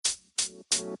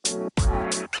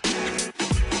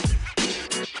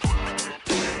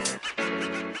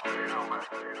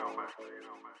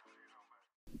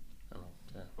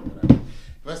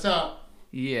What's up?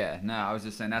 Yeah, no, I was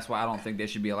just saying that's why I don't think they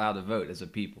should be allowed to vote as a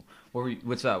people.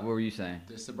 What's up? What were you saying?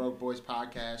 This is the Broke Boys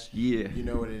podcast. Yeah. You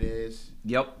know what it is.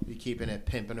 Yep. We keeping it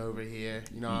pimping over here.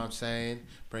 You know what I'm saying?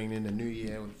 Bringing in the new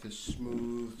year with the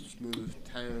smooth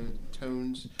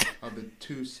tones of the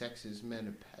two sexiest men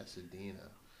of Pasadena.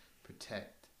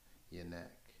 Protect your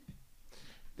neck.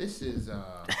 This is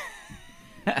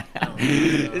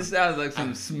This sounds like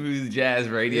some smooth jazz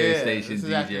radio station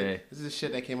DJ. This is the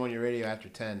shit that came on your radio after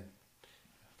 10.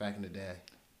 Back in the day.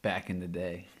 Back in the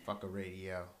day. Fuck a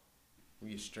radio.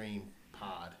 We a stream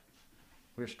pod.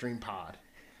 We're a stream pod.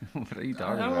 What are you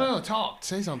talking about? I don't know. Talk.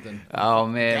 Say something. Oh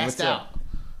man, Gassed what's out. up?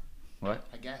 What?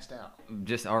 I gassed out.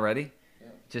 Just already?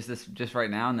 Yeah. Just right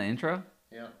now in the intro?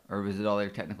 Yeah. Or was it all their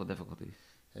technical difficulties?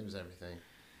 It was everything.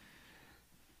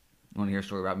 Want to hear a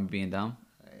story about me being dumb?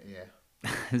 Yeah.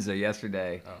 So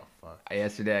yesterday. Oh fuck.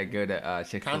 Yesterday I go to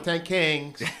Chick-fil-A. Content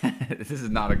Kings. This is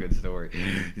not a good story.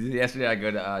 Yesterday I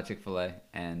go to Chick-fil-A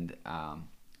and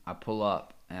I pull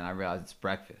up and I realize it's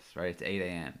breakfast, right? It's 8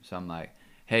 a.m. So I'm like,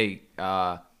 hey,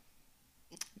 are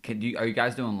you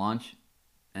guys doing lunch?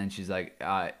 And she's like,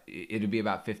 it'll be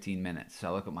about 15 minutes. So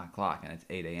I look at my clock and it's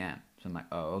 8 a.m. So I'm like,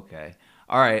 oh, okay.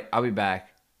 All right, I'll be back.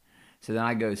 So then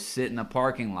I go sit in the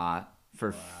parking lot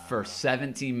for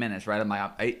 17 minutes, right? I'm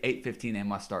like, 8:15 they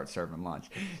must start serving lunch.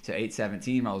 So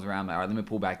 8:17 rolls around, I'm like, all right, let me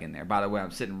pull back in there. By the way,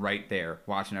 I'm sitting right there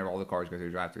watching all the cars go through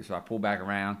the drive-thru. So I pull back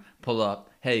around, pull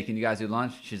up, hey, can you guys do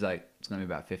lunch? She's like, it's going to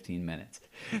be about 15 minutes.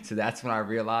 So that's when I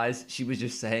realized she was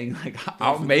just saying, like,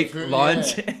 I'll make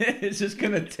lunch. Yeah. It's just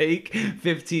going to take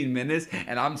 15 minutes.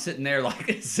 And I'm sitting there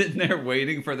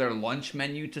waiting for their lunch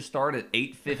menu to start at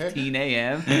 8:15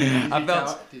 a.m.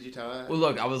 Did you tell her? Well,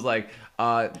 look, I was like,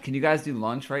 can you guys do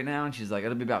lunch right now? And she's like,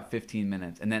 it'll be about 15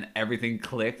 minutes. And then everything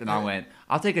clicked, and I went,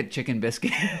 I'll take a chicken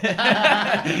biscuit.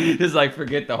 Just like,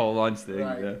 forget the whole lunch thing.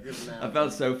 Right. Yeah. I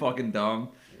felt so fucking dumb.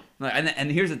 Like,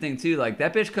 and here's the thing, too. Like,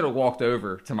 that bitch could have walked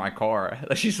over to my car.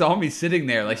 Like, she saw me sitting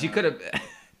there. Like, she could have...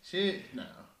 No.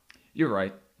 You're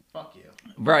right. Fuck you.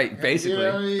 Right, basically. You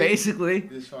know what I mean? Basically.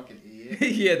 This fucking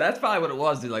idiot. Yeah, that's probably what it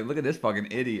was, dude. Like, look at this fucking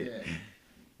idiot. Yeah.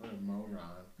 What a moron.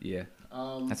 Yeah.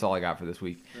 That's all I got for this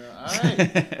week. All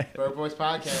right. Broke Boys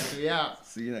Podcast. We out.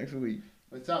 See you next week.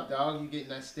 What's up, dog? You getting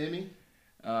that stimmy?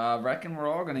 Reckon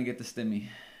we're all gonna get the stimmy.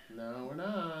 No, we're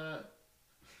not.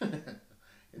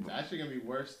 It's actually gonna be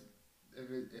worse if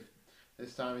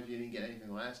this time if you didn't get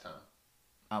anything last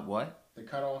time. What? The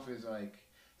cutoff is like.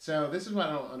 So this is what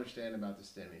I don't understand about the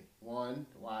stimmy. One,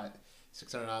 why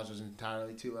 $600 was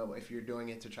entirely too low. If you're doing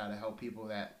it to try to help people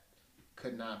that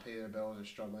could not pay their bills or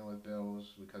struggling with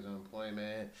bills because of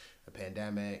unemployment, a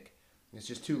pandemic, it's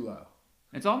just too low.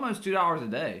 It's almost $2 a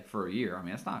day for a year. I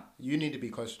mean, it's not. You need to be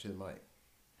closer to the mic.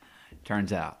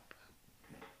 Turns out.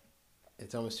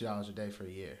 It's almost $2 a day for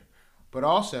a year. But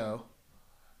also,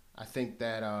 I think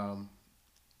that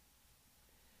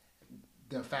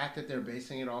the fact that they're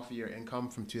basing it off of your income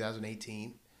from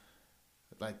 2018,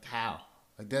 like how?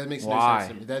 Like that makes no sense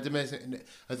to me. That makes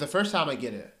it's the first time I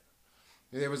get it.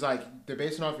 It was like they're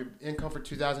basing off your income for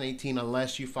 2018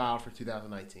 unless you filed for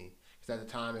 2019. Because at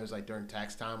the time it was like during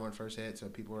tax time when it first hit, so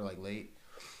people were like late.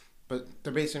 But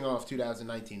they're basing off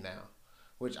 2019 now,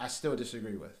 which I still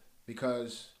disagree with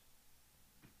because.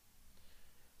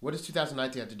 What does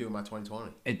 2019 have to do with my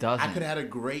 2020? It doesn't. I could have had a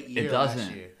great year last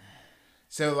year.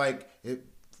 So like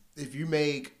if you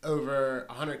make over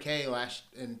 100K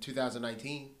in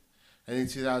 2019, and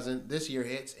then this year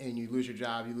hits and you lose your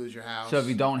job, you lose your house. So if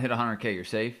you don't hit 100K, you're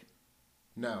safe?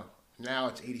 No. Now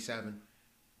it's 87.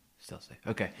 Still safe.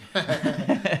 Okay.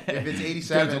 If it's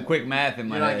 87, doing some quick math in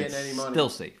my head. You're not getting any money. Still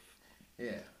safe.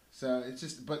 Yeah. So it's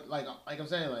just, but like I'm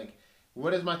saying, like.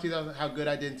 What does how good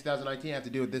I did in 2019 have to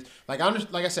do with this? Like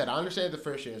I said, I understand the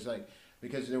first year. It's like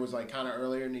because it was like kind of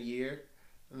earlier in the year,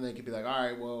 and they could be like, all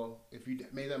right, well, if you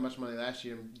made that much money last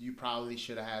year, you probably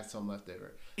should have had some left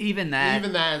over. Even that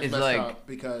is messed like up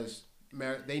because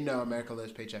they know America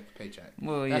lives paycheck to paycheck.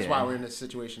 Well, that's why we're in this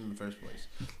situation in the first place.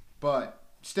 But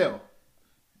still,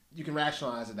 you can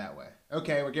rationalize it that way.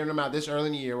 Okay, we're giving them out this early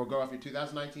in the year. We'll go off your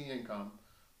 2019 income.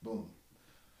 Boom.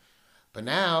 But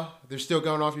now, they're still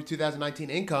going off your 2019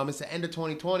 income. It's the end of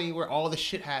 2020 where all the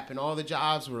shit happened. All the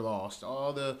jobs were lost.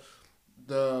 All the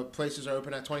places are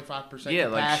open at 25% capacity. Yeah,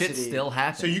 like shit still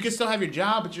happens. So you can still have your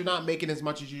job, but you're not making as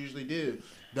much as you usually do.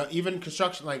 Even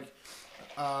construction, like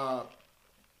a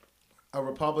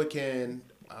Republican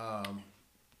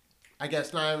I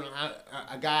guess not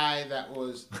a guy that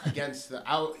was against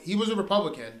he was a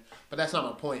Republican, but that's not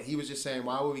my point. He was just saying,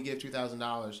 why would we give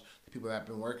 $2,000 to people that have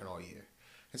been working all year?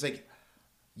 It's like,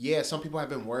 yeah, some people have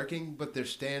been working, but their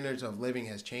standards of living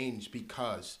has changed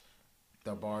because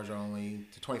the bars are only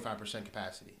to 25%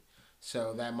 capacity.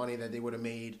 So that money that they would have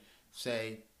made,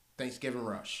 say, Thanksgiving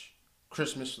rush,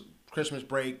 Christmas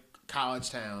break,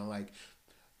 college town, like,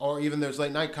 or even there's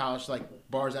late night college, like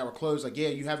bars that were closed. Like, yeah,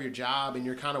 you have your job and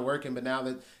you're kind of working, but now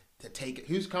that to take it,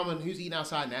 who's eating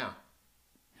outside now?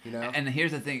 You know. And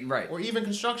here's the thing, right? Or even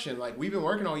construction. Like, we've been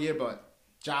working all year, but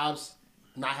jobs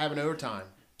not having overtime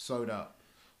slowed up.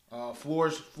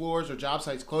 Floors or job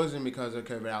sites closing because of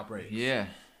COVID outbreaks. Yeah.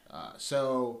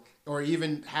 So, or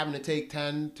even having to take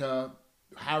 10 to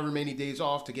however many days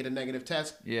off to get a negative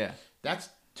test. Yeah. That's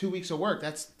 2 weeks of work.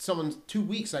 That's someone's 2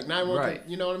 weeks. Like, not working. Right.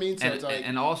 You know what I mean? So it's like,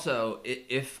 and also,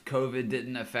 if COVID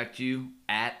didn't affect you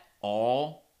at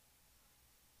all,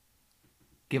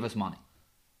 give us money.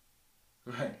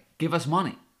 Right. Give us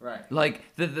money. Right. Like,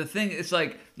 the thing, it's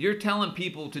like, you're telling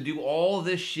people to do all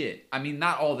this shit. I mean,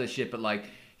 not all this shit, but like,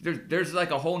 there's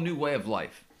like a whole new way of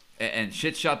life. And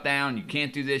shit's shut down. You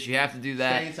can't do this. You have to do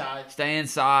that. Stay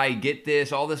inside. Get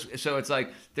this. All this. So it's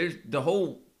like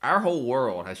our whole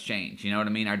world has changed. You know what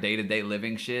I mean? Our day-to-day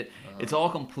living shit. It's all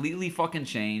completely fucking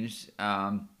changed.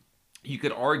 You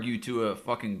could argue to a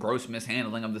fucking gross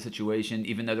mishandling of the situation,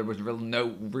 even though there was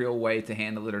no real way to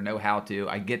handle it or know how to.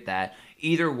 I get that.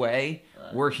 Either way,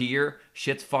 we're here.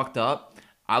 Shit's fucked up.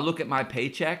 I look at my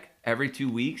paycheck every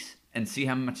 2 weeks and see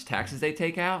how much taxes they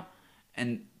take out,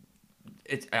 and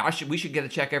we should get a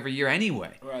check every year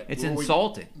anyway. Right. It's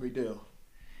insulting. We do.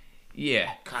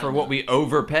 Yeah. For what we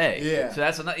overpay. Yeah. So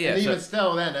that's not. Yeah. And even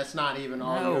still, then that's not even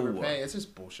all you overpay. It's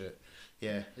just bullshit.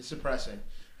 Yeah. It's depressing.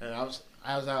 And I was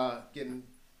getting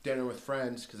dinner with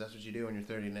friends because that's what you do when you're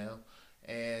 30 now.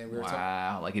 And we were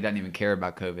like he doesn't even care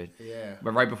about COVID. Yeah.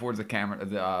 But right before the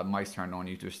mics turned on,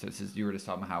 you were just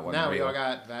talking about how it wasn't real. We all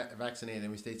got vaccinated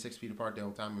and we stayed 6 feet apart the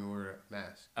whole time we wore a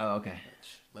mask. Oh, okay.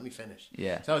 Let me finish.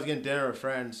 Yeah. So I was getting dinner with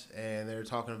friends and we were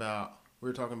talking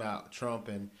about Trump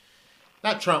and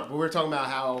not Trump, but we were talking about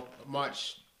how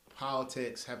much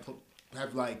politics have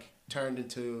like turned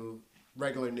into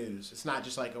regular news. It's not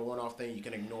just like a one-off thing you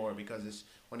can ignore because it's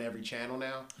on every channel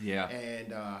now. Yeah.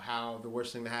 And how the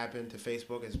worst thing to happen to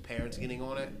Facebook is parents getting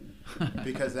on it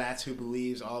because that's who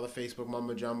believes all the Facebook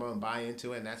mumbo jumbo and buy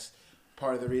into it. And that's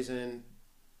part of the reason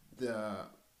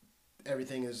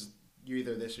everything is you're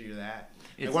either this or you're that.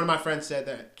 And one of my friends said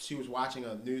that she was watching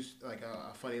a news, like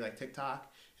a funny like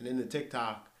TikTok, and in the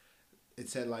TikTok, it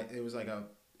said like it was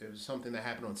something that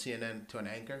happened on CNN to an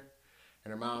anchor.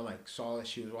 And her mom like saw that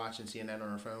she was watching CNN on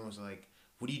her phone, was like,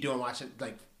 "What are you doing watching?"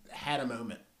 Like, had a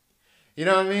moment. You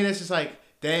know what I mean? It's just like,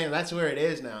 damn, that's where it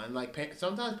is now. And like,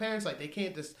 sometimes parents like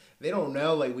they don't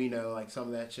know like we know like some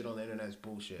of that shit on the internet is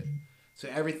bullshit. So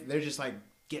they're just like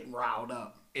getting riled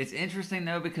up. It's interesting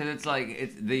though because it's like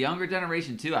it's the younger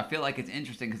generation too. I feel like it's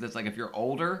interesting because it's like if you're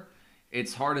older,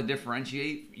 it's hard to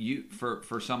differentiate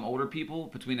for some older people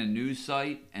between a news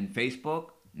site and Facebook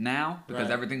now because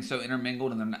everything's so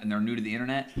intermingled and they're new to the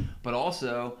internet. But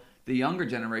also the younger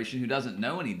generation who doesn't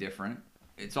know any different,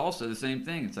 it's also the same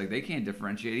thing. It's like they can't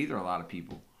differentiate either. A lot of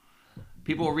people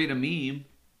will read a meme.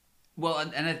 Well,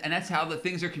 and that's how the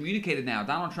things are communicated now.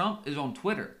 Donald Trump is on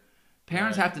Twitter.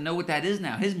 Parents have to know what that is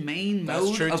now. His main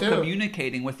mode of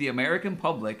communicating with the American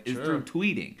public is through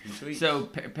tweeting. So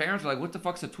parents are like, "What the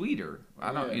fuck's a tweeter?"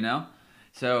 I don't, you know.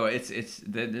 So it's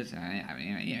this. Fucking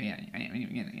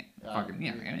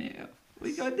What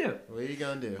you gonna do? What are you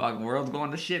gonna do? Fucking world's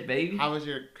going to shit, baby. How was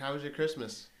your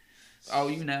Christmas? Oh,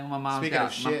 you know, my mom's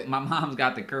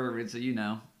got the COVID, so you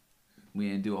know, we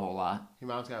didn't do a whole lot. Your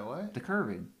mom's got what? The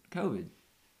COVID.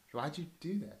 Why'd you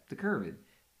do that? The COVID.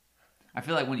 I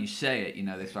feel like when you say it, you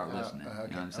know, they start listening. Okay. You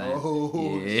know what I'm saying?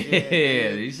 Oh, yeah.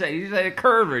 Shit. You say the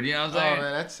COVID, you know what I'm saying? Oh,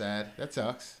 man, that's sad. That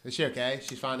sucks. Is she okay?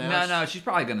 She's fine now? No, she's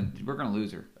probably we're going to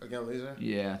lose her. We're going to lose her?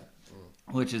 Yeah.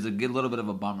 Which is a good little bit of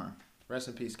a bummer. Rest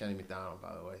in peace, Kenny McDonald,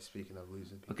 by the way, speaking of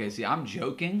losing people. Okay, see, I'm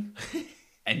joking,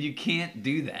 and you can't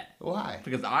do that. Why?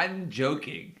 Because I'm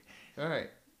joking. All right.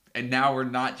 And now we're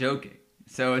not joking.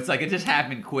 So it's like it just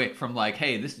happened quick from like,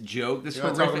 hey, this joke, this. You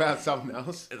want to talk about something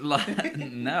else?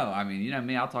 No, I mean, you know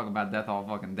me, I'll talk about death all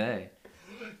fucking day.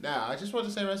 Nah, I just want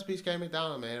to say rest in peace, Kenny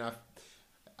McDonald, man.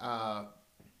 I've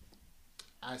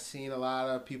seen a lot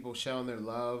of people showing their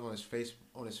love on his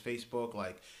Facebook,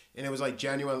 like, and it was like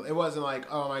genuine. It wasn't like,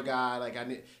 oh my god, like I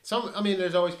mean,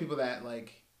 there's always people that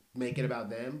like make it about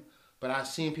them, but I've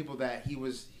seen people that he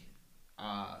was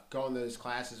going to his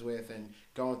classes with and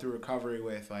going through recovery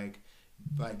with, like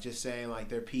just saying like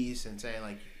their piece and saying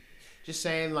like just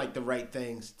saying like the right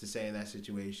things to say in that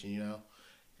situation, you know.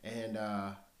 And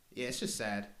yeah, it's just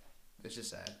sad. It's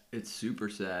just sad. It's super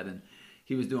sad, and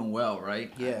he was doing well,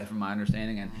 right? Yeah, from my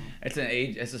understanding, and it's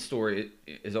a story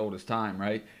as old as time,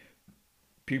 right?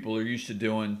 People are used to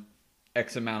doing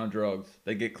X amount of drugs.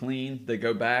 They get clean, they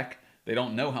go back. They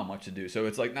don't know how much to do. So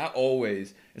it's like not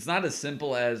always, it's not as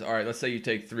simple as, all right, let's say you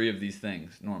take 3 of these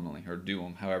things normally, or do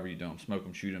them however you do them, smoke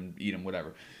them, shoot them, eat them,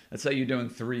 whatever. Let's say you're doing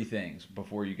 3 things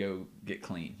before you go get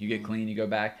clean. You get clean, you go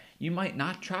back. You might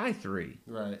not try 3.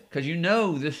 Right. Because you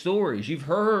know the stories. You've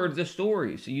heard the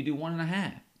stories. So you do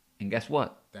 1.5. And guess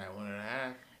what? That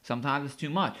 1.5. Sometimes it's too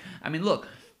much. I mean, look,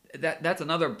 that's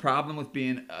another problem with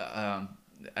being...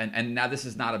 And now this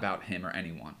is not about him or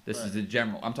anyone. This is a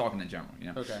general. I'm talking in general, you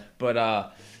know. Okay.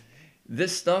 But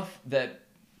this stuff that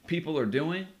people are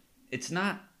doing, it's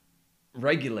not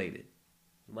regulated.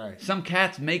 Right. Some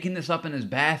cat's making this up in his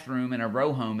bathroom in a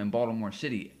row home in Baltimore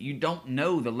City. You don't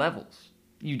know the levels.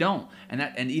 You don't.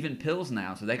 And even pills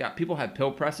now. So people have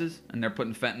pill presses and they're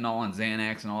putting fentanyl and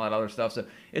Xanax and all that other stuff. So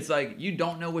it's like you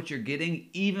don't know what you're getting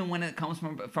even when it comes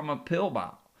from a pill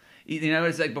bottle. You know,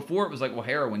 it's like before it was like, well,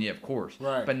 heroin, yeah, of course.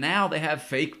 Right. But now they have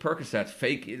fake Percocets,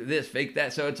 fake this, fake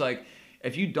that. So it's like,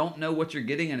 if you don't know what you're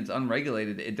getting and it's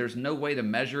unregulated, there's no way to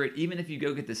measure it. Even if you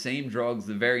go get the same drugs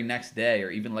the very next day or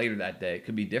even later that day, it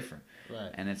could be different. Right.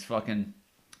 And it's fucking,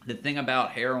 the thing about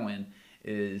heroin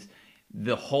is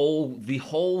the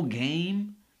whole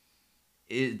game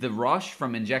is the rush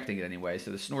from injecting it anyway.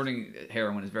 So the snorting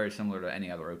heroin is very similar to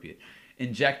any other opiate.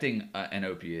 Injecting an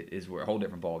opiate is a whole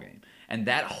different ballgame. And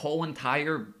that whole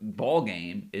entire ball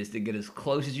game is to get as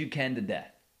close as you can to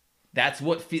death. That's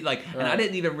what like, and I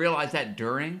didn't even realize that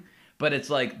during, but it's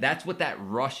like that's what that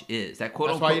rush is. That quote.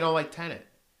 That's why you don't like Tenet.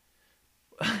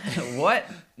 What?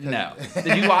 No.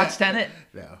 Did you watch Tenet?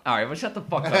 No. All right, well, shut the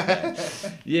fuck up, then.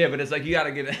 Yeah, but it's like you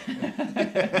gotta get it.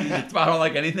 It's why I don't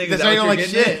like anything. That's why you don't like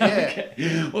shit. Yeah.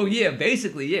 Okay. Well, yeah,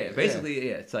 basically, yeah.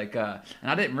 It's like, and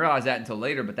I didn't realize that until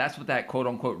later, but that's what that quote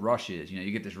unquote rush is. You know,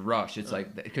 you get this rush. It's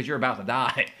like because you're about to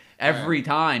die. Every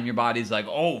time your body's like,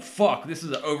 oh fuck, this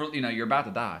is you're about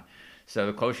to die. So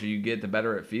the closer you get, the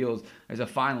better it feels. There's a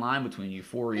fine line between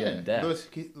euphoria and death.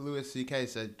 Louis C.K.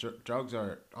 said drugs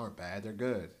aren't bad. They're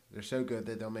good. They're so good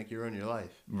that they'll make you ruin your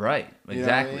life. Right. You exactly. know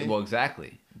what I mean? Well,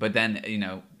 exactly. But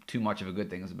then, too much of a good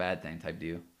thing is a bad thing type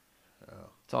deal. Oh.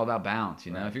 It's all about balance,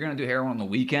 you know? If you're going to do heroin on the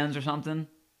weekends or something...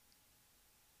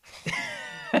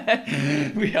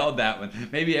 We held that one.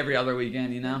 Maybe every other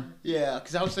weekend, you know? Yeah,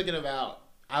 because I was thinking about...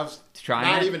 Trying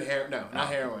not it? even heroin. No, not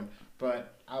heroin.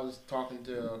 But I was talking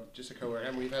to just a coworker,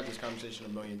 and we've had this conversation a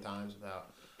million times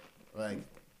about,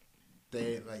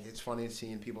 it's funny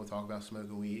seeing people talk about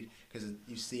smoking weed, because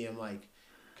you see them,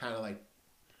 kind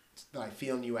of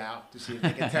feeling you out to see if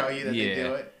they can tell you that they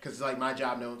do it. Because, my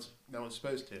job, no one's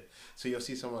supposed to. So you'll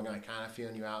see someone, kind of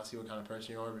feeling you out, see what kind of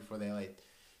person you are before they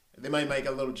might make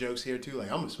a little jokes here, too, I'm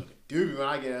going to smoke a doobie when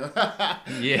I get him.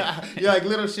 Yeah. Yeah,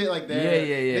 little shit like that.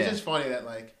 Yeah. It's just funny that,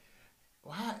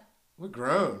 what? We're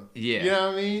grown. Yeah. You know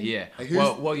what I mean? Yeah.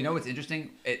 Well, you know what's interesting?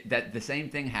 That the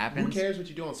same thing happens. Who cares what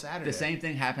you do on Saturday? The same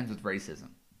thing happens with racism.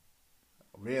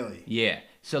 Really? Yeah.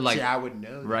 So See, I wouldn't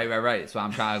know that. Right. So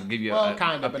I'm trying to give you a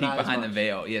peek behind the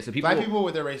veil. Yeah. So black people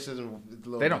with their racism is a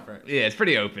little different. Yeah, it's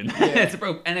pretty open. Yeah. It's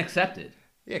and accepted.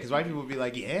 Yeah, because white people would be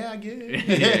like, yeah, I get it.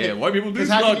 Yeah, white people do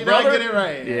suck, suck, brother. Not get it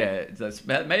right. Yeah,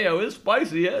 that mayo is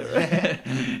spicy. Yeah.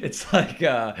 It's like,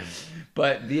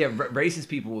 but yeah, racist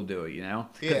people will do it,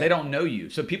 because they don't know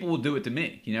you. So people will do it to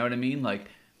me. You know what I mean? Like,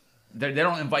 they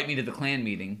don't invite me to the Klan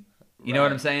meeting. You know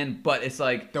what I'm saying? But it's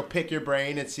like they'll pick your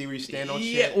brain and see where you stand on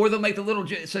shit. Yeah, or they'll make the little.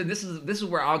 So this is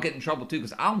where I'll get in trouble too,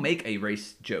 because I'll make a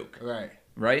race joke.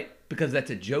 Right. Because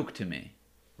that's a joke to me.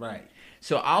 Right.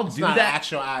 So I'll it's do not that.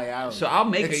 Actual ideology. So I'll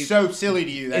make it's so silly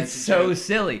to you. That it's so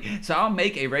silly. So I'll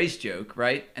make a race joke,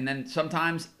 right? And then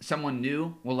sometimes someone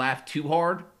new will laugh too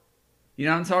hard. You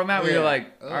know what I'm talking about? Where you're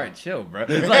like, all right, chill, bro.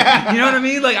 It's like, you know what I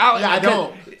mean? Like, I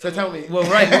don't. So tell me. Well,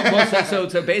 right. Well,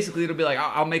 so basically, it'll be like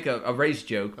I'll make a race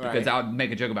joke because I'll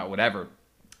make a joke about whatever,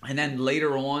 and then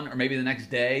later on, or maybe the next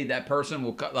day, that person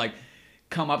will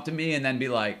come up to me and then be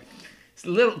like. The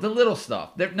little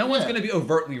stuff. No one's going to be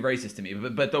overtly racist to me,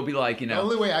 but they'll be like, The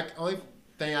only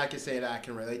thing I can say that I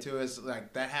can relate to is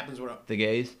that happens with the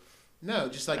gays. No,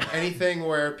 just anything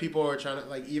where people are trying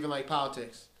to even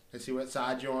politics. They see what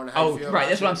side you're on. How you feel right.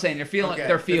 That's what I'm saying. They're feeling.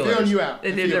 They're feelers. They're feeling you out.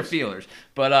 They're feelers.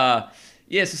 But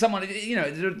yeah. So someone,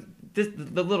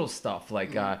 the little stuff so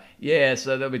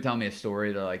they'll be telling me a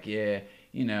story. They're like,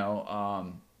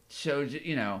 so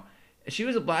she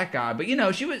was a black guy, but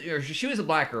she was a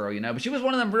black girl, but she was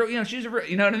one of them real, she's a real,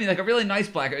 you know what I mean, like a really nice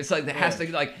black girl. It's like that has to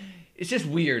it's just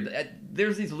weird.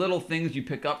 There's these little things you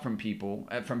pick up from people,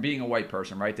 from being a white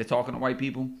person, right? They're talking to white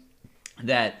people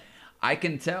that I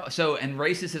can tell. So, and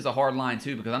racist is a hard line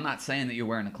too, because I'm not saying that you're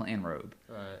wearing a Klan robe.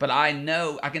 Right. But I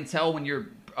can tell when your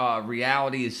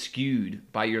reality is skewed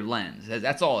by your lens.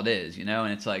 That's all it is, you know?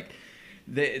 And it's like,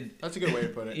 that's a good way to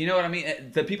put it. You know what I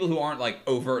mean? The people who aren't like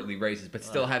overtly racist, but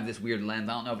still have this weird lens.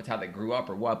 I don't know if it's how they grew up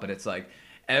or what, but it's like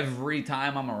every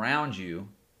time I'm around you,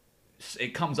 it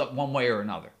comes up one way or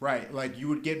another. Right. Like you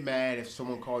would get mad if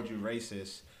someone called you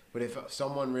racist, but if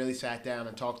someone really sat down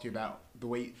and talked to you about the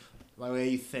way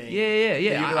you think. Yeah.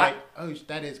 You'd be like, oh,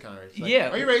 that is kind of racist. Like, yeah.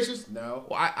 Are you racist? No.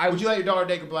 Well, would you let your daughter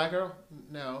date a black girl?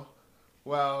 No.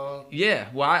 Well. Yeah.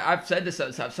 Well, I've said this.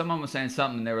 Someone was saying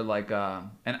something, and they were like,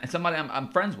 and somebody I'm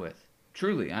friends with.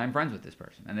 Truly, I'm friends with this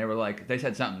person, and they were like, they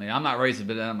said something. I'm not racist,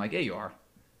 but then I'm like, yeah, you are.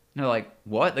 And they're like,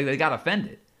 what? Like, they got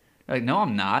offended. They're like, no,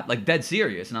 I'm not. Like, dead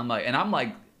serious. And I'm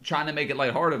like trying to make it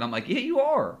lighthearted. I'm like, yeah, you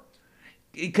are.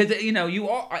 Because, you know, you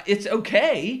are. It's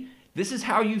okay. This is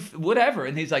how you, whatever.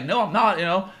 And he's like, no, I'm not. You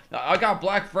know, I got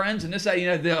black friends and this, you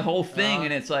know, the whole thing.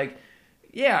 And it's like,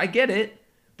 yeah, I get it.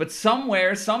 But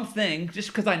somewhere, something, just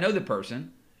because I know the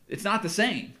person, it's not the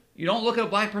same. You don't look at a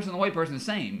black person and a white person the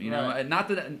same. You know, right. Not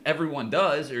that everyone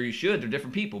does, or you should. They're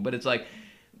different people. But it's like,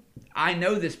 I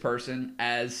know this person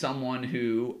as someone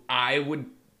who I would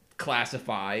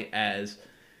classify as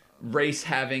race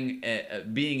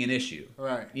being an issue.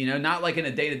 Right. You know, not like in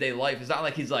a day-to-day life. It's not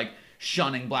like he's like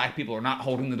shunning black people or not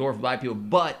holding the door for black people.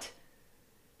 But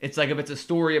it's like if it's a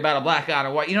story about a black guy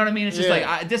or white, you know what I mean? It's just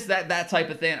like just that type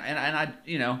of thing. And I,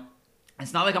 you know,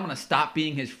 it's not like I'm gonna stop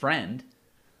being his friend.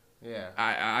 Yeah.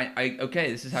 I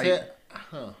okay. This is how you.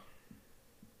 Huh.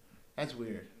 That's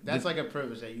weird. That's like a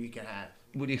privilege that you can have.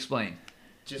 What do you explain?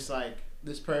 Just like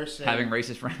this person having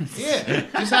racist friends. Yeah.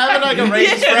 Just having like a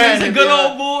racist friend. He's a good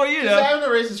old boy, you know. Just having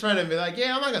a racist friend and be like,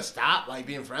 yeah, I'm not gonna stop like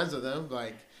being friends with them.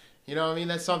 Like, you know what I mean?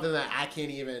 That's something that I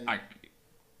can't even. I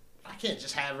can't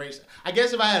just have racist. I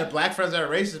guess if I had black friends that are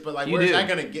racist, but like, where's that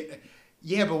gonna get?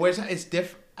 Yeah, but where's that? It's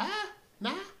different.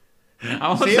 Nah. I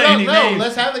won't say any names.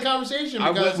 Let's have the conversation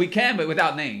because we can, but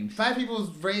without names. Black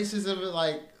people's racism,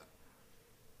 like,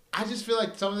 I just feel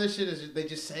like some of this shit is they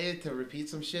just say it to repeat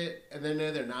some shit, and then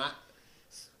they're not.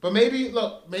 But maybe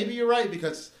you're right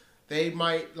because they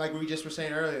might, like we just were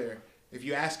saying earlier, if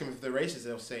you ask them if they're racist,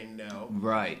 they'll say no.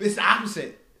 Right. It's the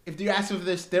opposite. If you ask them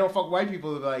if they don't fuck white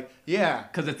people, they'll be like, yeah.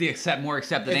 Because it's the more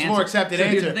accepted answer. It's more accepted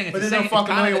answer. But then they'll fuck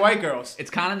a million white girls.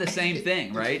 It's kind of the same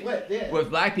thing, right? Yeah.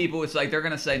 With black people, it's like they're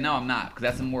going to say, no, I'm not, because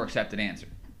that's the more accepted answer.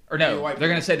 Or no, they're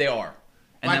going to say they are.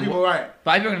 And black people, right.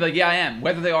 Black people are going to be like, yeah, I am,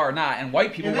 whether they are or not. And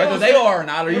white people, whether they are or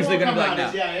not, are usually going to be like,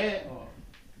 no. Yeah,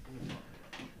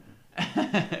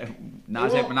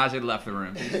 Najee left the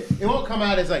room. It won't come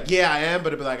out as like, yeah, I am,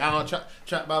 but it'll be like, I don't try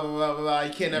blah, blah, blah, blah, blah.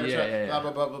 You can't never try, blah,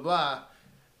 blah, blah, blah, blah.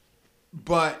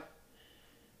 But,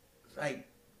 like,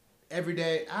 every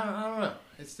day, I don't know.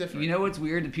 It's different. You know what's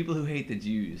weird? The people who hate the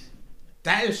Jews.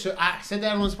 That is so, I said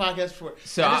that on this podcast before.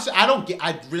 So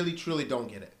I really, truly don't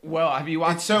get it. Well, have you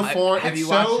watched... It's so foreign. Have you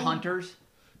watched Hunters?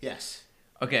 Yes.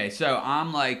 Okay, so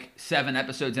I'm like 7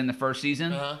 episodes in the first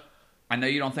season. Uh-huh. I know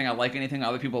you don't think I like anything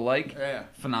other people like. Yeah.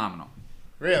 Phenomenal.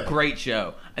 Really? Great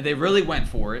show. And they really went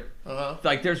for it. Uh-huh.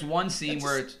 Like, there's one scene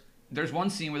where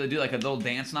they do like a little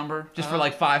dance number just for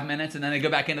like 5 minutes, and then they go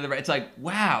back into the. It's like,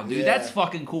 wow, dude, that's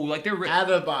fucking cool. Like they're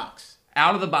out of the box.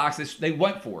 Out of the box, they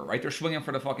went for it, right? They're swinging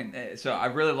for the fucking. So I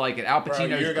really like it. Al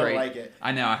Pacino's you're great. Gonna like it.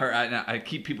 I know. I heard. I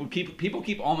keep people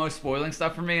keep almost spoiling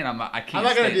stuff for me, and I can't. I'm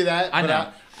not gonna do that. I know.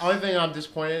 Only thing I'm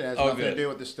disappointed has nothing to do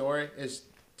with the story is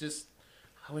just.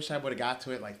 I wish I would have got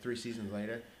to it like 3 seasons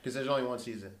later because there's only 1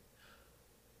 season.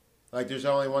 Like there's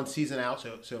only 1 season out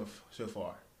so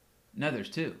far. No, there's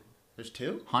 2. There's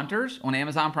 2? Hunters on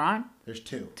Amazon Prime? There's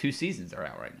 2. 2 seasons are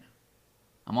out right now.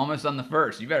 I'm almost on the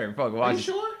first. You better fucking watch it. Are you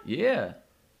sure? Yeah.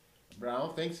 Bro, I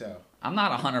don't think so. I'm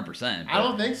not 100%. I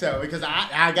don't think so because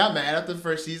I got mad at the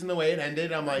first season the way it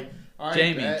ended. I'm like, all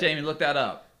right. Jamie, look that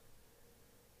up.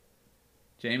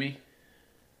 Jamie?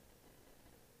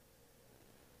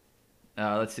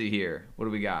 Let's see here. What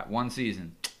do we got? 1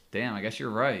 season. Damn, I guess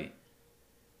you're right.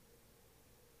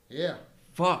 Yeah.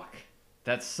 Fuck.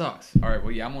 That sucks. All right,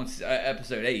 well, yeah, I'm on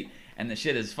episode 8, and the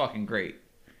shit is fucking great.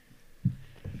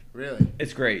 Really?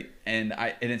 It's great, and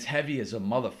it's heavy as a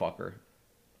motherfucker.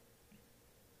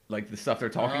 Like the stuff they're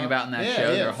talking about in that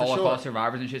show, they're Holocaust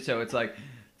survivors and shit. So it's like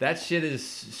that shit is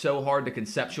so hard to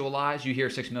conceptualize. You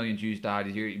hear 6 million Jews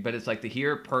died, but it's like to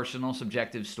hear personal,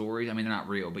 subjective stories. I mean, they're not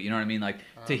real, but you know what I mean. Like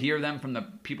to hear them from the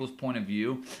people's point of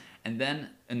view, And then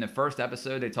in the first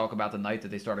episode, they talk about the night that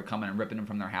they started coming and ripping them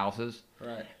from their houses.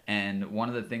 Right. And one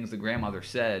of the things the grandmother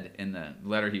said in the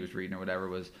letter he was reading or whatever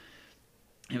was,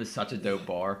 it was such a dope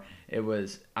bar. It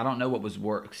was, I don't know what was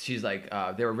worse. She's like,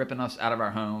 they were ripping us out of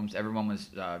our homes. Everyone was,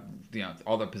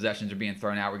 all the possessions are being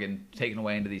thrown out. We're getting taken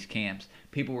away into these camps.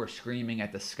 People were screaming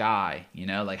at the sky,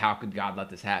 like, how could God let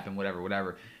this happen?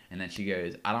 Whatever. And then she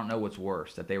goes, I don't know what's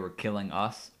worse, that they were killing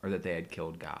us or that they had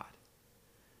killed God.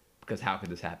 Because how could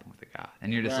this happen with a God?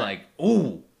 And you're just like,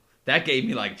 ooh, that gave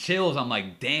me like chills. I'm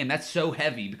like, damn, that's so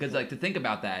heavy. Because like to think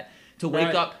about that, to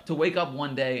wake up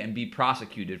one day and be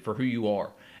prosecuted for who you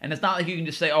are. And it's not like you can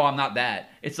just say, "Oh, I'm not that."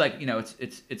 It's like,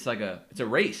 it's like it's a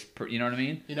race. You know what I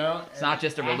mean? It's not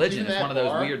just a religion. It's one of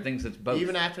those weird things that's both.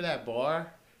 Even after that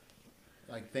bar,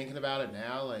 like thinking about it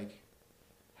now, like,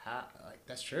 how, like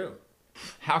that's true.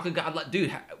 How could God let,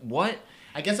 dude? What?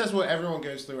 I guess that's what everyone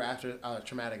goes through after a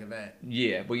traumatic event.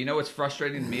 Yeah, well, you know what's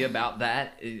frustrating to me about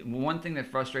that? One thing that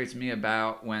frustrates me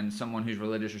about when someone who's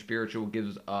religious or spiritual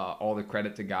gives all the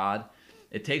credit to God.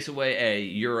 It takes away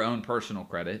your own personal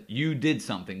credit. You did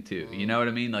something too. You know what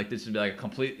I mean? Like this would be like a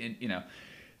complete,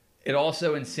 It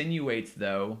also insinuates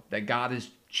though that God is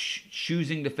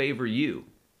choosing to favor you.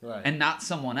 Right. And not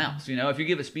someone else. If you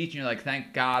give a speech and you're like,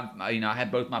 thank God, I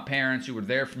had both my parents who were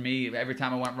there for me every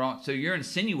time I went wrong. So you're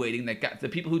insinuating that God, the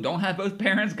people who don't have both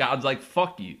parents, God's like,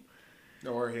 fuck you.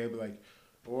 Or he'll be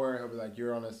like,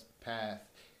 you're on this path.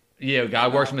 Yeah,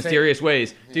 God works in mysterious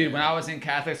ways. Dude, when I was in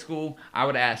Catholic school, I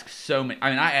would ask so many. I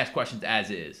mean, I asked questions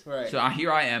as is. Right. So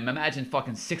here I am. Imagine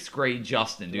fucking 6th grade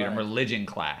Justin, dude, in religion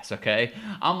class, okay?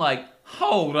 I'm like,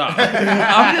 hold up.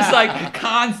 I'm just like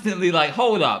constantly like,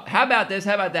 hold up. How about this?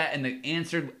 How about that? And they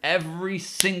answered every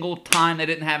single time they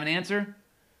didn't have an answer.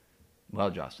 Well,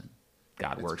 Justin,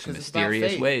 God works in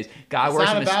mysterious ways. God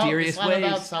works in mysterious ways. It's not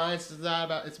about science.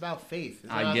 It's about faith.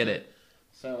 I get it.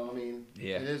 So, I mean,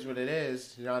 It is what it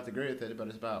is. You don't have to agree with it, but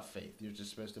it's about faith. You're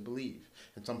just supposed to believe.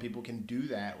 And some people can do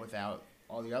that without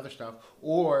all the other stuff.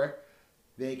 Or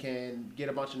they can get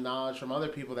a bunch of knowledge from other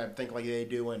people that think like they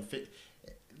do. And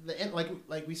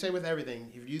like we say with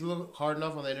everything, if you look hard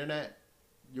enough on the internet,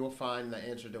 you'll find the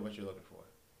answer to what you're looking for.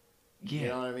 Yeah. You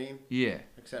know what I mean? Yeah.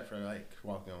 Except for, like,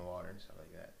 walking on water and stuff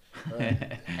like that.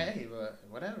 But, hey, but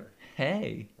whatever.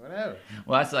 Hey. Whatever.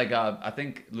 Well, that's like, I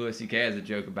think Louis C.K. has a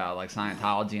joke about like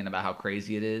Scientology and about how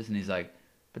crazy it is. And he's like,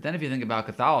 but then if you think about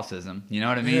Catholicism, you know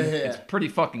what I mean? It's pretty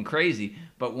fucking crazy.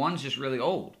 But one's just really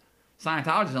old.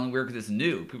 Scientology's only weird because it's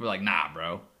new. People are like, nah,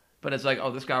 bro. But it's like,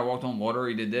 oh, this guy walked on water.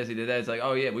 He did this. He did that. It's like,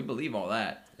 oh, yeah, we believe all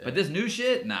that. Yeah. But this new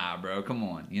shit? Nah, bro. Come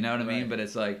on. You know what I mean? But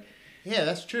it's like. Yeah,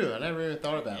 that's true. I never even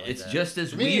thought about it. It's just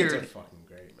as weird. It's fucking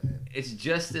great, man. It's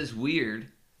just as weird.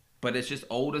 But it's just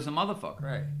old as a motherfucker.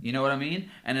 Right. You know what I mean?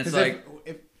 And it's like,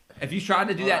 if you tried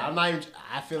to do that. I'm not even,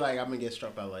 I feel like I'm going to get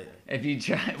struck by lightning. If you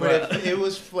try. But if it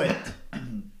was flipped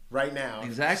right now.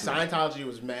 Exactly. Scientology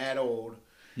was mad old.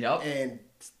 Yep. And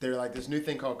they're like, this new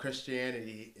thing called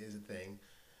Christianity is a thing.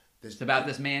 It's about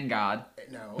this man God.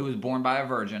 No. Who was born by a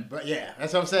virgin. But yeah,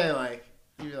 that's what I'm saying. Like,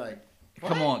 you'd be like,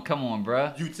 what? Come on,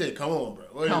 bro. You'd say, come on,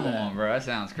 bro. Come on, bro. That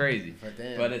sounds crazy. But,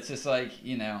 but it's just like,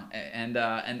 and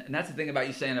that's the thing about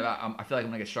you saying about, I feel like I'm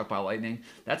going to get struck by lightning.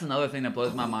 That's another thing that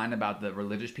blows my mind about the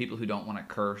religious people who don't want to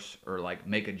curse or like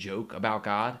make a joke about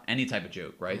God. Any type of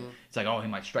joke, right? Mm-hmm. It's like, oh, he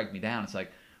might strike me down. It's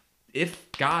like,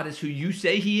 if God is who you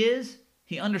say he is,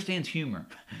 he understands humor.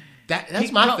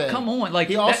 That's my thing. Come on. Like,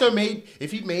 he also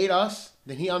if he made us,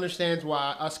 then he understands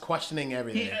why us questioning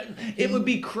everything. It would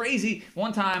be crazy.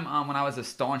 One time when I was a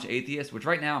staunch atheist, which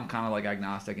right now I'm kind of like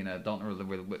agnostic and don't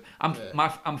really.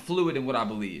 I'm fluid in what I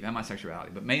believe and my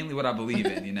sexuality, but mainly what I believe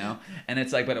in, And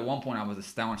it's like, but at one point I was a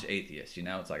staunch atheist,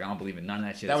 It's like I don't believe in none of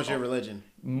that shit. That was your religion.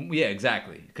 Yeah,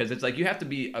 exactly. Because it's like you have to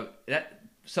be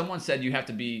someone said you have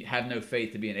to have no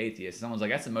faith to be an atheist. Someone's like,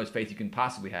 that's the most faith you can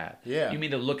possibly have. Yeah. You mean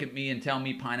to look at me and tell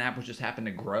me pineapples just happen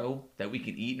to grow that we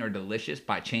can eat and are delicious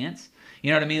by chance?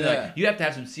 You know what I mean? Yeah. Like, you have to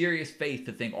have some serious faith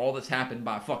to think all this happened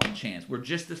by fucking chance. We're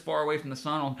just this far away from the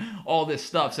sun on all this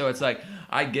stuff. So it's like,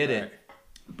 I get it.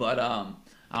 But I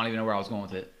don't even know where I was going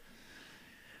with it.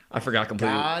 I forgot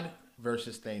completely. God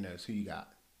versus Thanos. Who you got?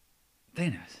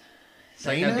 Thanos. It's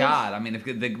like no God. I mean,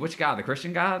 which God? The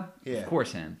Christian God? Yeah. Of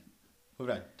course him. What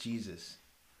about Jesus?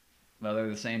 Well, they're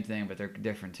the same thing, but they're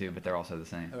different too. But they're also the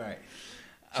same. All right.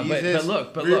 Jesus,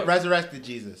 but look, resurrected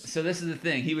Jesus. So this is the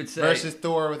thing. He would say versus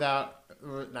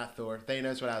not Thor.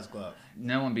 Thanos without his glove.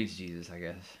 No one beats Jesus, I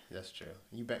guess. That's true.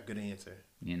 You bet. Good answer.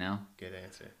 Good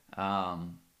answer.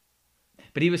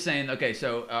 But he was saying, okay,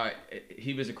 so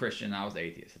he was a Christian, and I was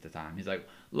atheist at the time. He's like,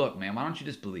 look, man, why don't you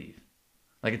just believe?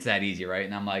 Like, it's that easy, right?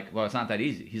 And I'm like, well, it's not that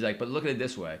easy. He's like, but look at it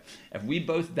this way: if we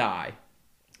both die.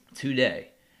 today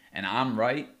and I'm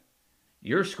right,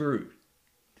 you're screwed.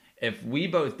 If we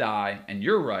both die and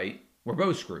you're right, we're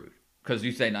both screwed. Because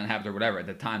you say nothing happens or whatever. At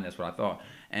the time, that's what I thought.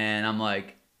 And I'm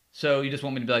like, so you just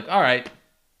want me to be like, all right,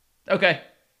 okay,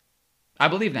 I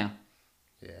believe now.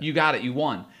 Yeah. You got it. You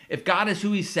won. If God is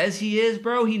who he says he is,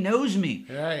 bro, he knows me.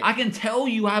 Right. I can tell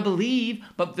you I believe,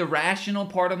 but the rational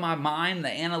part of my mind,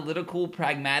 the analytical,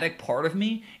 pragmatic part of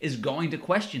me is going to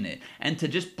question it. And to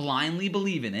just blindly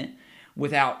believe in it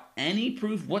without any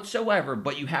proof whatsoever,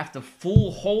 but you have to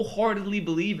wholeheartedly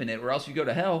believe in it or else you go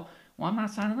to hell, well, I'm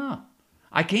not signing up.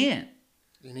 I can't.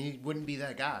 And he wouldn't be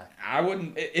that guy. I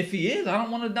wouldn't. If he is, I don't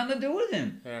want nothing to do with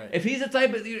him. Right. If he's the type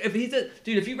of, if he's a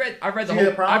dude, if you read, I've read the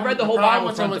whole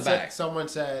Bible front to back. Someone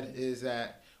said is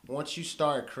that once you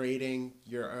start creating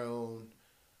your own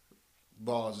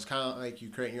laws, it's kind of like you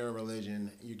creating your own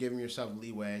religion. You're giving yourself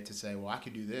leeway to say, well, I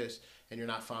could do this, and you're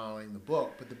not following the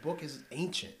book. But the book is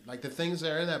ancient. Like the things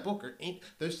that are in that book are ancient.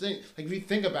 Those things, like if you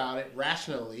think about it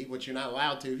rationally, which you're not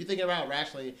allowed to, if you think about it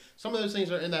rationally, some of those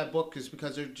things are in that book is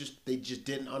because they just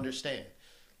didn't understand.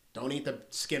 Don't eat the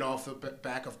skin off the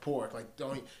back of pork. Like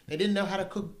they didn't know how to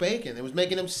cook bacon. It was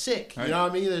making them sick. You know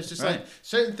what I mean? There's just like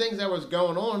certain things that was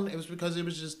going on. It was because it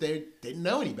was just they didn't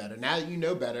know any better. Now that you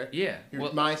know better, your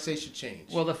mindset should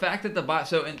change. Well, the fact that the Bible,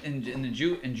 so in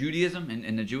Judaism,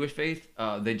 in the Jewish faith,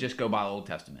 they just go by the Old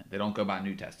Testament. They don't go by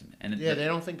New Testament. And they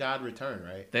don't think God returned,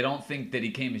 right? They don't think that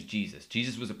he came as Jesus.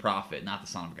 Jesus was a prophet, not the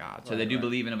Son of God. So they do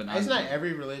believe in him. Isn't that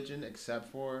every religion except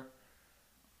for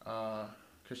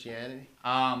Christianity?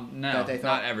 No,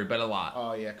 not every, but a lot.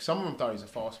 Oh yeah, some of them thought he's a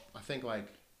false. I think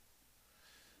like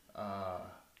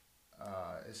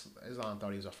Islam thought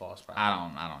he was a false prophet.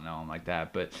 I don't know him like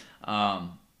that, but I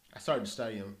started to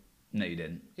study him. No, you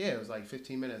didn't. Yeah, it was like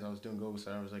 15 minutes. I was doing Google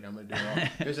search. I was like, I'm gonna do it all.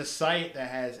 There's a site that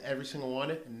has every single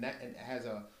one, and it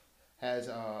has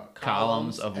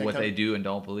columns of what they do and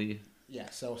don't believe. Yeah,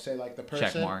 so say like the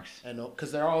person, check marks, and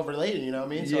because they're all related, you know what I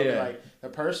mean? So like the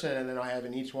person, and then I have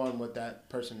in each one what that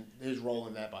person his role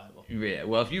in that Bible. Yeah,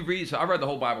 well, if you read, so I read the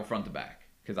whole Bible front to back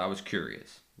because I was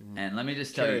curious, and let me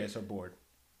just tell curious or bored.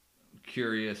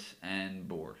 Curious and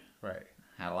bored. Right.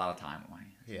 Had a lot of time on my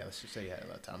hands. Yeah, let's just say you had a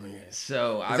lot of time on your hands.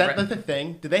 So is that the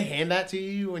thing? Did they hand that to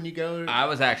you when you go? I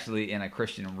was actually in a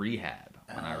Christian rehab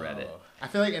when I read it. I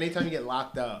feel like anytime you get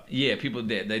locked up. Yeah, people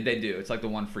did. They do. It's like the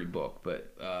one free book,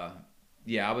 but.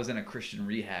 Yeah, I was in a Christian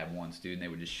rehab once, dude, and they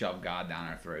would just shove God down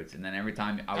our throats. And then every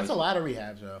time That's a lot of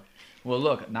rehabs, though. Well,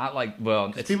 look, not like,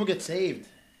 well... people get saved.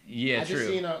 Yeah,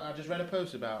 true. I just read a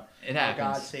post about it happens.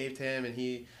 How God saved him, and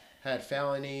he had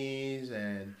felonies,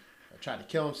 and tried to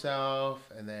kill himself,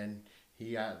 and then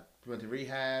he went to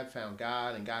rehab, found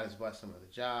God, and God has blessed him with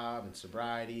a job and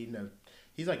sobriety.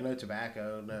 He's like no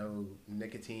tobacco, no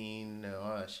nicotine, no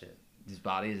all that shit. His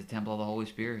body is a temple of the Holy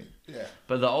Spirit. Yeah.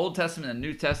 But the Old Testament and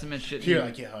New Testament shouldn't... You're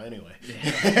like, yeah, anyway.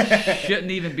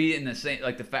 shouldn't even be in the same...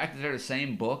 Like, the fact that they're the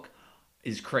same book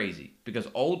is crazy. Because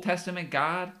Old Testament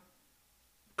God,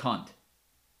 cunt.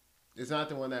 It's not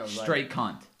the one that was straight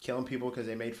cunt. Killing people because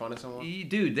they made fun of someone?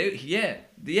 Dude,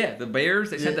 the bears.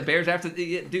 They sent the bears after...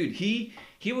 Dude, he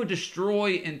would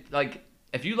destroy... And like,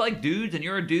 if you like dudes and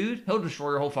you're a dude, he'll destroy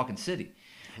your whole fucking city.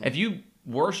 Mm-hmm. If you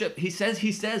worship... He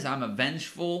says, I'm a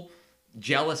vengeful...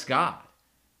 jealous God.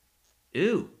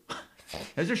 Ew.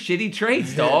 Those are shitty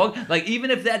traits, dog. Like,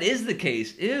 even if that is the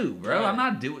case, ew, bro. Right. I'm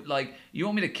not doing, like, you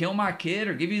want me to kill my kid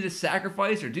or give you this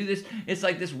sacrifice or do this? It's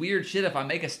like this weird shit. If I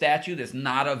make a statue that's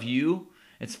not of you,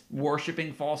 it's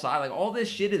worshiping false eye. Like, all this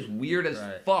shit is weird as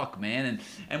fuck, man.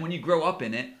 And when you grow up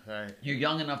in it, you're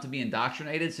young enough to be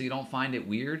indoctrinated so you don't find it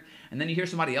weird. And then you hear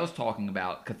somebody else talking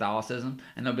about Catholicism,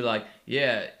 and they'll be like,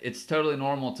 yeah, it's totally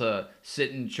normal to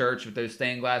sit in church with those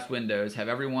stained glass windows, have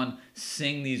everyone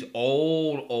sing these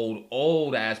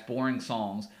old-ass boring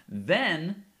songs,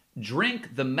 then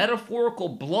drink the metaphorical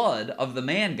blood of the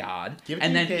man God,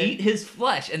 and then eat his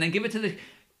flesh, and then give it to the...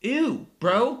 Ew,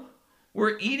 bro.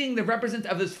 We're eating the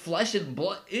representative of his flesh and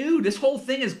blood. Ew, this whole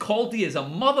thing is culty as a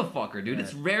motherfucker, dude. Right.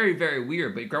 It's very, very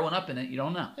weird. But growing up in it, you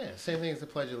don't know. Yeah, same thing as the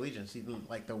Pledge of Allegiance. Even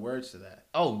like the words to that.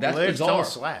 Oh, that's the bizarre. Don't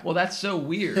slap. Well, that's so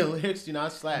weird. The lyrics do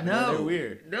not slap. No, they're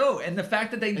weird. No, and the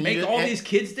fact that they make all these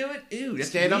kids do it, ew, that's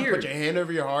stand weird. Stand up, put your hand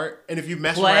over your heart, and if you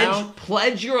mess around,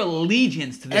 pledge your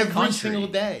allegiance to this every country. Single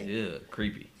day. Ew,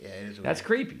 creepy. Yeah, it is. Weird. That's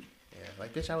creepy. Yeah,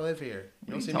 like bitch, I live here.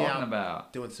 You don't see me out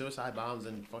about doing suicide bombs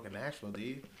in fucking Nashville, do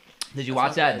you? Did you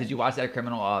watch that? Did you watch that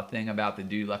criminal thing about the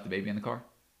dude left the baby in the car?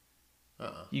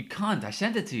 You cunt! I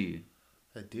sent it to you.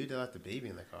 The dude that left the baby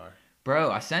in the car.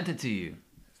 Bro, I sent it to you.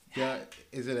 Yeah,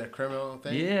 is it a criminal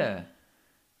thing? Yeah.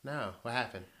 No, what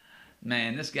happened?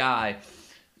 Man, this guy,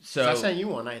 So I sent you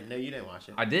one. I know you didn't watch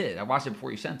it. I did. I watched it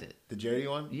before you sent it. The Jody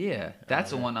one? Yeah,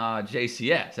 that's the one.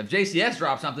 JCS. If JCS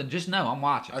drops something, just know I'm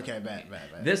watching. Okay, bad.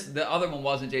 The other one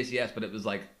wasn't JCS, but it was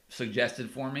like suggested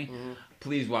for me. Mm-hmm.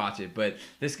 Please watch it. But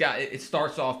this guy, it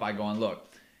starts off by going, look,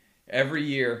 every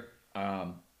year,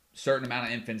 certain amount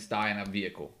of infants die in a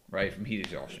vehicle, right, from heat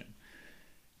exhaustion.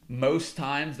 Most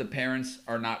times, the parents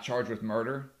are not charged with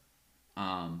murder.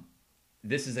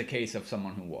 This is a case of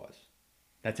someone who was.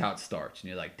 That's how it starts, and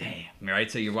you're like, "Damn!"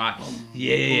 Right? So you're watching,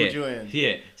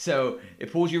 yeah. So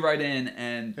it pulls you right in,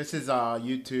 and this is a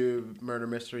YouTube murder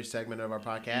mystery segment of our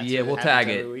podcast. Yeah, we'll tag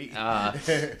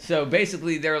it. So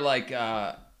basically, they're like,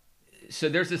 so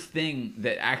there's this thing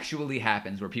that actually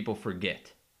happens where people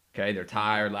forget. Okay, they're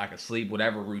tired, lack of sleep,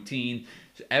 whatever routine.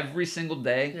 So every single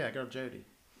day. Yeah, girl Jody.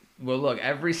 Well, look,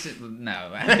 that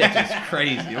bitch is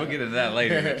crazy. We'll get into that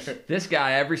later. This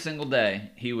guy, every single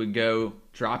day, he would go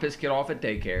drop his kid off at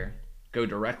daycare, go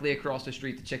directly across the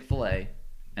street to Chick-fil-A,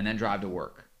 and then drive to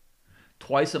work.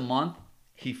 Twice a month,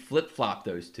 he flip-flopped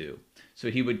those two.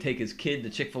 So he would take his kid to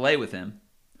Chick-fil-A with him,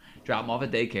 drop him off at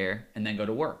daycare, and then go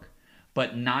to work.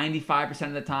 But 95%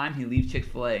 of the time, he leaves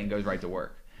Chick-fil-A and goes right to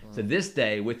work. So this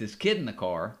day, with his kid in the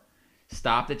car,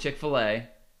 stopped at Chick-fil-A,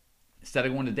 instead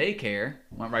of going to daycare,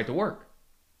 went right to work.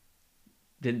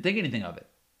 Didn't think anything of it.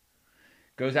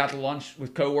 Goes out to lunch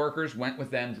with coworkers, went with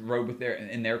them, rode with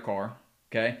in their car.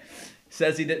 Okay,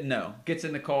 says he didn't know. Gets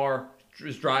in the car,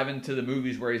 is driving to the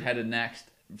movies where he's headed next.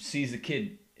 Sees the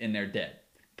kid in there dead.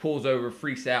 Pulls over,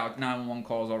 freaks out. 911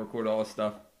 calls. I'll record all this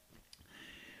stuff.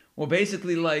 Well,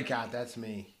 basically, like, God, that's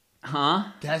me. Huh?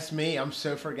 That's me. I'm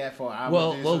so forgetful.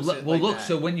 Look.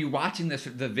 So when you're watching the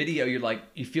video, you're like,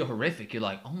 you feel horrific. You're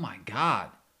like, oh my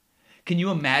God. Can you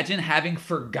imagine having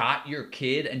forgot your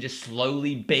kid and just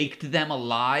slowly baked them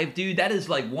alive, dude? That is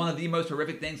like one of the most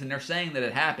horrific things, and they're saying that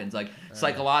it happens. Like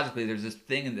psychologically, there's this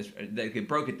thing in this. They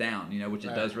broke it down, which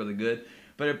it does really good.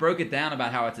 But it broke it down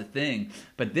about how it's a thing.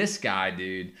 But this guy,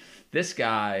 dude, as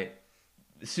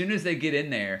soon as they get in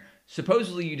there,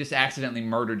 supposedly you just accidentally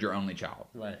murdered your only child.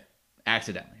 Right.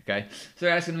 Accidentally, okay? So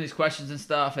they're asking him these questions and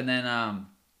stuff, and then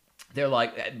they're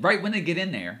like, right when they get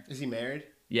in there... Is he married?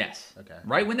 Yes. Okay.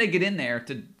 Right when they get in there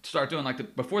to start doing,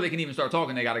 before they can even start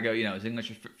talking, they got to go, is English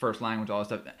your first language, all that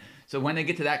stuff. So when they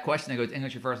get to that question, they go, is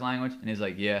English your first language? And he's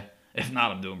like, yeah. If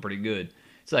not, I'm doing pretty good.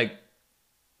 It's like,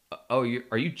 oh,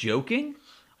 are you joking?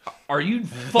 Are you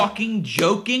fucking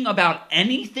joking about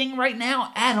anything right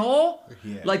now at all?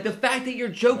 Yeah. Like the fact that you're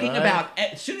joking about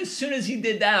as soon as he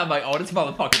did that, I'm like, oh, this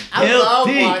motherfucking I love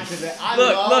watching it. I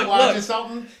love watching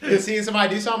something and seeing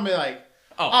somebody do something and be like,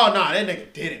 oh no, that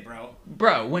nigga did it, bro.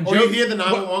 Bro, when you hear the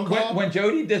 911 call? When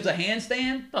Jody does a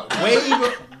handstand?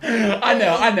 I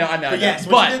know. But yes,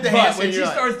 when she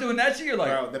starts doing that shit, you're like,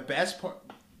 bro, the best part.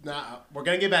 We're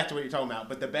gonna get back to what you're talking about,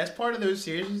 but the best part of those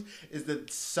series is the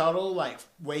subtle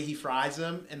way he fries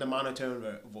them and the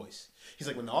monotone voice. He's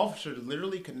like, when the officer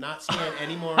literally could not stand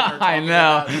anymore. I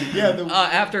know.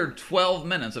 After 12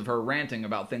 minutes of her ranting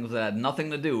about things that had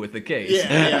nothing to do with the case,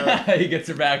 he gets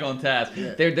her back on task.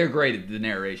 Yeah. They're great at the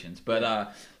narrations,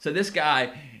 but so this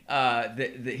guy.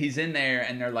 He's in there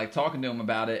and they're like talking to him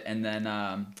about it, and then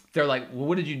they're like, well,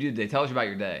 what did you do today? Tell us about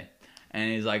your day.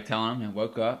 And he's like telling him, I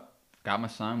woke up. Got my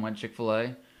son, went to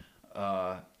Chick-fil-A.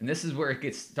 And this is where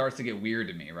it starts to get weird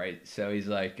to me, right? So he's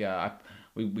like,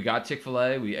 we got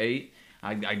Chick-fil-A, we ate.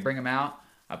 I bring him out,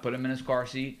 I put him in his car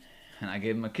seat, and I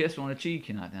gave him a kiss on the cheek,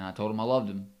 and I told him I loved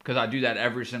him. Because I do that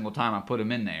every single time I put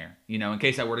him in there. In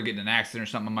case I were to get in an accident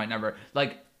or something, I might never...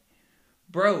 Like,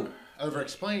 bro...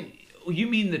 Over-explain. You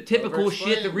mean the typical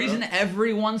shit? The reason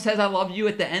everyone says I love you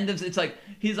at the end of it's like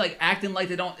he's like acting like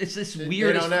they don't. It's this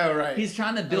weird. They don't know, right? He's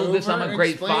trying to build this I'm a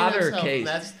great father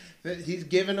case. He's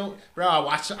giving. Bro,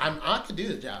 I could do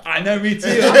the job. I know, me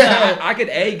too. I could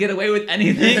A, get away with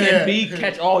anything, and B,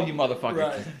 catch all you motherfuckers.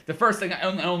 Right. The first thing,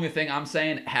 the only thing I'm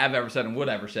saying, have ever said and would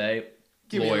ever say,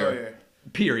 give me a lawyer.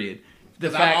 Period.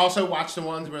 Because I also watched the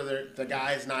ones where the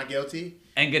guy is not guilty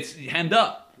and gets hemmed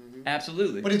up.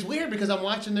 Absolutely. But it's weird because I'm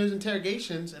watching those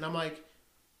interrogations and I'm like,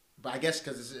 but I guess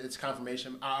because it's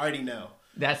confirmation, I already know.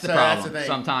 That's the problem. That's the thing.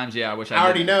 Sometimes, I wish I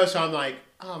already know, so I'm like,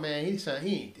 oh man, he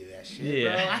ain't do that shit,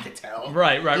 bro. I could tell.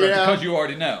 Right. Because you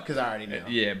already know. Because I already know.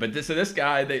 Yeah, but this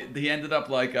guy, he ended up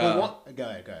like... Go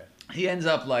ahead. He ends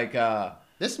up like...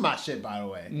 This is my shit, by the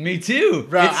way. Me too.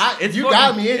 Bro, you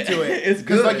got me into it. It's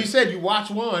good. Because like you said, you watch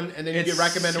one and then you get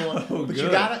recommended one. But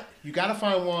good. you gotta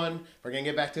find one. We're gonna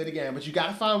get back to it again, but you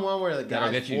gotta find one where the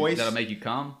guy's voice... That'll make you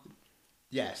come?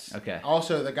 Yes. Okay.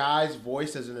 Also, the guy's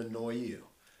voice doesn't annoy you.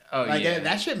 Oh, like yeah.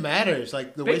 that shit matters.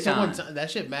 Like the Big way someone time. that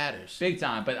shit matters. Big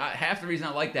time. But half the reason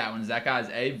I like that one is that guy's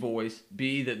A, voice,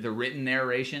 B, the written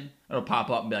narration. It'll pop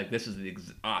up and be like, this is the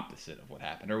opposite of what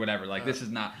happened or whatever. Like, this is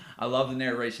not. I love the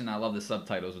narration. I love the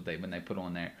subtitles when they put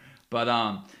on there.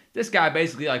 But this guy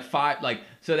basically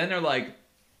so then they're like,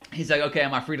 he's like, okay,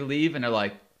 am I free to leave? And they're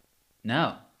like,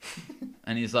 no.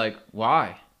 And he's like,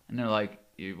 why? And they're like,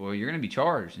 well, you're going to be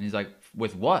charged. And he's like,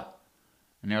 with what?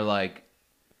 And they're like,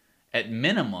 at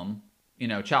minimum,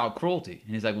 child cruelty.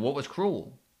 And he's like, what was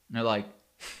cruel? And they're like,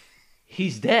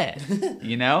 he's dead,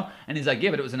 And he's like, yeah,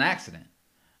 but it was an accident.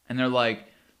 And they're like,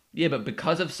 yeah, but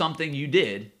because of something you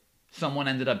did, someone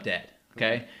ended up dead,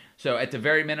 okay? Mm-hmm. So at the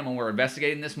very minimum, we're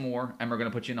investigating this more, and we're going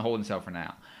to put you in the holding cell for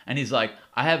now. And he's like,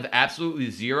 I have absolutely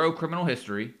zero criminal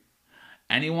history.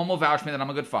 Anyone will vouch for me that I'm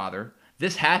a good father.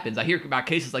 This happens. I hear about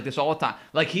cases like this all the time.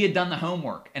 Like, he had done the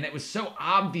homework, and it was so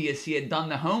obvious he had done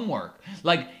the homework.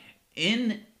 Like,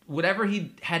 in whatever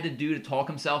he had to do to talk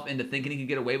himself into thinking he could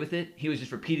get away with it, he was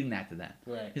just repeating that to them.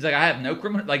 Right. He's like, I have no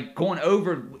criminal... Like, going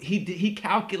over... He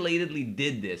calculately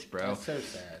did this, bro. That's so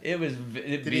sad. It was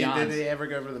beyond... Did they ever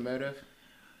go over the motive?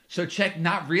 So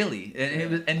not really.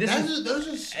 And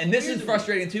this is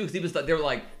frustrating, too, because they were,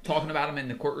 like, talking about him in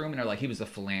the courtroom, and they're like, he was a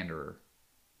philanderer.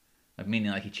 Like,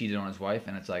 meaning, like, he cheated on his wife,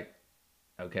 and it's like,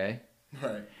 okay.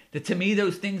 Right. To me,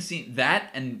 those things seem... That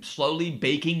and slowly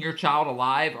baking your child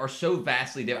alive are so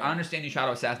vastly different. I understand you try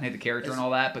to assassinate the character and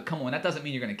all that, but come on, that doesn't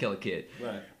mean you're going to kill a kid.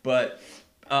 Right. But,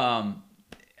 I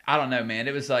don't know, man.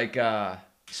 It was like...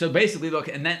 So basically, look,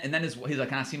 and then he's like,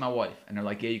 can I see my wife? And they're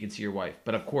like, yeah, you can see your wife.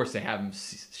 But of course, they have him...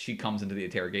 She comes into the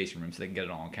interrogation room so they can get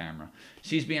it all on camera.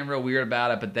 She's being real weird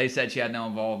about it, but they said she had no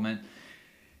involvement.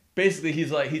 Basically,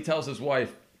 he tells his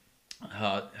wife,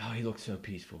 he looked so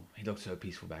peaceful. He looked so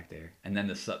peaceful back there. And then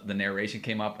the narration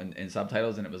came up in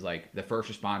subtitles, and it was like, the first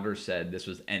responders said this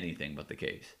was anything but the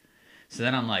case. So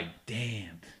then I'm like,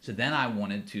 damn. So then I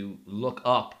wanted to look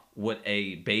up what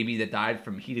a baby that died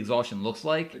from heat exhaustion looks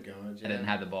like. I didn't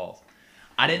have the balls.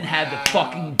 I didn't have the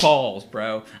fucking balls,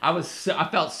 bro. I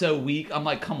felt so weak. I'm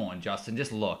like, come on, Justin,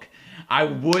 just look. I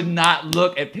would not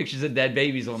look at pictures of dead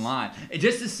babies online. And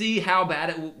just to see how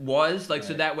bad it was, like, right.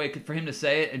 So that way, for him to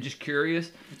say it and just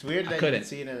curious. It's weird that you could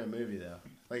see it in a movie, though.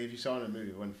 Like, if you saw it in a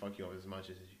movie, it wouldn't fuck you up as much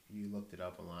as you looked it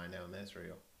up online now, and that's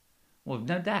real. Well,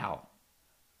 no doubt.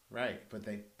 Right, but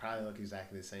they probably look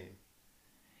exactly the same.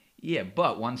 Yeah,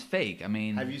 but one's fake. I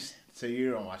mean... So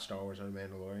you don't watch Star Wars or The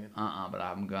Mandalorian? But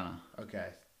I'm gonna. Okay.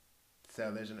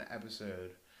 So there's an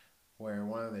episode where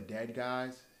one of the dead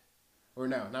guys... Or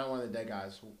no, not one of the dead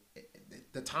guys.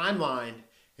 The timeline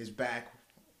is back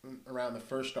around the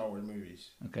first Star Wars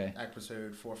movies. Okay.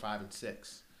 Episode 4, 5, and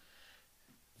 6.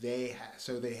 They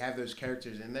have those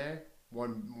characters in there.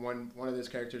 One of those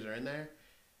characters are in there.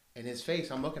 And his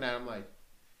face, I'm looking at him like,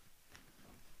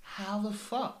 how the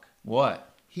fuck? What?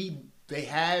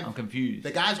 I'm confused.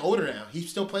 The guy's older now. He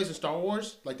still plays in Star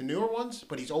Wars, like the newer ones,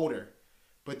 but he's older.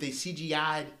 But they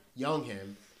CGI'd young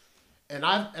him. And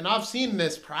I've seen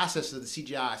this process of the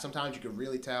CGI. Sometimes you could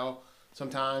really tell.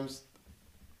 Sometimes,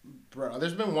 bro,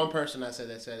 there's been one person that said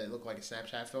it looked like a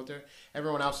Snapchat filter.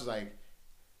 Everyone else is like,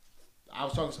 I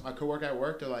was talking to my coworker at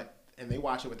work. They're like, and they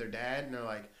watch it with their dad, and they're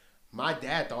like, my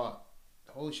dad thought,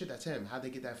 holy shit, that's him. How'd they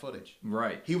get that footage?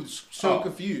 Right. He was so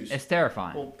confused. It's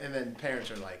terrifying. Well, and then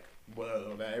parents are like,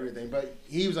 whoa, about everything. But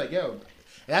he was like, yo. And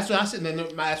that's what I said. And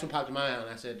then that's what popped in my eye. And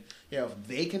I said, yo, if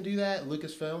they can do that,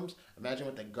 Lucasfilms, imagine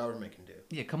what the government can do.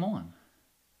 Yeah, come on.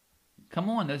 Come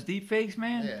on, those deep fakes,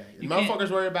 man. Yeah.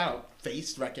 Motherfuckers worry about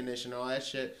face recognition and all that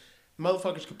shit.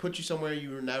 Motherfuckers could put you somewhere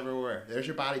you were never were. There's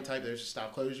your body type. There's the style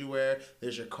of clothes you wear.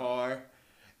 There's your car.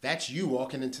 That's you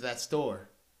walking into that store.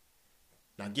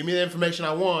 Now, give me the information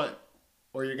I want,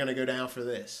 or you're going to go down for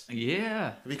this.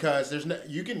 Yeah. Because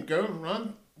you can go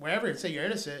run wherever and say you're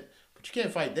innocent, but you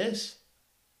can't fight this.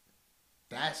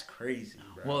 That's crazy,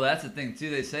 bro. Well, that's the thing, too.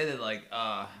 They say that, like,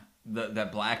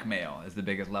 that blackmail is the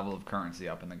biggest level of currency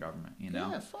up in the government, you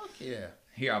know? Yeah, fuck yeah.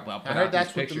 Here, I'll put I heard out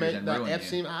that's these pictures and ruin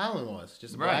Epstein Island was.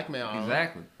 Just a blackmail island.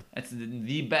 Exactly. That's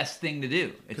the best thing to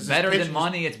do. It's better than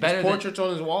money. It's better than... His portraits on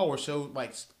his wall were so,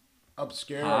 like,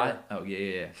 obscure. Oh,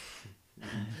 yeah.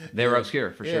 They were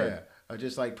obscure, for sure. Or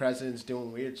just, like, presidents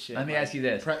doing weird shit. Let me ask you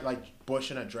this. Like, Bush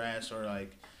in a dress or,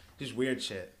 like, just weird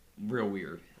shit. Real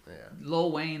weird. Yeah.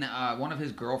 Lil Wayne, one of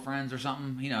his girlfriends or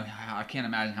something, you know, I can't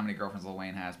imagine how many girlfriends Lil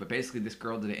Wayne has, but basically this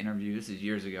girl did an interview, this is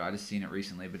years ago, I just seen it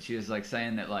recently, but she was like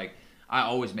saying that, like, I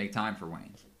always make time for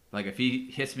Wayne. Like, if he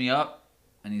hits me up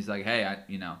and he's like, hey,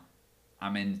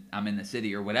 I'm in the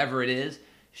city or whatever it is,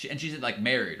 and she's like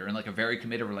married or in like a very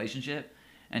committed relationship,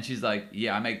 and she's like,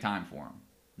 yeah, I make time for him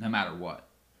no matter what.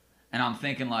 And I'm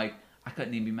thinking, like, I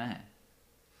couldn't even be mad.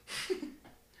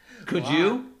 Could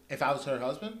you? If I was her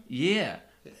husband? Yeah.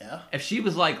 Yeah. If she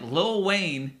was like, Lil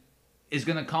Wayne is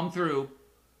going to come through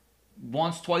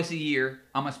once, twice a year.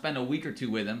 I'm going to spend a week or 2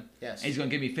 with him. Yes. And he's going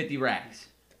to give me 50 racks.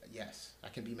 Yes. I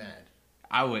can be mad.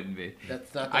 I wouldn't be.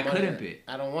 That's not the I money. couldn't be.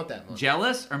 I don't want that money.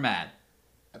 Jealous or mad?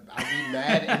 I'd be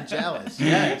mad and jealous.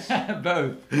 Yes.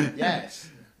 Both. Yes.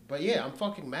 But yeah, I'm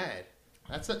fucking mad.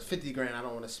 That's like 50 grand I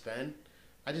don't want to spend.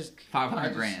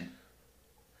 500 grand.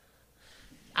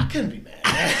 I couldn't be mad.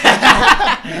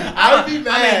 I would be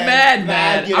mad. I mean,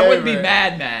 mad. I wouldn't be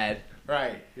mad.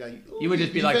 Right. Like, you would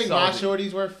just be like, you think salty. my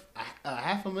shorty's worth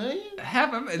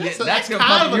 $500,000? That's going to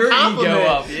pump your ego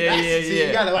up. Yeah. See,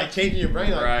 you got to like change your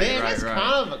brain. Like, damn, that's right.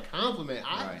 kind of a compliment.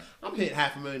 I'm hitting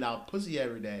 $500,000 pussy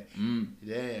every day.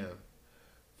 Damn.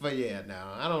 But yeah, no,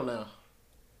 I don't know.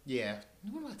 Yeah.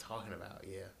 What am I talking about?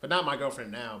 Yeah. But not my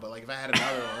girlfriend now. But like if I had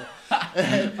another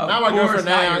one. Not my girlfriend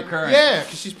now. Yeah,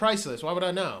 because she's priceless. Why would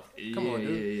I know? Come on,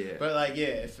 dude. Yeah. But like, yeah,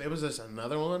 if it was just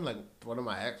another one, like one of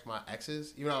my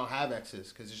exes, even though I don't have exes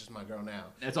because it's just my girl now.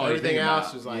 That's all everything else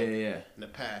about. was like in the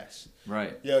past.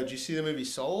 Right. Yo, did you see the movie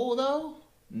Soul though?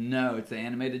 No, it's the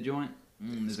animated joint.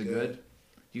 Is it good?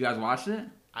 You guys watched it?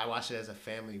 I watched it as a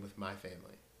family with my family.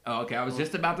 Oh, okay. I was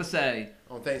just about to say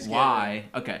on Thanksgiving. Why?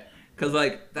 Okay. Because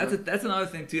like that's another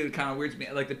thing too that kind of weirds me.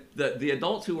 Like the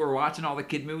adults who were watching all the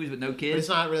kid movies with no kids. But it's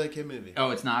not really a kid movie.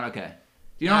 Oh, it's not? Okay.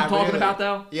 Do you know what I'm talking about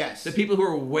though? Yes. The people who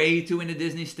are way too into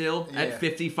Disney still at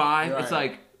 55. Right. It's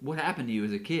like, what happened to you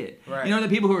as a kid? Right. You know, the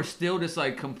people who are still just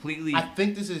like completely. I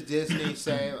think this is Disney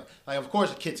saying like, of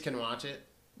course, the kids can watch it.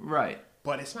 Right.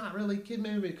 But it's not really a kid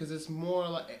movie because it's more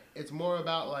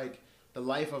about like the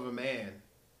life of a man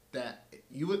that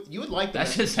you would like. That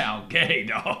just sound gay,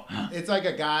 dog. It's like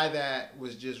a guy that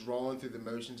was just rolling through the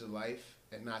motions of life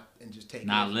and just taking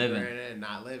not it living and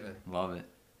not living. Love it.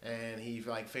 And he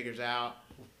like figures out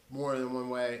more than one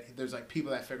way. There's like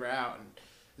people that figure out, and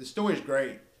the story's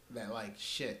great. That like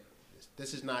shit.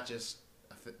 This is not just.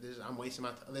 I'm wasting my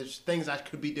time. There's things I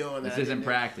could be doing. This isn't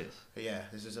practice. Yeah,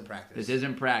 this isn't practice. This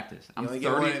isn't practice. I'm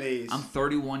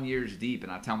 31 years deep,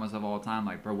 and I tell myself all the time,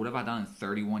 like, bro, what have I done in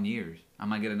 31 years? I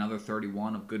might get another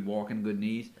 31 of good walking, good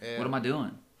knees. Yeah. What am I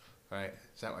doing? Right.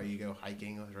 Is that why you go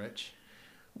hiking with Rich?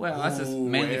 Well, that's just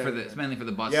mainly for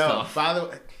the butt Yo, stuff. By the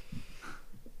way,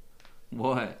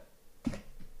 what?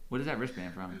 What is that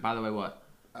wristband from? By the way, what?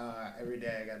 Every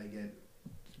day I gotta get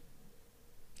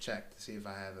checked to see if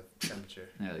I have a temperature.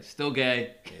 Yeah, like, still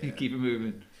gay. Yeah. Keep it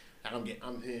moving. I'm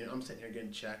sitting here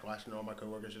getting checked, watching all my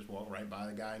coworkers just walk right by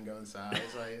the guy and go inside.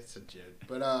 It's like it's a joke.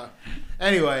 But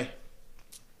anyway.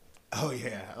 Oh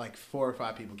yeah, like 4 or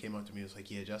 5 people came up to me and was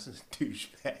like, "Yeah, Justin's a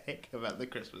douchebag about the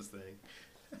Christmas thing."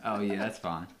 Oh yeah, that's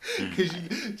fine.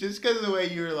 Just because of the way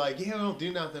you were like, "Yeah, we don't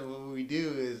do nothing. What we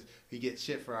do is we get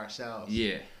shit for ourselves."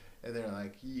 Yeah. And they're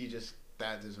like,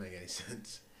 that doesn't make any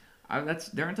sense.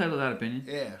 They're entitled to that opinion.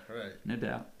 Yeah, right. No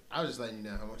doubt. I was just letting you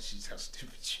know how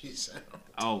stupid she sounds.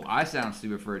 Oh, I sound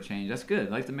stupid for a change. That's good. I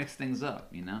like to mix things up,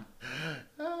 you know?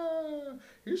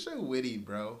 You're so witty,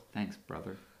 bro. Thanks,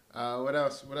 brother. What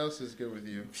else? What else is good with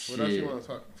you? What else you want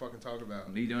to fucking talk about?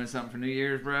 Are you doing something for New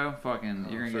Year's, bro? Fucking,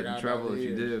 you're gonna get in trouble if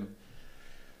you do.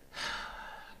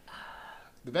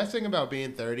 The best thing about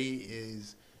being 30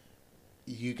 is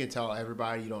you can tell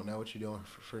everybody you don't know what you're doing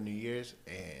for New Year's,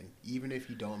 and even if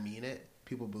you don't mean it,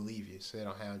 people believe you, so they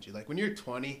don't hound you. Like when you're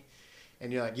 20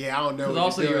 and you're like, "Yeah, I don't know." Because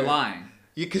also you're lying.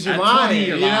 Because you're lying. 20,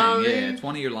 you're lying. Know what I mean? Yeah,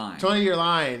 20, you're lying. 20, you're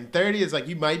lying. 30 is like,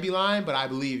 you might be lying, but I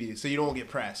believe you, so you don't get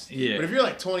pressed. Yeah. But if you're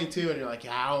like 22 and you're like,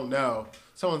 "Yeah, I don't know,"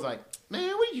 someone's like, "Man,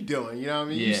 what are you doing?" You know what I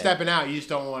mean? Yeah. You're stepping out. You just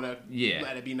don't want to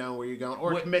let it be known where you're going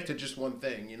or commit to just one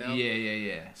thing, you know?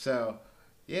 Yeah. So,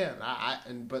 yeah,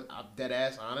 but I'm dead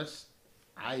ass honest.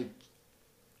 I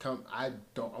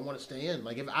want to stay in.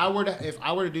 Like if I were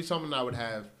to do something, I would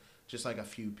have just like a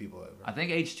few people over. I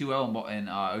think H2O in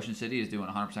Ocean City is doing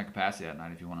 100% capacity that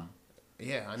night if you want to.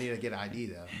 Yeah, I need to get ID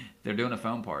though. They're doing a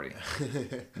phone party.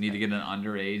 You need to get an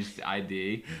underage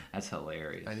ID. That's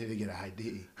hilarious. I need to get an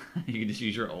ID. You can just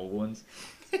use your old ones.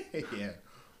 Yeah,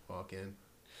 walk in.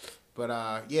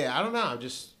 But yeah, I don't know.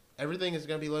 Everything is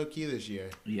gonna be low key this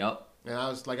year. Yep. And I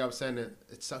was saying,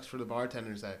 it sucks for the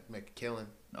bartenders that make a killing.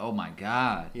 Oh my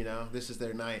God. You know, this is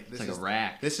their night. It's like a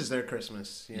rack. This is their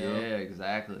Christmas. You know? Yeah,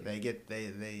 exactly. They get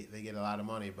a lot of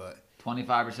money, but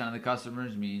 25% of the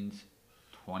customers means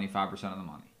 25% of the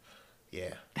money.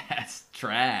 Yeah. That's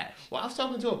trash. Well, I was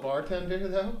talking to a bartender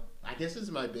though. I guess this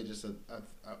might be just a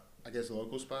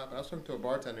local spot, but I was talking to a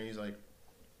bartender. And he's like,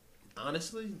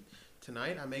 honestly,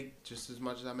 tonight I make just as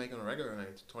much as I make on a regular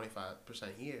night. 25%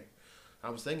 here. I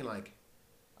was thinking like,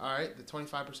 all right, the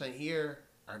 25% here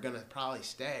are gonna probably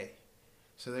stay.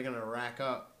 so they're gonna rack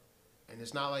up, and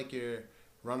it's not like you're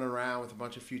running around with a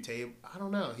bunch of few tables. I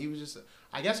don't know. He was just.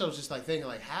 I guess I was just like thinking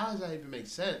like, how does that even make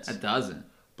sense? It doesn't.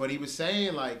 But he was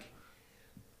saying like,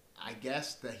 I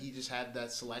guess that he just had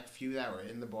that select few that were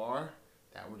in the bar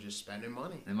that were just spending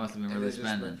money. They must have been really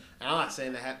spending. And I'm not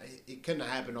saying that it couldn't have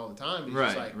happened all the time. But Right,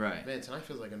 just like, right. Man, tonight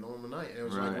feels like a normal night. And it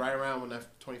was like right around when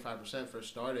that 25% first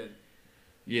started.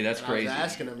 Yeah, that's crazy. I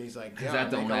was asking him, he's like, yeah,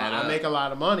 I make a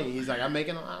lot of money. He's like, I'm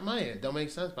making a lot of money. It don't make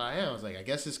sense, but I am. I was like, I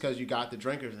guess it's because you got the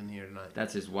drinkers in here tonight.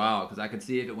 That's just wild, because I could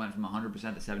see if it went from 100% to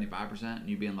 75%, and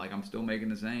you being like, I'm still making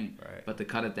the same. Right. But to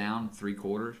cut it down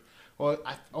 3/4. Well,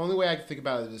 only way I can think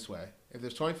about it this way. If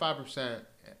there's 25%,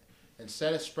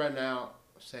 instead of spreading out,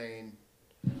 saying,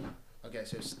 okay,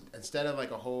 so instead of like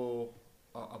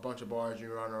a bunch of bars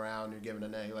you run around, you're giving a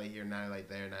night light here, night light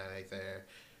there, night light there,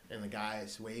 and the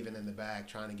guy's waving in the back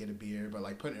trying to get a beer, but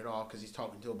like putting it off because he's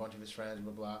talking to a bunch of his friends,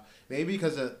 blah, blah. Maybe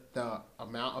because of the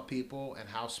amount of people and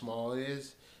how small it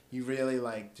is, you really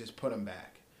like just put them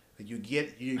back. Like you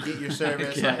get your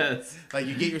service, like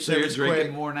you get your service you're drinking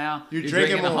quick. more now. You're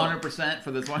drinking 100%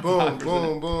 for the 25%. Boom,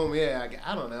 boom, boom. Yeah,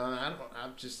 I don't know.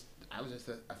 I was just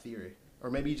a theory, or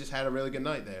maybe you just had a really good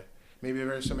night there. Maybe there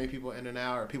were so many people in and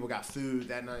out, or people got food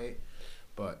that night.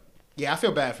 But yeah, I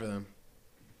feel bad for them.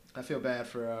 I feel bad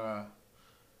for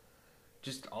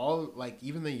just all, like,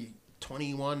 even the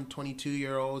 21,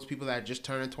 22-year-olds, people that just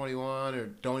turned 21 or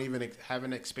don't even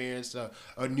haven't experienced a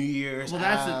New Year's. Well,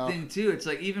 that's the thing too. It's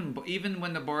like even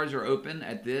when the bars are open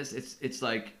at this, it's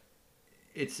like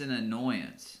it's an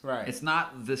annoyance. Right. It's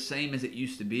not the same as it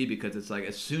used to be, because it's like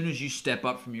as soon as you step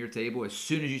up from your table,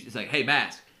 it's like, hey,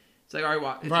 mask. It's like, all right,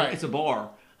 well, it's a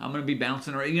bar. I'm gonna be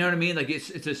bouncing around. You know what I mean? Like it's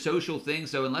a social thing.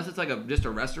 So unless it's like just a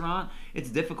restaurant, it's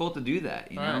difficult to do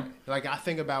that. You know? Like I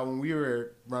think about when we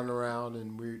were running around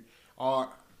and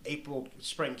April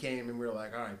spring came and we were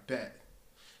like, all right, bet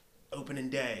opening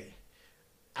day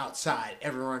outside,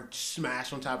 everyone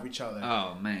smashed on top of each other.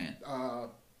 Oh man.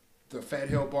 The Fed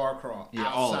Hill Bar Crawl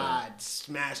outside,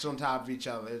 smashed on top of each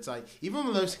other. It's like even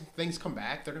when those things come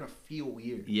back, they're gonna feel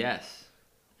weird. Yes.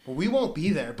 Well, we won't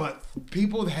be there, but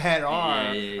people that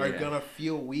are gonna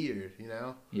feel weird, you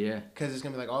know? Yeah. Because it's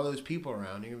gonna be like all those people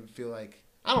around. You're gonna feel like,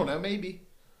 I don't know, maybe.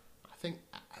 I think,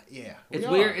 yeah. It's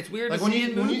weird. It's weird to see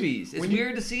in movies. It's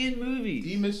weird to see in movies. Do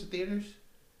you miss the theaters?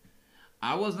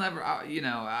 I was never,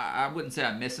 I wouldn't say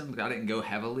I miss them because I didn't go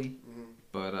heavily. Mm-hmm.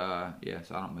 But yeah,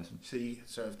 so I don't miss them.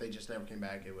 So if they just never came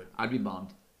back, I'd be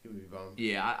bummed. You would be bummed.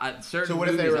 Yeah, certain so what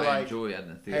movies if they were I like, enjoy in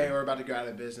the theater. Hey, we're about to go out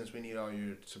of business. We need all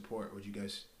your support. Would you go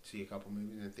see a couple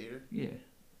movies in the theater? Yeah.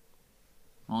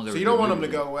 So you don't want them to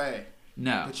go away?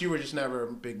 No. But you were just never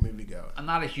a big movie goer. I'm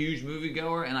not a huge movie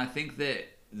goer, and I think that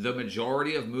the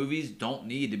majority of movies don't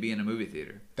need to be in a movie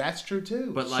theater. That's true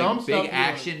too. But like big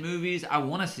action movies, I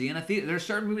want to see in a theater. There's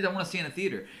certain movies I want to see in a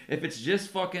theater. If it's just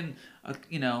fucking, a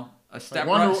Step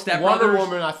Brothers. Wonder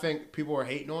Woman, I think people were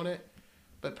hating on it.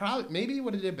 But maybe it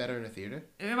would have did better in a theater.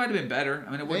 It might have been better.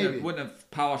 I mean, it wouldn't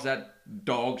have polished that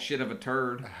dog shit of a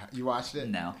turd. You watched it?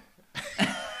 No.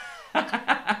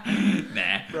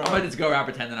 Nah. Bro, I might just go around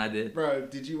pretending I did. Bro,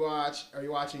 are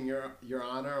you watching Your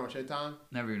Honor on Showtime?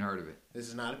 Never even heard of it. This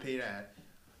is not a paid ad.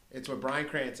 It's with Bryan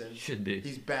Cranston. Should be.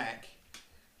 He's back.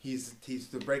 He's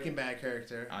the Breaking Bad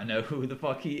character. I know who the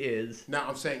fuck he is. No,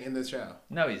 I'm saying in the show.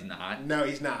 No, he's not. No,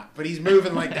 he's not. But he's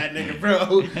moving like that nigga,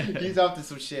 bro. He's up to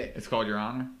some shit. It's called Your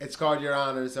Honor? It's called Your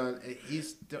Honor. So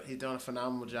he's done a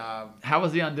phenomenal job. How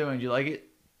was The Undoing? Did you like it?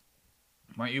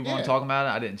 Weren't you one talking about it?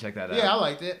 I didn't check that out. Yeah, I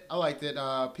liked it.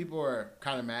 People were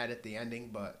kind of mad at the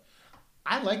ending, but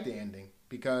I like the ending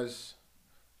because...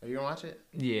 Are you going to watch it?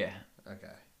 Yeah.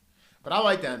 Okay. But I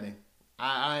like the ending.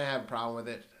 I didn't have a problem with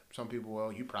it. Some people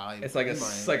will. You probably... It's like a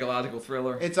psychological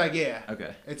thriller? It's like, yeah.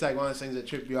 Okay. It's like one of those things that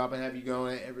trip you up and have you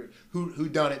going, who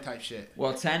done it type shit.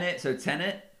 Well, Tenet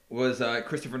was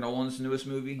Christopher Nolan's newest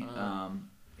movie.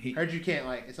 Heard you can't,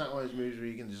 like, it's not one of those movies where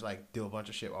you can just, like, do a bunch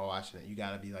of shit while watching it. You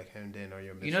gotta be, like, honed in or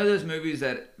you're missing. You know those movies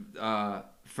that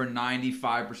for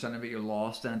 95% of it you're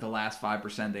lost, and at the last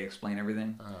 5% they explain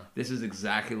everything? This is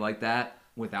exactly like that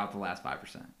without the last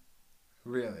 5%.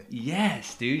 Really?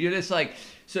 Yes, dude. You're just like,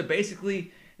 so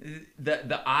basically,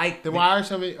 Then why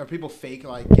are people fake,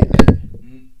 like, getting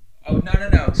it? Oh,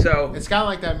 no. So it's kind of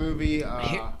like that movie,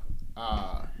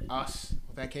 Us.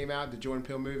 That came out, the Jordan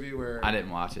Peele movie where... I didn't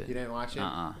watch it. You didn't watch it?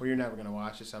 Well, you're never going to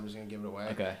watch it, so I'm just going to give it away.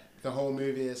 Okay. The whole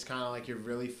movie is kind of like you're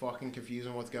really fucking confused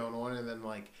on what's going on, and then,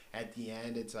 like, at the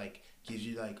end, it's like, gives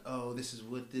you, like, oh, this is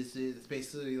what this is. It's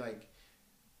basically, like,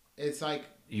 it's like...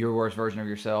 Your worst version of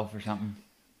yourself or something?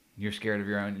 You're scared of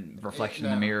your own reflection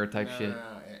in the mirror type shit?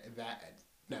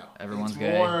 No, everyone's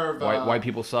gay. White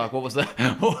people suck. What was the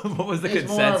consensus?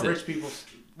 More of rich people,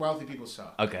 wealthy people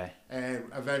suck. Okay. And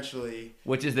eventually,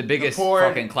 which is the biggest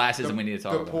fucking classism we need to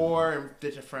talk about. The poor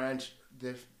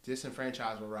and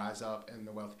disenfranchised will rise up, and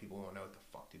the wealthy people won't know what the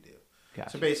fuck to do.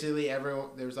 Gotcha. So basically,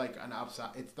 there's like an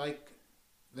upside. It's like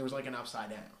there was like an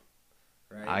upside down,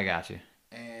 right? I got you.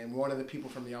 And one of the people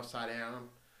from the upside down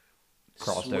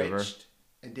crossed over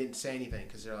and didn't say anything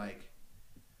because they're like,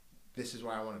 "This is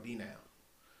where I want to be now."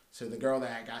 So the girl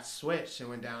that got switched and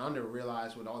went down under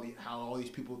realized with how all these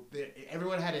people,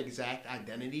 everyone had an exact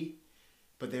identity,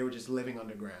 but they were just living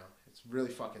underground. It's a really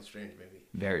fucking strange movie.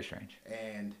 Very strange.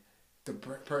 And the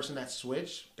person that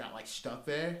switched got like stuck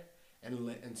there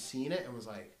and seen it and was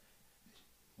like,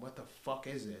 "What the fuck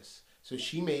is this?" So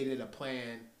she made it a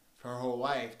plan for her whole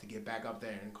life to get back up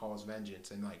there and cause vengeance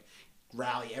and like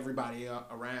rally everybody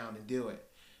around and do it.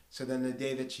 So then the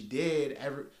day that she did,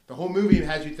 the whole movie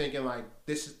has you thinking like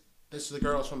this is the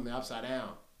girls from the Upside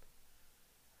Down,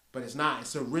 but it's not.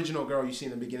 It's the original girl you see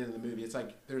in the beginning of the movie. It's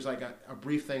like there's like a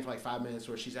brief thing for like 5 minutes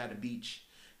where she's at a beach.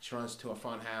 She runs to a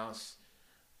fun house.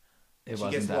 She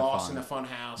gets lost in the fun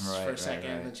house for a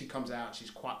second, and then she comes out. She's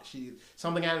quiet.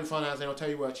 Something happened in the fun house. They don't tell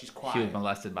you what. She's quiet. She was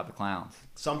molested by the clowns.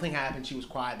 Something happened. She was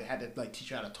quiet. They had to like teach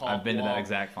her how to talk. I've been to that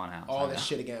exact fun house. All this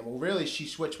shit again. Well, really, she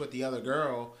switched with the other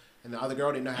girl, and the other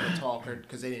girl didn't know how to talk her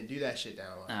because they didn't do that shit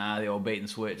down. The old bait and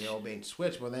switch. The old bait and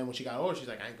switch. Well, then when she got older, she's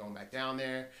like, I ain't going back down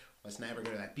there. Let's never go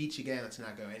to that beach again. Let's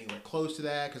not go anywhere close to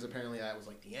that because apparently that was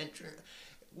like the entrance.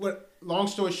 Long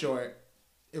story short,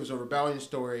 it was a rebellion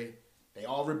story. They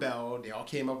all rebelled. They all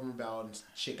came up and rebelled, and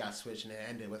shit got switched, and it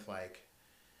ended with like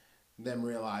them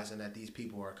realizing that these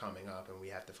people are coming up, and we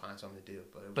have to find something to do.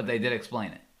 But they did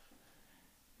explain it.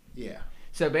 Yeah.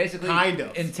 So basically, kind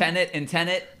of. In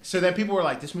Tenet. So then people were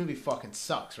like, "This movie fucking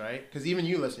sucks," right? Because even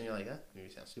you listen, you're like, "That movie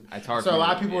sounds stupid." It's hard. So a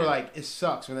lot of people were like, "It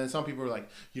sucks," and then some people were like,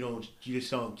 "You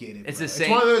just don't get it." It's bro. the same.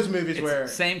 It's one of those movies where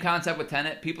same concept with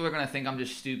Tenet. People are gonna think I'm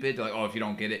just stupid. They're like, "Oh, if you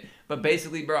don't get it," but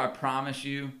basically, bro, I promise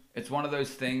you, it's one of those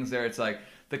things where it's like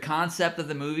the concept of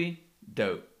the movie,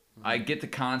 dope. I get the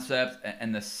concept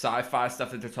and the sci-fi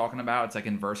stuff that they're talking about. It's like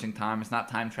inversing time. It's not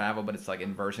time travel, but it's like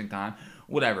inversing time.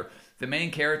 Whatever. The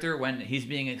main character, when he's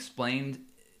being explained,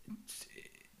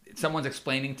 someone's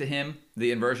explaining to him the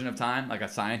inversion of time, like a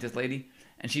scientist lady,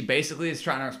 and she basically is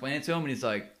trying to explain it to him, and he's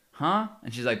like, huh?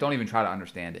 And she's like, don't even try to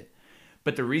understand it.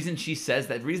 But the reason she says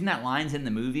that, the reason that line's in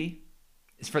the movie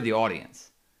is for the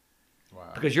audience. Wow.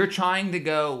 Because you're trying to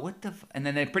go, what the and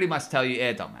then they pretty much tell you,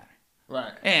 it don't matter.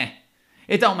 Right.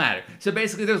 It don't matter. So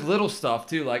basically there's little stuff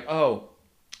too, like, oh,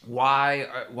 why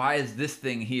is this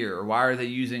thing here? Or why are they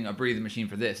using a breathing machine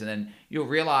for this? And then you'll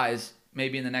realize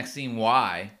maybe in the next scene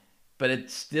why, but it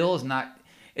still is not.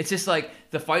 It's just like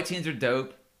the fight scenes are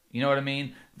dope. You know what I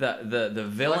mean? The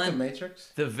villain. Like the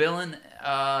Matrix? The villain.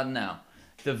 No.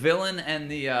 The villain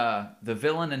and the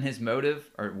villain and his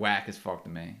motive are whack as fuck to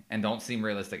me and don't seem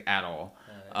realistic at all.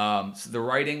 So the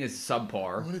writing is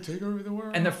subpar. I want to take over the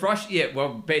world. And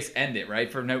the end it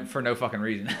right for no fucking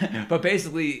reason. But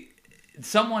basically,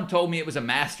 someone told me it was a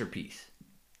masterpiece,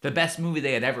 the best movie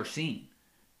they had ever seen.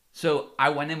 So I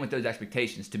went in with those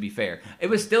expectations. To be fair, it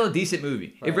was still a decent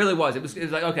movie. Right. It really was. It was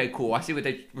like, okay, cool. I see what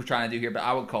they were trying to do here, but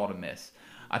I would call it a miss.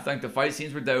 I think the fight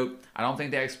scenes were dope. I don't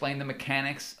think they explained the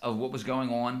mechanics of what was going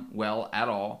on well at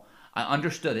all. I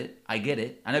understood it. I get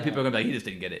it. I know people are gonna be like, he just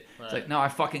didn't get it. Right. It's like, no, I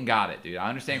fucking got it, dude. I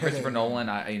understand Christopher Nolan.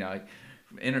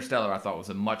 Interstellar I thought was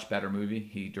a much better movie.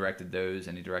 He directed those,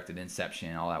 and he directed Inception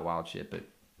and all that wild shit. But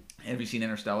have you seen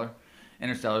Interstellar?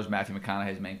 Interstellar's Matthew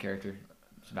McConaughey's main character.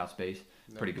 It's about space.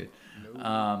 It's pretty good.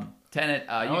 No. Tenet,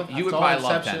 you would probably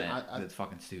love Tenet. It's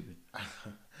fucking stupid.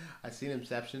 I've seen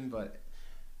Inception, but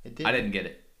I didn't get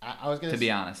it. I was gonna. To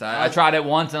be honest, I tried it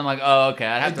once, and I'm like, oh,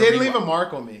 okay. It did leave a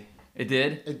mark on me. It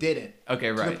did? It didn't.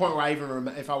 Okay, right. To the point where I even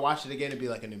remember, if I watched it again, it'd be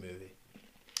like a new movie.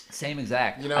 Same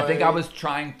exact. You know, I think I was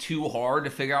trying too hard to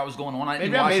figure out what was going on.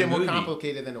 Maybe I made it more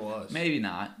complicated than it was. Maybe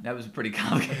not. That was a pretty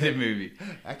complicated movie.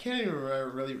 I can't even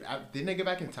really. Didn't they go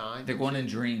back in time? They're going in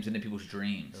dreams, into people's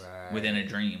dreams. Right. Within a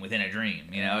dream.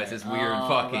 You know, it's this weird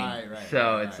fucking. Right,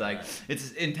 so it's like,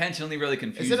 it's intentionally really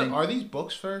confusing. Are these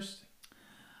books first?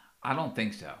 I don't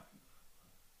think so.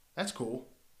 That's cool.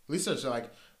 At least there's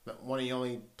like one of the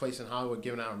only places in Hollywood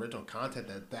giving out original content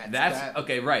that's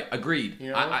okay, right? Agreed.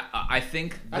 You know? I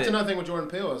think that's another thing with Jordan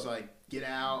Peele is like Get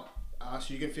Out,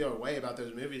 so you can feel a way about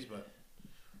those movies, but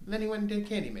then he went and did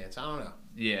Candyman, so I don't know.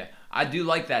 Yeah, I do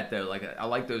like that though. Like I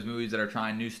like those movies that are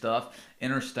trying new stuff.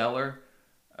 Interstellar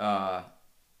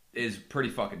is pretty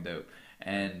fucking dope,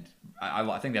 and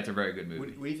I think that's a very good movie.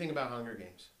 What do you think about Hunger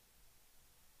Games?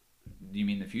 Do you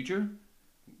mean the future?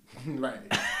 Right.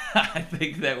 I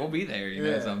think that we'll be there, you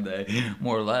know, someday,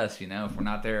 more or less, you know, if we're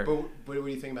not there. But what do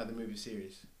you think about the movie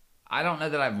series? I don't know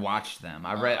that I've watched them.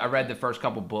 I read the first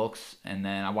couple books, and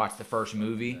then I watched the first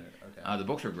movie. Okay. The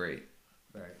books are great.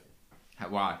 Right.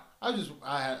 Why? I just.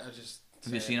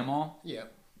 Have you seen them all? Yeah,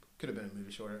 could have been a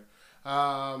movie shorter.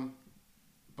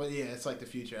 But yeah, it's like the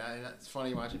future. It's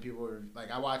funny watching people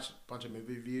like I watch a bunch of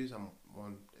movie reviews.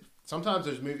 Sometimes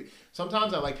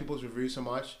I like people's reviews so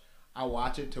much I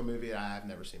watch it to a movie that I have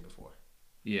never seen before.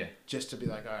 Yeah. Just to be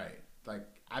like, all right, like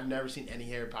I've never seen any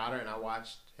Harry Potter, and I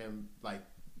watched him like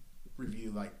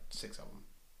review like 6 of them.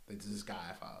 It's this guy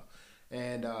I follow,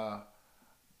 and I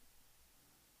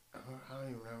don't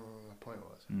even remember what my point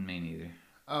was. Me neither.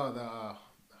 Oh, the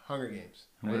Hunger Games.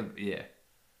 Right? Yeah.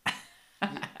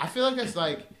 I feel like that's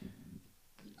like.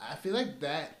 I feel like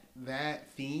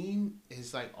that theme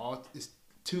is like it's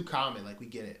too common. Like we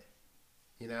get it,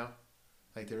 you know,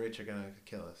 like the rich are gonna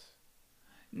kill us.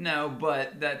 No,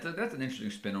 but that's an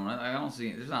interesting spin on it. I don't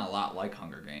see there's not a lot like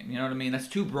Hunger Games. You know what I mean? That's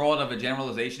too broad of a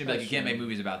generalization to be like you can't make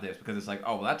movies about this because it's like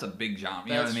well that's a big genre.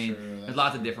 You know what I mean? There's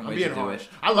lots of different ways to do it.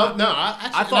 I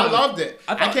loved it.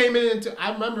 I came into.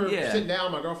 I remember sitting down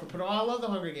with my girlfriend. I love the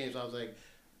Hunger Games. I was like,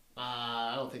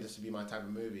 I don't think this would be my type of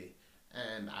movie.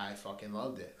 And I fucking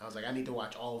loved it. I was like, I need to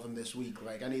watch all of them this week.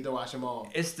 Like, I need to watch them all.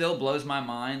 It still blows my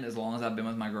mind, as long as I've been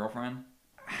with my girlfriend,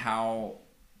 how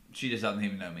she just doesn't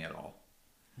even know me at all.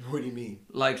 What do you mean?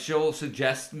 Like, she'll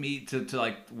suggest me to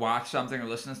like, watch something or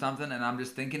listen to something, and I'm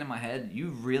just thinking in my head,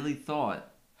 you really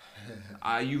thought...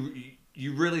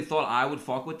 you really thought I would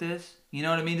fuck with this? You know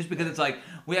what I mean? Just because it's like,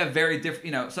 we have very different...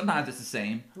 You know, sometimes it's the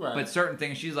same. Right. But certain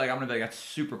things, she's like, I'm going to be like, that's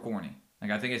super corny. Like,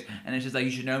 I think and it's just like,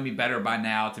 you should know me better by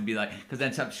now to be like, because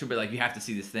then she'll be like, you have to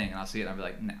see this thing, and I'll see it, and I'll be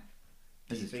like, no.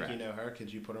 Do you think you know her?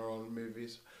 Could you put her on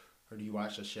movies? Or do you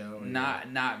watch the show?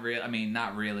 Not really. I mean,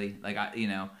 not really. Like,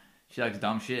 she likes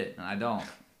dumb shit, and I don't.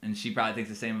 And she probably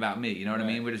thinks the same about me. You know what I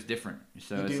mean? We're just different.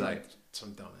 So you it's do like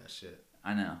some dumbass shit.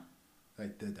 I know.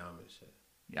 Like the dumbest shit.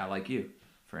 Yeah, I like you,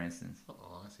 for instance.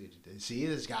 Oh, I see what you did. See,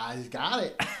 this guy's got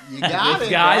it. You got this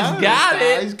it. Guy's got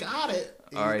it. He's got it.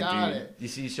 All right, dude. You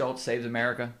see Schultz Saves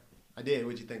America? I did.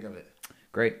 What'd you think of it?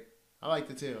 Great. I liked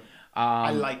it too.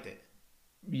 I liked it.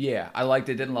 Yeah, I liked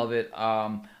it. Didn't love it.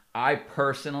 I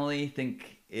personally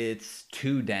think it's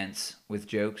too dense with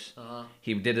jokes. Uh-huh.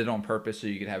 He did it on purpose so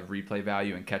you could have replay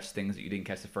value and catch things that you didn't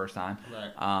catch the first time.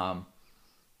 Right.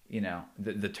 You know,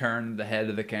 the turn the head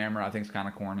of the camera I think is kind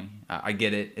of corny. I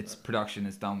get it. It's production.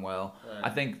 It's done well. Right. I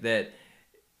think that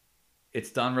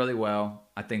it's done really well.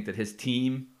 I think that his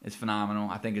team is phenomenal.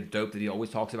 I think it's dope that he always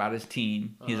talks about his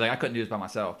team. He's like, I couldn't do this by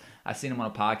myself. I seen him on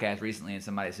a podcast recently, and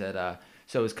somebody said,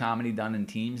 so is comedy done in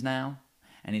teams now?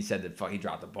 And he said that he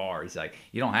dropped the bar. He's like,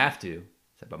 you don't have to.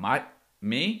 I said, but I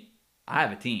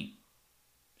have a team.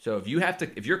 So if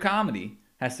your comedy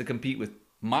has to compete with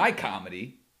my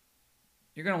comedy,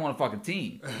 you're going to want a fucking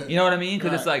team. You know what I mean?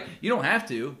 Because It's like, you don't have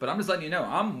to, but I'm just letting you know,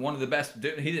 I'm one of the best.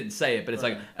 He didn't say it, but it's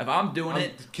like, if I'm doing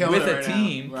it with a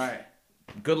team,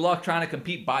 good luck trying to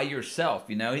compete by yourself.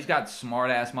 You know, he's got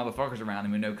smart-ass motherfuckers around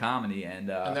him who know comedy. And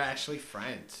they're actually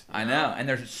friends. I know. And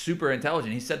they're super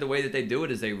intelligent. He said the way that they do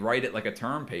it is they write it like a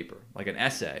term paper, like an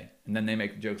essay, and then they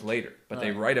make the jokes later. But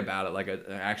they write about it like an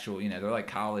actual, they're like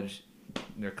college,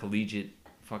 they're collegiate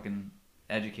fucking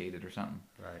educated or something.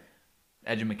 Right.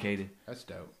 Edumacated. That's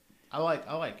dope. I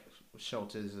like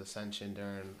Schultz's ascension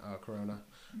during Corona.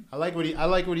 I like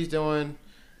what he's doing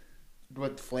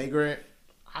with Flagrant.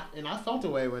 I felt the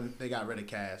way when they got rid of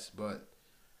Cass, but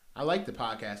I like the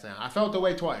podcast now. I felt the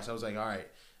way twice. I was like, all right.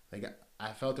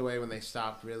 I felt the way when they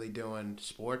stopped really doing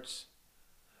sports,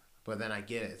 but then I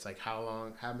get it. It's like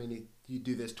how many you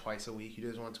do this twice a week? You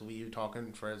do this once a week. You're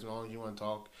talking for as long as you want to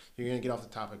talk. You're gonna get off the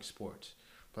topic of sports.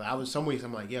 But some weeks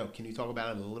I'm like, yo, can you talk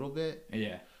about it a little bit?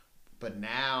 Yeah. But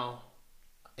now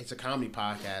it's a comedy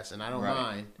podcast, and I don't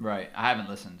mind. Right. I haven't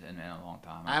listened in a long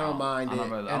time. I don't mind it.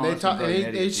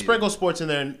 And they sprinkle sports in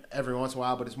there every once in a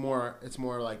while, but it's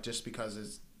more like just because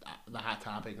it's the hot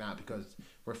topic, not because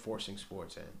we're forcing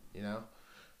sports in, you know?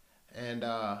 And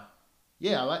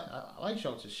yeah, I like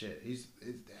Schultz's shit.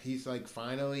 He's like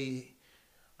finally.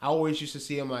 I always used to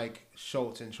see him like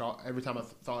Schultz and every time I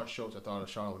thought of Schultz, I thought of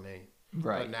Charlemagne.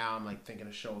 Right. But now I'm like thinking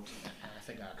of Schultz, and I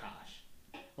think of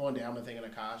Akash. One day I'm gonna think of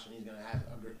Akash, and he's gonna have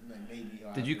maybe.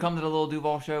 Did you come to the Little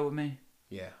Duval show with me?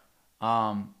 Yeah.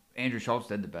 Andrew Schultz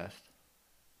did the best.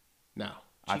 No,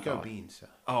 Chico Beans.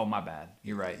 Oh, my bad.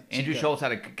 You're right. Andrew Schultz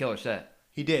had a killer set.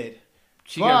 He did.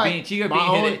 Chico Bean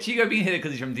hit it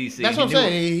because he's from DC. That's what I'm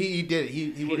saying. He did it.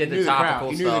 He did the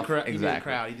topical stuff. He knew the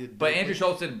crowd. He did. But Andrew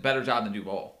Schultz did a better job than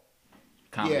Duval.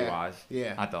 comedy-wise.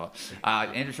 Yeah. I thought.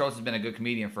 Andrew Schulz has been a good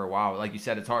comedian for a while. Like you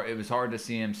said, it was hard to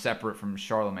see him separate from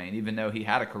Charlemagne, even though he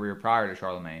had a career prior to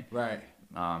Charlemagne. Right.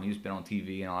 He's been on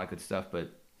TV and all that good stuff,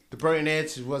 but the Brilliant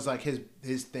Idiots was like his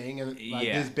thing and like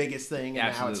his biggest thing, and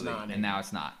absolutely. now it's not. And now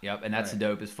it's not. Yep, and that's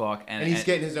dope as fuck. And he's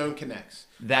getting his own connects.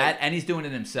 And he's doing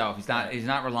it himself. He's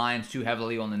not relying too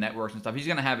heavily on the networks and stuff. He's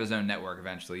gonna have his own network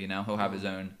eventually. You know, he'll have his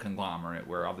own conglomerate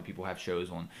where other people have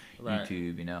shows on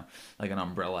YouTube. You know, like an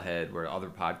Umbrella Head where other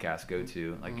podcasts go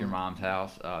to, like Your Mom's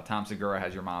House. Tom Segura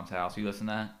has Your Mom's House. You listen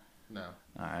to that? No.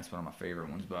 That's one of my favorite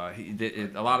ones, but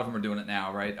a lot of them are doing it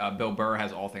now, right? Bill Burr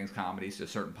has All Things Comedy, so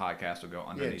certain podcasts will go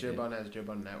underneath. Yeah, Joe Budden has Joe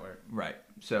Budden Network. Right.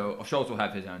 So Schultz will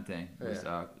have his own thing, and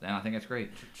I think it's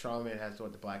great. Charlemagne has the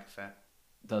Black Effect.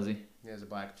 Does he? He has a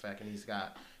Black Effect, and he's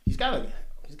got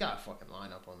a fucking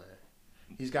lineup on there.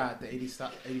 He's got the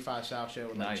 85 South show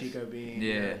with like Chico Bean,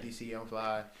 DC Young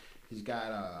Fly. He's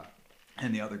got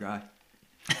and the other guy.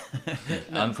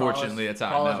 Unfortunately, that's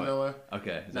how I know Miller. It.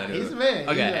 Okay, he's a man.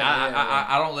 Okay,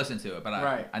 I don't listen to it, but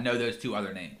I know those two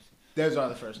other names. Those are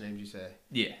the first names you say.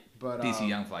 Yeah, but DC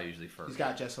Young Fly usually first. He's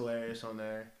got Jess Hilarious on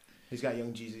there. He's got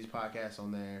Young Jeezy's podcast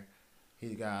on there.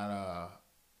 He's got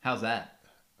how's that?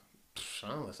 I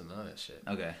don't listen to none of that shit.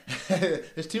 Okay.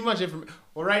 There's too much information.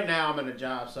 Well, right now I'm at a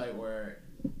job site where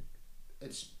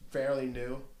it's fairly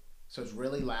new. So it's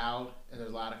really loud, and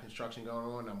there's a lot of construction going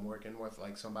on. I'm working with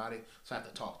like somebody, so I have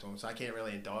to talk to them. So I can't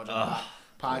really indulge in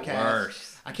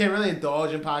podcasts. I can't really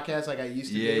indulge in podcasts like I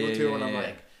used to be able to when I'm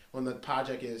like when the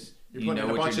project is you're putting in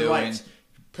a bunch of lights,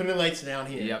 putting lights down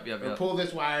here. Yep. Pull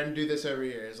this wire and do this over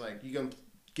here. It's like you can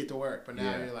get to work, but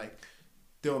now you're like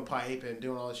doing pipe and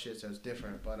doing all this shit, so it's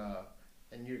different. But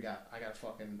and I got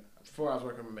fucking before I was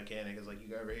working with a mechanic. It's like you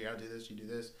go over here, I'll do this, you do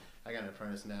this. I got an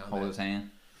apprentice now. Hold his hand.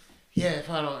 Yeah,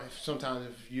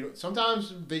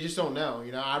 sometimes they just don't know.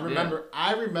 You know, I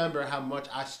remember how much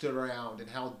I stood around and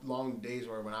how long the days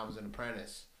were when I was an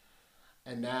apprentice,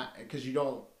 and that because you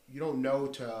don't know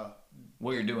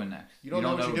what you're doing next. You don't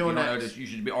know what you're doing next. You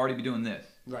should already be doing this.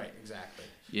 Right, exactly.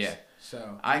 Yeah.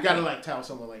 So I gotta like tell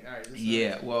someone like, all right.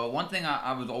 This well, one thing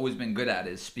I've always been good at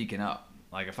is speaking up.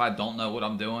 Like if I don't know what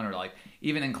I'm doing, or like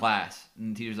even in class,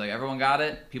 and the teacher's like, "Everyone got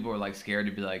it?" People are like scared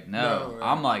to be like, "No." Right.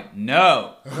 I'm like,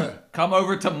 "No, come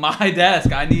over to my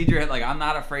desk. I need your head." Like I'm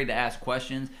not afraid to ask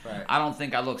questions. Right. I don't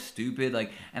think I look stupid.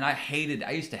 Like, and I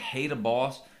used to hate a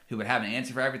boss who would have an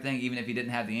answer for everything, even if he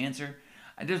didn't have the answer.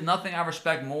 And there's nothing I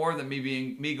respect more than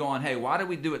me going, "Hey, why do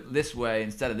we do it this way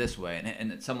instead of this way?"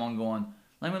 And someone going,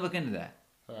 "Let me look into that."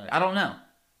 Right. I don't know.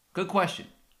 Good question.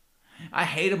 I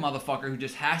hate a motherfucker who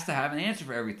just has to have an answer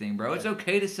for everything, bro. Right. It's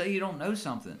okay to say you don't know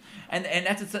something. And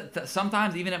that's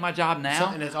sometimes even at my job now,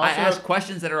 I ask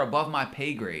questions that are above my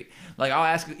pay grade. Like I'll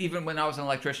ask, even when I was an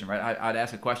electrician, right? I'd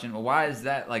ask a question, well, why is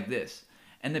that like this?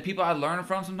 And the people I learn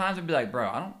from sometimes would be like,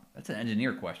 bro, that's an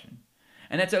engineer question.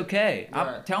 And that's okay.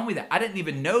 Right. Tell me that. I didn't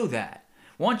even know that.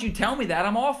 Once you tell me that,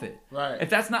 I'm off it. Right.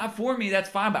 If that's not for me, that's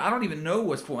fine. But I don't even know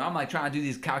what's for me. I'm like trying to do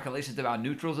these calculations about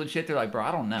neutrals and shit. They're like, bro,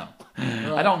 I don't know.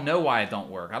 Right. I don't know why it don't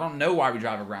work. I don't know why we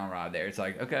drive a ground rod there. It's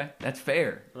like, okay, that's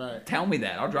fair. Right. Tell me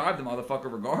that. I'll drive the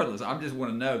motherfucker regardless. I just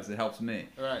want to know because it helps me.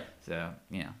 Right. So,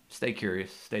 stay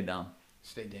curious. Stay dumb.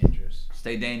 Stay dangerous.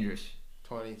 Stay dangerous.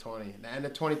 2020. The end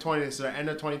of 2020. This is our end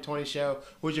of 2020 show.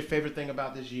 What was your favorite thing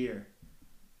about this year?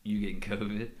 You getting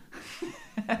COVID?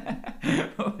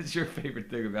 What was your favorite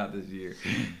thing about this year?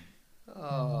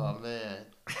 Oh, man.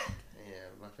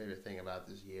 My favorite thing about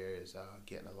this year is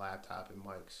getting a laptop and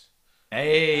mics.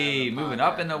 Hey, moving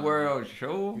up in the world,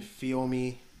 sure. You feel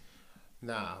me?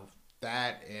 Nah,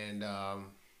 that and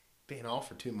being off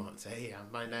for 2 months. Hey,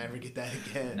 I might not ever get that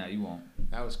again. No, you won't.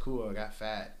 That was cool. I got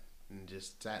fat and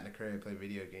just sat in the crib, played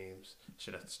video games.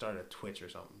 Should have started a Twitch or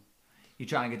something. You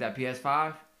trying to get that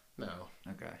PS5? No.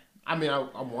 Okay. I mean,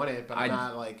 I want it, but I'm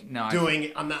not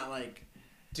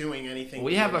doing anything.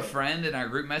 We have a friend in our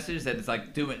group message that is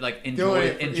like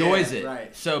enjoys it.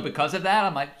 Right. So because of that,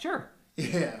 I'm like, sure.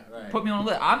 Yeah, right. Put me on a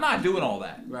list. I'm not doing all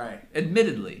that. Right.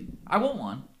 Admittedly, I want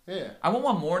one. Yeah. I want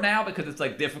one more now because it's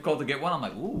like difficult to get one. I'm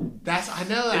like, ooh. I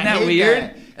know. Isn't that weird?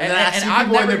 That. And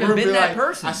I've never even been that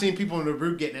person. I've seen people in the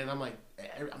group getting it, and I'm like,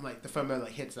 the FOMO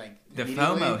like hits like the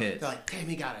FOMO hits. They're like, damn,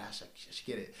 he got it. I was like, I should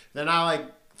get it. Then I like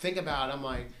think about it. I'm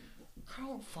like, I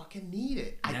don't fucking need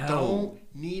it. I don't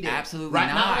need it. Absolutely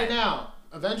not. Not right now.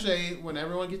 Eventually, when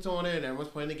everyone gets on it and everyone's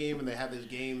playing the game and they have this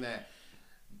game that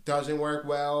doesn't work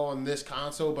well on this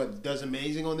console but does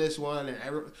amazing on this one, and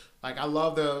I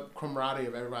love the camaraderie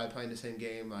of everybody playing the same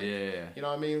game. Like, yeah. You know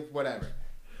what I mean? Whatever.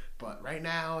 But right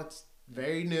now, it's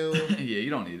very new. Yeah, you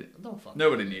don't need it.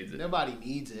 Nobody needs it. Nobody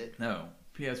needs it. No.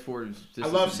 PS4 is just...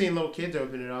 I love seeing little kids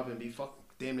open it up and be fucking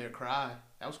damn near cry.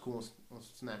 That was cool on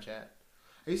Snapchat.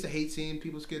 I used to hate seeing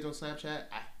people's kids on Snapchat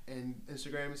and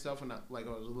Instagram and stuff when I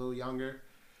was a little younger.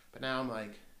 But now I'm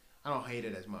like, I don't hate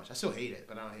it as much. I still hate it,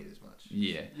 but I don't hate it as much.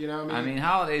 Yeah. You know what I mean? I mean,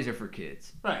 holidays are for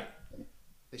kids. Right.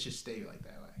 They should stay like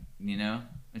that way. You know?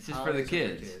 It's just Holidays for the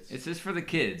kids. It's just for the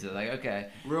kids. They're like, okay.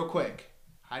 Real quick,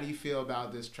 how do you feel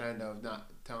about this trend of not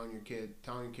telling your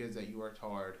kids that you worked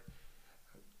hard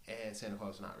and Santa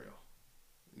Claus is not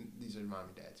real? These are mom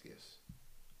and dad's gifts.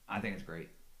 I think it's great.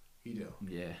 You do?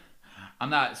 Yeah. I'm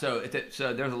not. So there's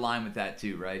a line with that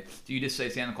too, right? Do you just say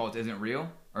Santa Claus isn't real,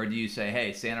 or do you say,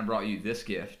 hey, Santa brought you this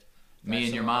gift, me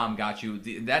and your mom got you?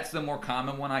 That's the more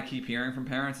common one I keep hearing from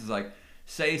parents is like,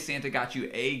 say Santa got you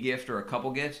a gift or a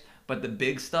couple gifts, but the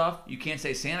big stuff you can't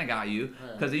say Santa got you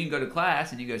because then you can go to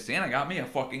class and you go, Santa got me a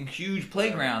fucking huge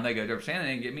playground. They go, Santa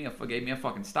didn't gave me a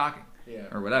fucking stocking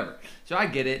or whatever. So I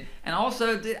get it, and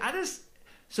also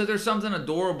So there's something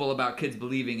adorable about kids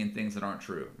believing in things that aren't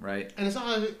true, right? And it's not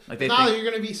like you're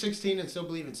going to be 16 and still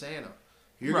believe in Santa.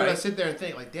 You're going to sit there and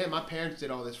think, like, damn, my parents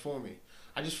did all this for me.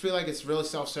 I just feel like it's really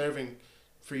self-serving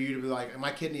for you to be like,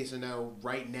 my kid needs to know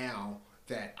right now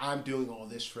that I'm doing all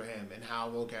this for him and how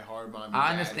look at hard mom and dad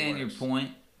I understand your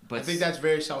point, but I think that's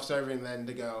very self-serving then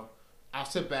to go, I'll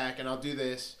sit back and I'll do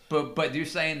this. But you're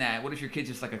saying that, what if your kid's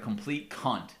just like a complete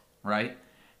cunt, right?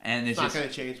 And it's not going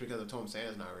to change because I told him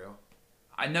Santa's not real.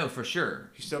 I know for sure.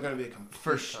 He's still going to be a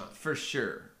complete cunt. For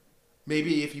sure.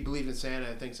 Maybe if he believes in Santa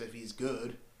and thinks if he's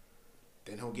good,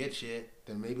 then he'll get shit.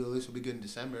 Then maybe at least will be good in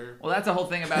December. Well, that's the whole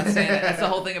thing about Santa. That's the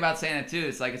whole thing about Santa too.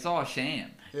 It's like it's all a sham.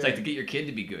 It's like to get your kid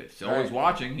to be good. So always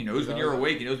watching. He knows when you're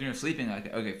awake. He knows when you're sleeping.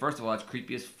 Like, okay, first of all, that's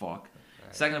creepy as fuck.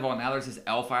 Right. Second of all, now there's this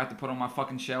elf I have to put on my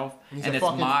fucking shelf, and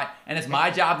it's my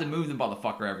job to move the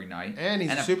motherfucker every night. And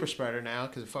he's a super spreader now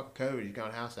because of fucking COVID. He's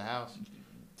going house to house.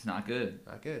 It's not good.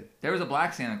 Not good. There was a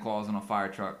black Santa Claus on a fire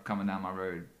truck coming down my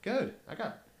road. Good. I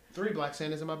got 3 black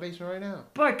Santas in my basement right now.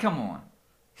 But come on.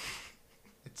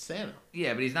 It's Santa.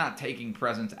 Yeah, but he's not taking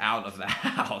presents out of the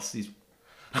house. He's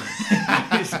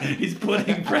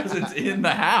putting presents in the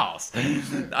house.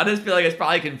 I just feel like it's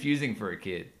probably confusing for a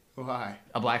kid. Why?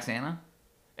 A black Santa?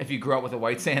 If you grew up with a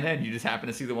white Santa and you just happen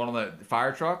to see the one on the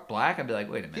fire truck, black, I'd be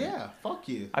like, wait a minute. Yeah, fuck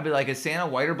you. I'd be like, is Santa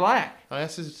white or black? Oh,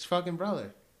 that's his fucking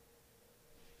brother.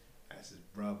 That's his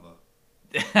brother.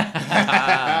 You see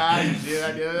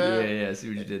I did that? Yeah, I see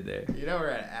what you did there. You know we're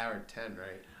at hour 10,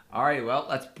 right? All right, well,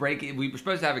 let's break it. We were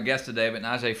supposed to have a guest today, but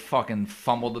Najee fucking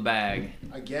fumbled the bag.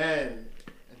 Again.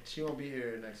 She won't be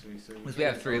here next week. So we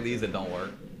have 3 of these that don't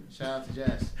work. Shout out to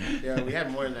Jess. Yeah, we have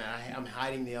more than that. I'm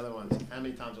hiding the other ones. How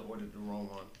many times I ordered the wrong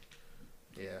one?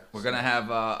 Yeah. We're going to have...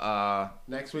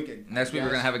 next week we're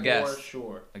going to have a guest. For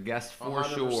sure. A guest for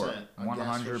sure.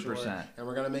 100%. And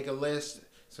we're going to make a list.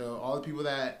 So all the people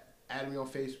that add me on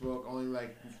Facebook, only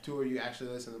like 2 of you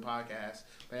actually listen to the podcast.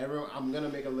 But everyone, I'm going to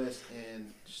make a list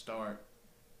and start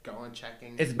going,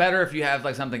 checking. It's better if you have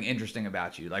like something interesting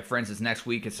about you. Like, for instance, next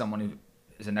week is someone who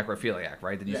is a necrophiliac,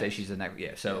 right? Did you say she's a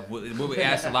yeah? So we'll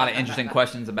ask a lot of interesting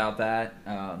questions about that.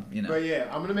 You know. But yeah,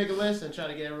 I'm gonna make a list and try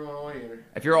to get everyone on here.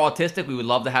 If you're autistic, we would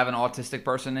love to have an autistic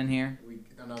person in here.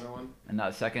 Another one.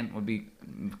 Another second would be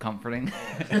comforting.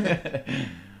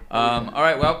 All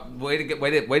right, well, way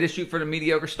to shoot for the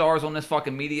mediocre stars on this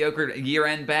fucking mediocre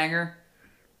year-end banger.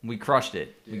 We crushed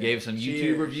it. Yeah. We gave some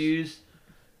YouTube reviews.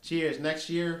 Cheers. Next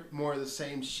year, more of the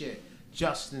same shit.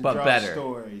 Justin but drop better.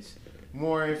 Stories.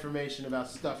 More information about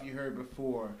stuff you heard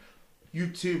before.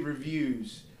 YouTube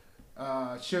reviews.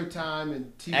 Showtime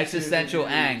and TV existential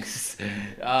angst.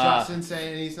 Justin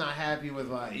saying he's not happy with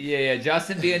life. Yeah.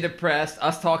 Justin being depressed.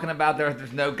 Us talking about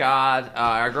there's no God.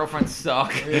 Our girlfriends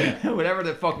suck. Yeah. Whatever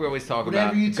the fuck we always talk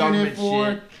about. Whatever you tune in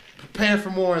for, prepare for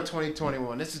more in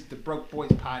 2021. This is the Broke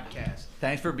Boys Podcast.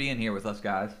 Thanks for being here with us,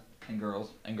 guys and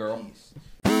girls and girl. Peace.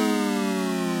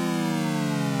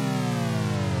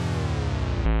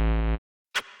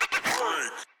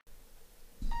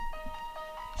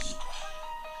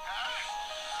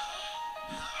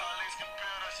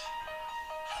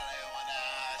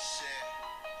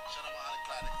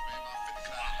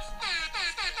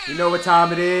 You know what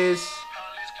time it is?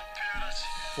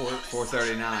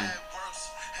 4:39.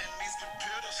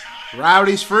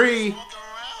 Rowdy's free.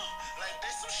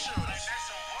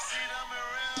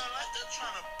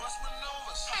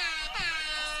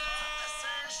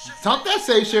 Talk that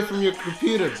same shit from your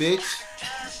computer, bitch.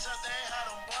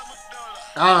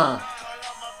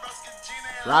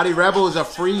 Rowdy Rebel is a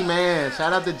free man.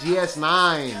 Shout out to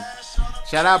GS9.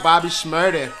 Shout out Bobby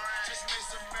Schmurder.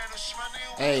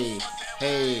 Hey.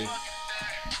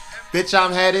 Bitch,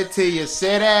 I'm headed to your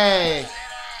city.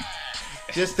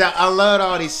 just to unload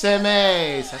all these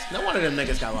semis. No one of them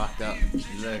niggas got locked up.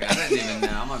 Look, I didn't even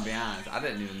know. I'm gonna be honest. I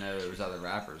didn't even know there was other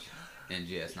rappers in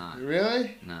GS9.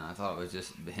 Really? No, I thought it was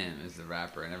just him as the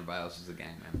rapper and everybody else is the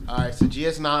gang member. All right, so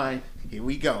GS9, here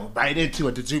we go. Right into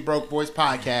it. The Two Broke Boys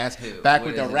podcast. Who? Back What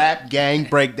with the is it? rap gang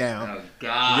breakdown. Oh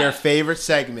God! Your favorite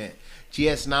segment.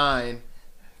 GS9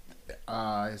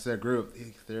 is their group.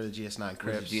 They're the GS9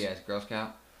 Crips. What's GS Girl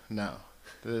Scout? No.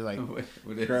 They're like What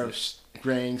is Gross,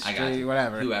 Grain, I got Street, you.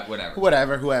 whatever.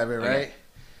 Whatever. Right? Okay.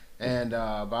 And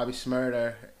Bobby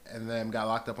Smurda and them got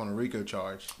locked up on a RICO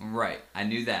charge. Right, I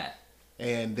knew that.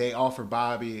 And they offered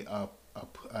Bobby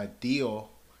a deal.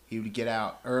 He would get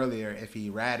out earlier if he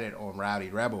ratted on Rowdy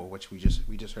Rebel, which we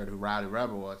just heard who Rowdy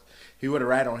Rebel was. He would have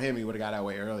ratted on him. He would have got out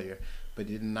way earlier, but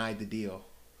he denied the deal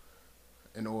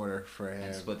in order for him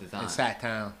And split the time. and sat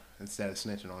down instead of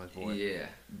snitching on his boy. Yeah,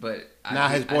 but Now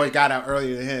his boy got out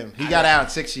earlier than him. He got out in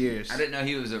 6 years. I didn't know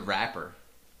he was a rapper.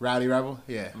 Rowdy Rebel,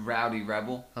 yeah. Rowdy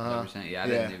Rebel. Is that what you're saying? Yeah, I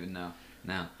didn't Yeah. even know.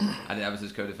 No, that was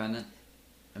his co-defendant.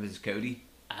 That was his Cody.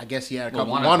 I guess he had a Well,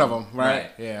 couple. one One of of them. them, right?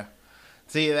 Right. Yeah.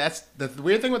 See, that's the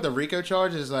weird thing with the RICO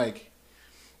charge is like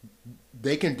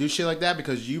they can do shit like that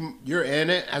because you're in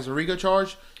it as a RICO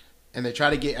charge, and they try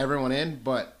to get everyone in,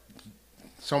 but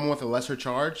someone with a lesser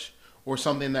charge or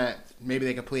something that maybe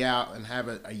they can plea out and have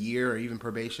a year or even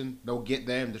probation, they'll get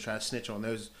them to try to snitch on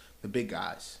the big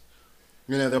guys.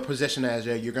 You know, they'll position as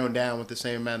you're going down with the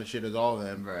same amount of shit as all of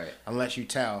them, Right. unless you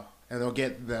tell. And they'll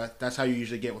get that's how you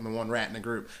usually get with the one rat in the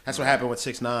group. That's what happened with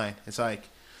 6ix9ine. It's like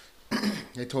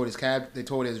they told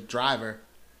his driver.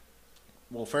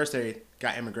 Well, first they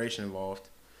got immigration involved,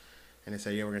 and they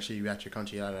said, "Yeah, we're gonna shoot you out your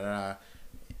country,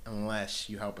 unless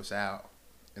you help us out."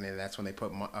 And then that's when they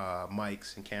put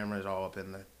mics and cameras all up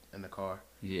in the car.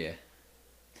 Yeah.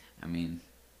 I mean,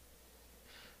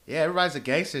 Yeah, everybody's a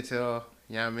gangster till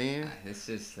you know what I mean. it's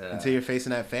just Until you're facing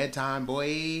that Fed time,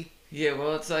 boy. yeah.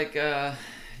 Well, it's like the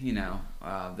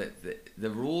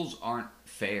rules aren't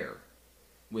fair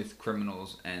with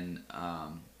criminals and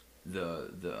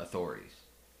the authorities.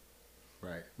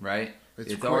 Right. Right? It's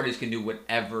The authorities can do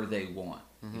whatever they want.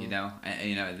 You know,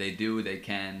 and they do. They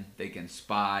can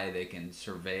spy. They can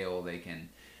surveil. They can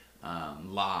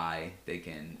lie. They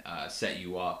can set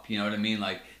you up. You know what I mean?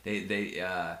 Like they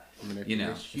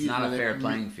it's not a fair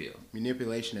playing field.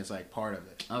 Manipulation is like part of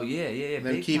it. Oh yeah.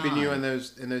 Them Big keeping you time.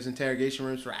 in those interrogation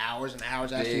rooms for hours and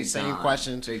hours, asking the Big same time.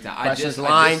 questions. Big time. Questions,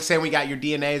 lying, saying we got your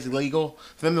DNA is illegal.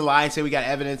 For them to lie and say we got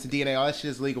evidence of DNA, all that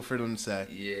shit is legal for them to say.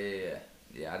 Yeah.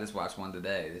 I just watched one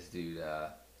today. This dude.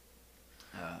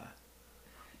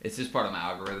 It's just part of my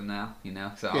algorithm now, you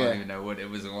know. So I don't even know what it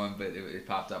was on, but it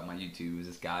popped up on my YouTube. It was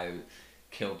this guy who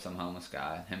killed some homeless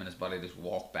guy. Him and his buddy just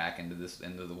walked back into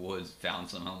the woods, found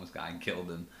some homeless guy, and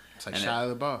killed him. It's like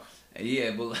Shia LaBeouf.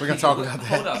 Yeah, but We're gonna talk about that.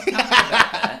 Hold up, tell me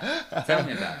about that. Tell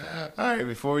me about that. All right,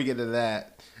 before we get to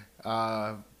that,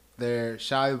 Shia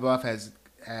LaBeouf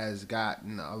has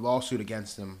gotten a lawsuit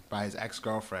against him by his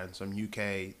ex-girlfriend, some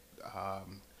UK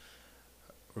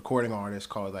recording artist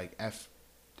called like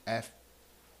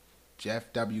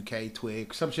FWK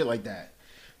Twig, some shit like that.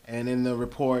 And in the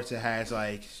reports, it has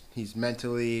like he's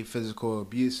mentally, physical,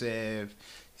 abusive.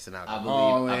 He's an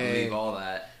alcoholic. I believe all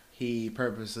that. He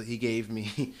gave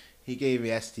me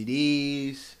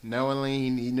STDs knowingly. He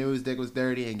knew his dick was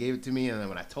dirty and gave it to me. And then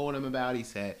when I told him about it, he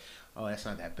said, "Oh, that's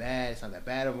not that bad. It's not that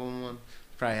bad of one.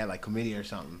 Probably had like chlamydia or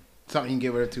something. Something you can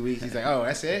get rid of 2 weeks." He's like, "Oh,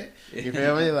 that's it." You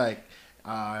feel me? Like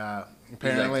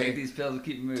apparently, like, take these pills and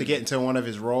keep moving. to get into one of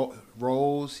his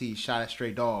roles, he shot at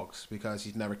stray dogs because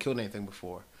he's never killed anything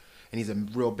before, and he's a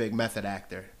real big method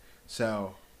actor.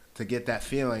 So to get that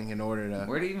feeling, in order to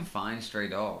Where do you even find stray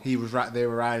dogs? they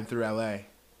were riding through L.A.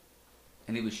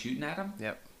 And he was shooting at him?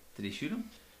 Yep. Did he shoot him?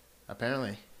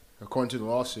 Apparently, according to the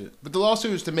lawsuit. But the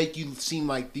lawsuit is to make you seem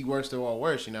like the worst of all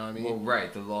worst. You know what I mean? Well,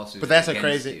 right. The lawsuit. But that's a against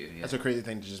crazy. you, yeah. That's a crazy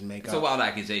thing to just make It's up. a wild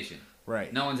accusation.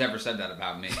 Right. No one's ever said that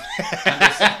about me. I'm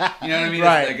just saying, you know what I mean?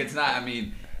 Right. It's, like, it's not. I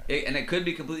mean, and it could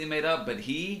be completely made up, but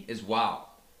he is wild.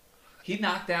 He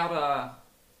knocked out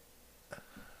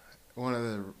One of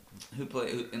the who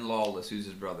played in Lawless, who's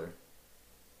his brother.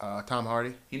 Tom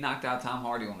Hardy. He knocked out Tom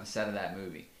Hardy on the set of that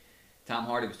movie. Tom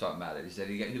Hardy was talking about it. He said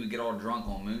he would get all drunk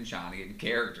on moonshine to get in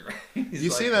character. You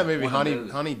seen that movie, one of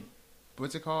those. Honey?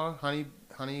 What's it called? Honey.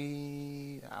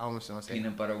 I almost want to say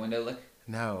Peanut Butter Window Lick?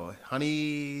 no.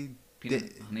 Honey.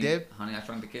 Honey, Dib. Honey, I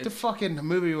Shrunk the Kids? The fucking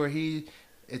movie where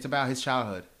it's about his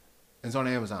childhood. It's on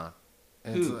Amazon.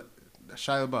 And Who? It's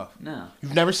Shia LaBeouf. No.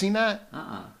 You've never seen that?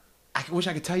 Uh-uh. I wish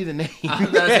I could tell you the name. I was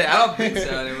about to say, I don't think so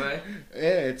anyway.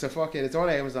 Yeah, it's on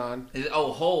Amazon.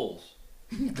 Holes.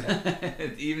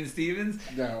 Even Stevens?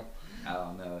 No. I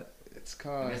don't know it. It's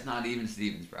called. It's not Even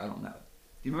Stevens, bro. I don't know.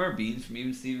 Do you remember Beans from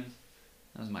Even Stevens?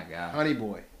 That was my guy. Honey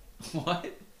Boy.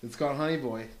 What? It's called Honey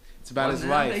Boy. It's about his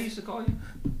Wasn't life. that what they used to call you?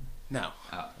 No.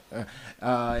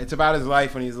 Oh. It's about his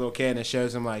life when he's a little kid, and it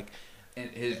shows him like In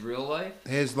his real life?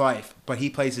 his life, but he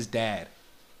plays his dad,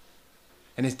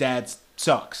 and his dad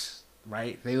sucks.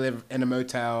 Right? They live in a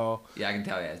motel. Yeah, I can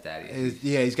tell he has daddy.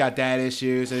 He's got dad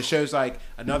issues, and it shows like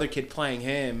another kid playing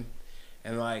him,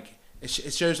 and like it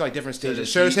shows like different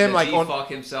stages. So it shows him like on. Fuck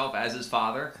himself as his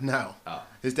father? No. Oh.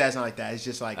 His dad's not like that. He's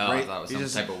just like. I thought it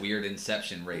was some type of weird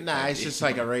Inception rape. Nah, he's just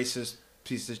like a racist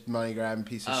piece of money grabbing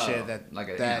piece of shit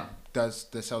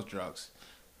that sells drugs.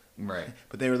 Right.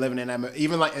 But they were living in that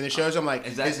even like, and it shows them like.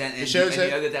 Is that it shows you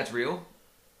know that that's real?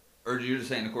 Or you're just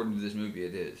saying according to this movie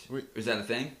it is? Is that a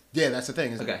thing? Yeah, that's the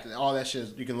thing. Okay. All that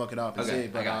shit, you can look it up and see.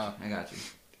 But, I got you.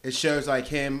 It shows like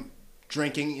him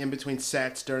drinking in between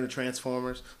sets during the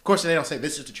Transformers. Of course, they don't say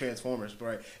this is the Transformers, but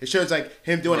right? It shows like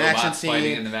him doing Robots action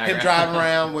scene, him driving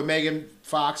around with Megan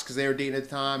Fox because they were dating at the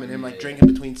time, and him like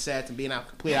drinking between sets and being a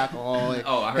complete alcoholic.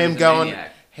 Oh, I heard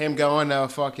him going to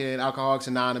fucking Alcoholics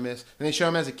Anonymous, and they show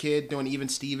him as a kid doing Even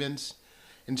Stevens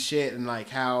and shit, and like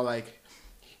how like.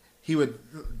 He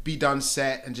would be done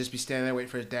set and just be standing there waiting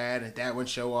for his dad, and his dad wouldn't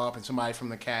show up, and somebody from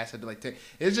the cast had to like take.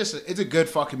 It's a good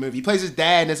fucking movie. He plays his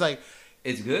dad, and it's like.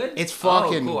 It's good? It's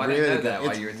fucking cool. I really didn't know good. that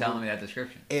while you were telling me that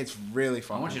description. It's really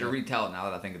fucking I want you to good. retell it now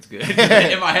that I think it's good.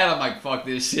 In my head, I'm like, fuck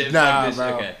this shit. Nah, fuck this bro.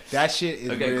 shit. Okay. That shit is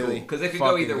really cool. Because it could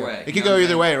go either good. way. It could go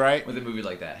either way, right? With a movie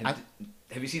like that.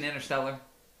 Have you seen Interstellar?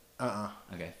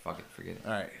 Okay, fuck it. Forget it.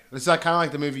 All right. It's like kind of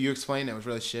like the movie you explained that was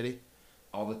really shitty.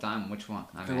 All the time? Which one?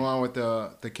 The one with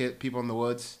the kid, people in the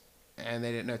woods, and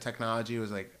they didn't know technology was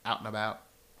like out and about.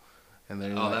 And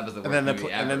then that was the worst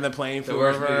movie ever. And then the plane flew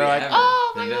worst over. movie Like, ever.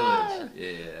 oh The my Village. god.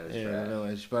 Yeah, that was Yeah, trash. The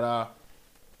Village. But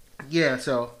yeah.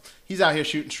 So he's out here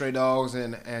shooting stray dogs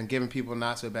and giving people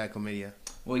not so bad chlamydia.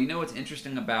 Well, you know what's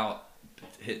interesting about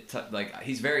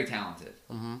he's very talented,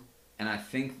 Mm-hmm. and I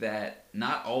think that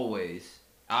not always,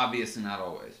 obviously not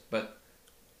always, but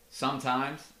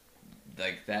sometimes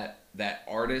like that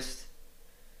artist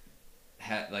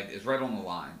is right on the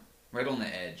line, right on the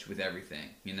edge with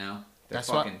everything, you know.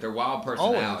 They're wild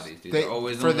personalities, dude. They're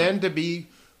always for them to be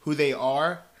who they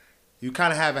are. You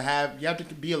kind of you have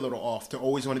to be a little off to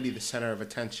always want to be the center of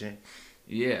attention.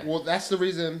 Yeah. Well, that's the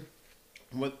reason.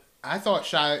 What I thought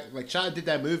Shia did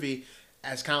that movie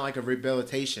as kind of like a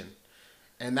rehabilitation,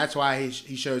 and that's why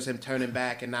he shows him turning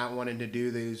back and not wanting to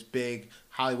do these big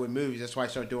Hollywood movies. That's why he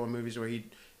started doing movies where he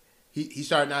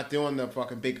started not doing the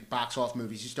fucking big box off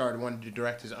movies. He started wanting to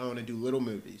direct his own and do little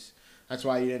movies. That's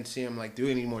why you didn't see him like do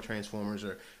any more Transformers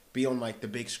or be on like the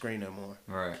big screen no more.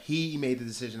 Right. He made the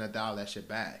decision to dial that shit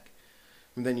back.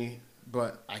 And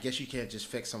but I guess you can't just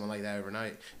fix someone like that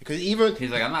overnight because he's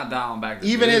like, I'm not dialing back.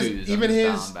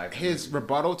 His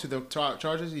rebuttal to the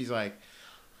charges. He's like,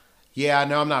 yeah, I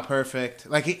know I'm not perfect.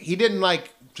 Like he didn't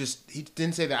he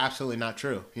didn't say they're absolutely not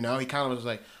true. You know, he kind of was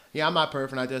like, yeah, I'm not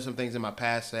perfect. I did some things in my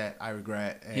past that I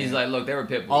regret. And he's like, look, they were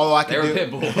pit bulls. All I they can were do... pit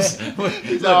bulls. Look,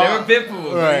 they were pit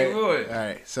bulls. Right. All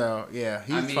right. So yeah,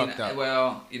 he's fucked up.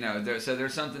 Well, you know,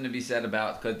 there's something to be said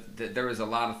about because there was a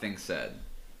lot of things said,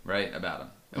 right, about him.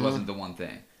 It wasn't the one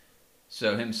thing.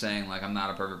 So him saying like I'm not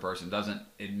a perfect person doesn't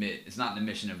admit it's not an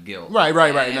admission of guilt. Right.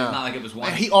 No. It's not like it was one.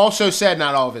 And he also said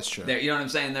not all of it's true. You know what I'm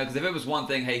saying though? Because if it was one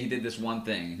thing, hey, he did this one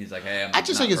thing. He's like, hey, I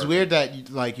just think it's weird that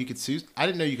you could sue. I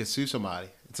didn't know you could sue somebody.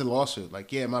 It's a lawsuit.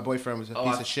 Like, yeah, my boyfriend was a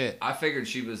piece of shit. I figured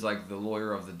she was like the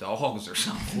lawyer of the dogs or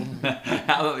something.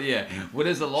 Yeah. What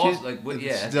is the lawsuit?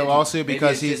 It's the lawsuit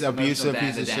because he's abusive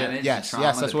piece of shit. Yes,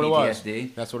 that's what it was.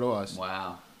 That's what it was.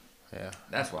 Wow. Yeah.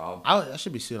 That's wild. I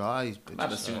should be suing all these bitches. I'm about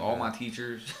to sue all my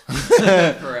teachers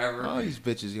forever. All these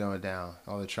bitches going down.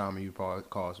 All the trauma you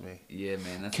caused me. Yeah,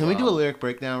 man. That's Can we do a lyric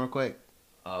breakdown real quick?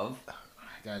 Of? I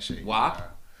gotta show you.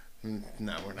 WAP?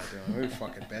 No, we're not doing it. We're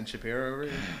fucking Ben Shapiro over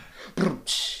here.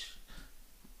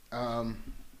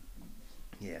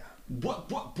 Yeah. What?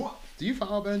 Do you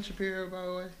follow Ben Shapiro, by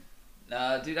the way?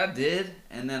 Dude, I did,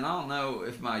 and then I don't know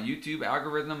if my YouTube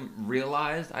algorithm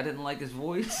realized I didn't like his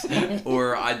voice,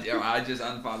 or I just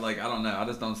unfollowed. Like I don't know, I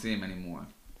just don't see him anymore.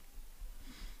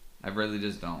 I really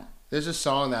just don't. There's a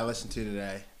song that I listened to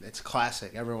today. It's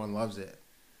classic. Everyone loves it.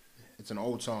 It's an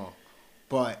old song,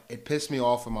 but it pissed me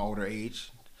off in my older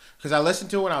age because I listened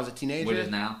to it when I was a teenager. Which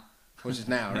is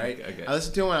now, right? Okay. I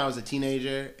listened to it when I was a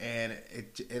teenager, and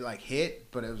it like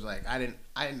hit, but it was like I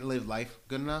didn't live life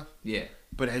good enough. Yeah.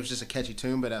 But it was just a catchy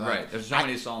tune. But right, there's so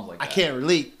many songs like that. I can't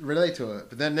relate to it.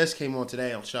 But then this came on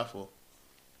today on Shuffle,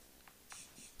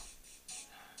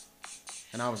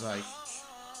 and I was like,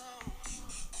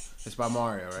 "It's by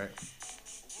Mario, right?"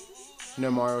 You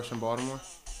know Mario's from Baltimore?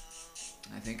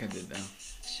 I think I did though.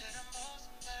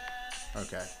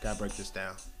 Okay, gotta break this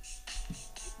down.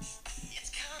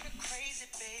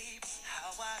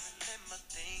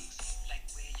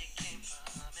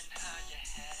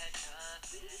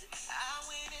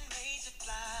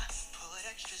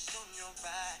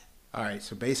 All right,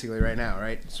 so basically right now,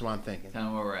 right? That's what I'm thinking. Tell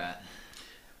me where we're at.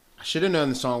 I should have known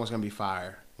the song was gonna be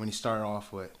fire when he started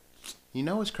off with, you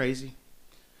know what's crazy?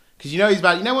 Because you know he's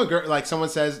about, you know when girl, like someone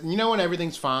says, you know when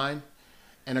everything's fine,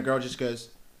 and a girl just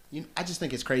goes, I just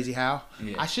think it's crazy how.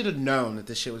 Yeah. I should have known that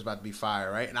this shit was about to be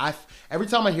fire, right? And every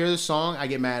time I hear this song, I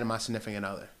get mad at my significant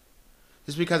other.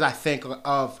 Just because I think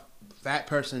of that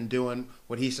person doing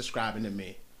what he's describing to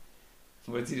me.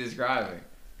 What's he describing?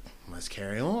 Let's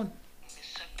carry on.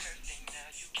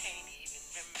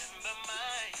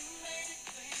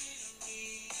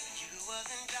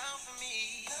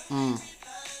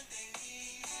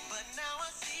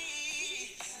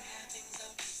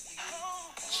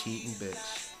 Cheating bitch.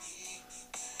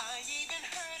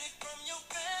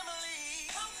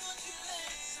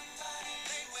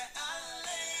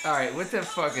 All right, what the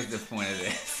fuck is the point of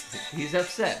this? He's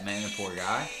upset, man, the poor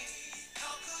guy.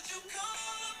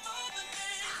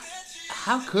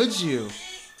 How could you?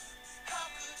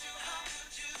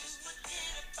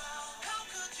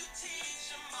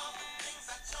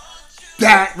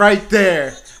 That right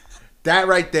there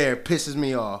pisses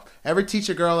me off. Ever teach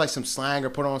a girl like some slang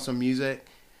or put on some music,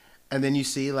 and then you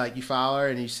see like you follow her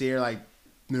and you see her like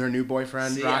her new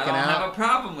boyfriend rocking out? I don't have a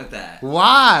problem with that.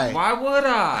 Why? Why would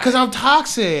I? Because I'm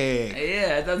toxic.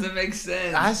 Yeah, it doesn't make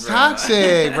sense. That's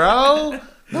toxic, bro.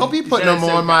 Don't be putting them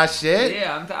on my shit.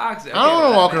 Yeah, I'm toxic. I don't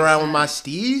want to walk around with my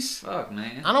steez. Fuck,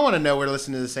 man. I don't want to know we're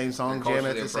listening to the same song, jam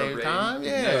at the same time.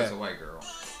 Yeah. It's a white girl.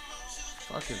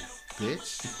 Fucking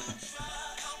bitch.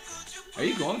 Are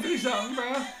you going through something,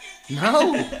 bro?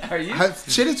 No. Are you?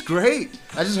 Shit is great.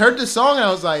 I just heard this song and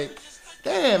I was like,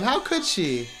 damn, how could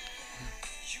she?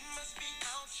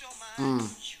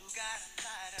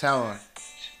 Tell her.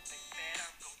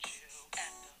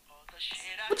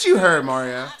 What you heard,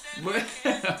 Mario?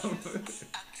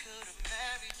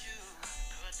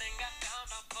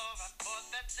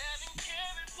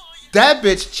 That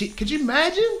bitch, could you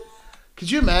imagine?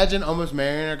 Could you imagine almost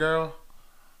marrying a girl?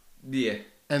 Yeah.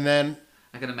 And then...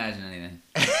 I can imagine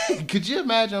anything. Could you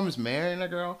imagine almost marrying a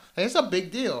girl? Like, it's a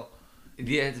big deal.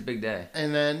 Yeah, it's a big day.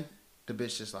 And then the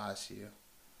bitch just lies to you.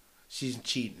 She's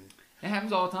cheating. It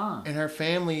happens all the time. And her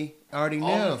family already knew.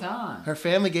 All the time. Her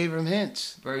family gave him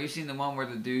hints. Bro, you seen the one where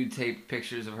the dude taped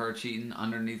pictures of her cheating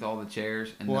underneath all the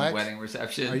chairs in the wedding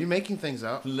reception? Are you making things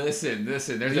up? Listen.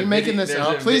 Are you making this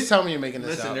up? Please tell me you're making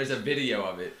this up. Listen, there's a video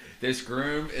of it. This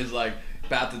groom is like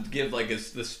about to give like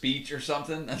the speech or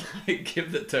something and like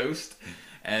give the toast.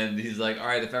 And he's like, all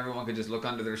right, if everyone could just look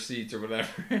under their seats or whatever.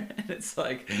 And it's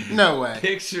like... No way.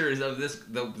 Pictures of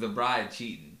the bride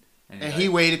cheating. And he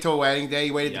waited till wedding day.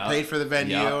 He waited to pay for the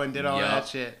venue and did all that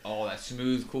shit. All that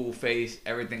smooth, cool face.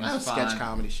 Everything was fine. That was a sketch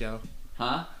comedy show.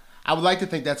 Huh? I would like to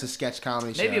think that's a sketch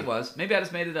comedy show. Maybe it was. Maybe I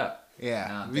just made it up.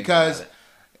 Yeah. Because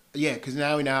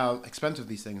now we know how expensive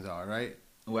these things are, right?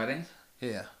 Weddings?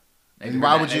 Yeah. Maybe and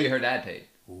why would you... Maybe her dad paid.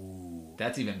 Ooh.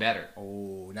 That's even better.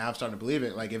 Oh, now I'm starting to believe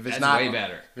it. Like, if it's That's way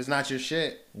better. If it's not your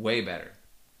shit. Way better.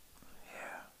 Yeah.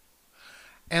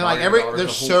 And, like,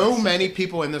 there's so many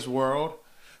people in this world...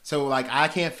 So, like, I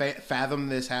can't fathom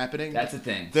this happening. That's the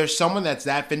thing. There's someone that's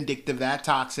that vindictive, that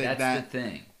toxic. That's the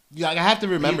thing. Like, I have to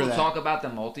remember People talk about the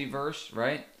multiverse,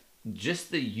 right? Just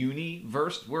the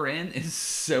universe we're in is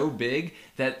so big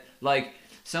that, like,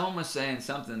 someone was saying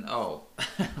something. Oh,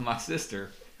 my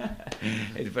sister.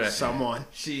 Someone.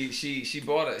 She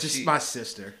bought a... my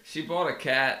sister. She bought a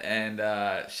cat, and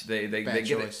they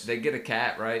get a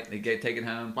cat, right? They take it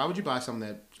home. Why would you buy something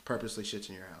that purposely shits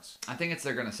in your house? I think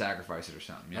they're gonna sacrifice it or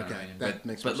something. You know what I mean? That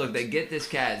makes sense. But look, they get this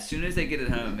cat. As soon as they get it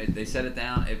home, they set it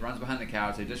down. It runs behind the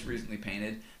couch. They just recently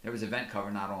painted. There was a vent cover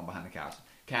not on behind the couch.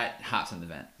 Cat hops in the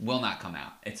vent. Will not come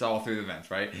out. It's all through the vents,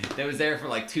 right? It was there for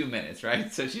like 2 minutes,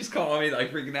 right? So she's calling me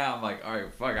like freaking out. I'm like, all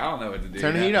right, fuck, I don't know what to do.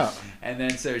 Turn the heat up. And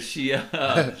then so she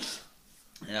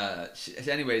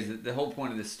anyways, the whole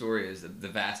point of this story is the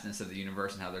vastness of the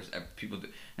universe and how there's people do.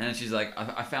 And then she's like,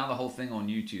 I found the whole thing on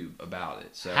YouTube about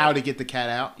it. So how to get the cat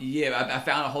out? Yeah, I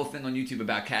found a whole thing on YouTube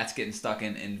about cats getting stuck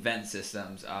in vent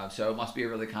systems. So it must be a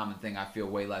really common thing. I feel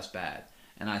way less bad.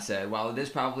 And I said, well, it is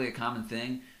probably a common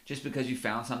thing. just because you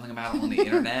found something about it on the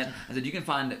internet. I said you can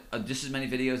find just as many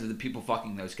videos of the people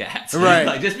fucking those cats. Right.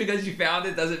 Like just because you found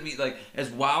it doesn't mean like as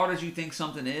wild as you think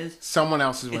something is. Someone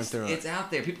else has went through it. It's out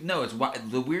there. People no. It's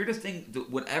the weirdest thing.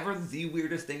 Whatever the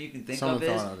weirdest thing you can think Someone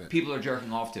of is people are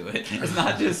jerking off to it. It's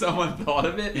not just someone thought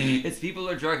of it. It's people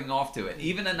are jerking off to it.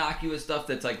 Even innocuous stuff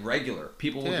that's like regular.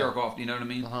 People will jerk off. You know what I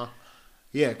mean?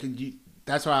 Yeah.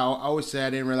 That's why I always say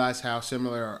I didn't realize how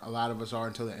similar a lot of us are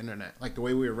until the internet. Like the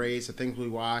way we were raised, the things we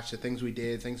watched, the things we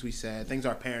did, things we said, things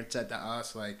our parents said to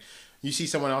us. Like you see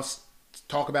someone else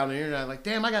talk about on the internet, like,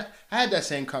 damn, I had that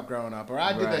same cup growing up, or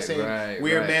I did that same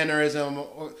weird mannerism,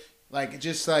 or like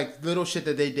just like little shit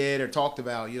that they did or talked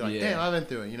about. You're like, damn, I've been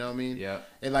through it. You know what I mean? Yeah.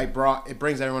 It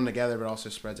brings everyone together, but also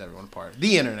spreads everyone apart.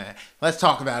 The internet. Let's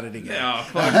talk about it again. No,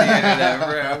 fuck the internet,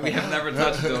 bro. We have never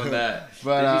touched on that.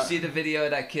 But, did you see the video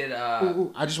of that kid?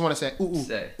 I just want to say,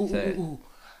 say it.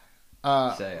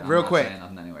 Say it. Real quick. Saying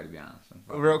nothing anyway, to be honest.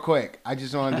 Real quick. I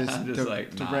just wanted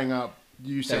to bring up.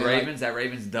 You say that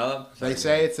Ravens dub. They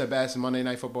say it's the best Monday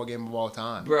Night Football game of all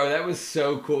time. Bro, that was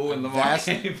so cool when Lamar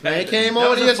came back. They came on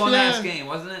ESPN. That was a fun ass game,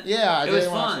 wasn't it? Yeah, it was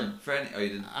fun. You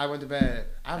didn't. I went to bed.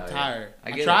 I'm tired.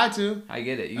 I tried to. I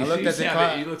get it. I looked at the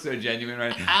clock. You look so genuine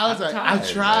right now. I was like, I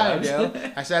tried, yo.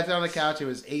 I sat down on the couch. It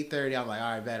was 8:30. I'm like,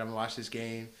 all right, bet I'm gonna watch this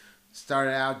game.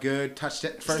 Started out good. Touchdown,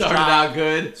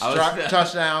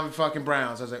 fucking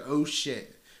Browns. I was like, oh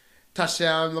shit.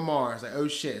 Touchdown Lamar. I was like, oh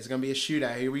shit, it's gonna be a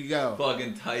shootout. Here we go.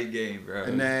 Fucking tight game, bro.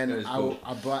 And then I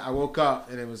woke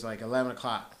up and it was like 11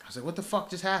 o'clock. I was like, what the fuck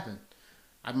just happened?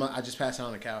 I just passed out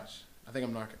on the couch. I think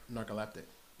I'm narcoleptic.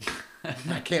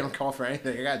 I can't recall for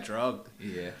anything. I got drugged.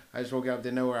 Yeah. I just woke up,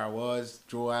 didn't know where I was.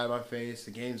 Drool out of my face.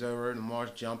 The game's over.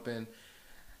 Lamar's jumping.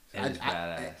 It was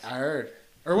badass. I heard.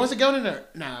 Or was it going in there?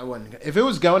 Nah, it wasn't. If it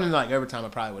was going in like overtime, I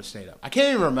probably would have stayed up. I can't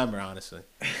even remember, honestly.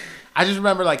 I just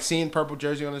remember like seeing purple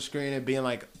jersey on the screen and being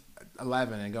like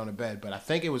 11 and going to bed. But I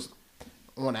think it was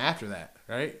one after that,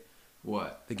 right?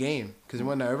 What? The game. Because it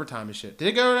went to overtime and shit. Did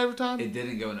it go to overtime? It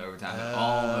didn't go into overtime. It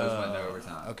almost went to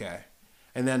overtime. Okay.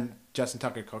 And then Justin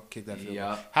Tucker kicked that field goal.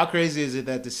 Yep. How crazy is it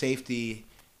that the safety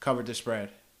covered the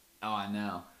spread? Oh, I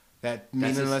know. That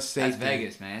meaningless safety. That's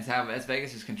Vegas, man. That's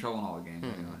Vegas is controlling all the games.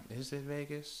 Anyway. Is it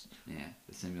Vegas? Yeah,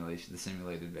 the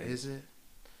simulated Vegas. Is it?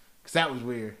 Because that was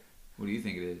weird. What do you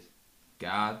think it is?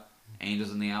 God?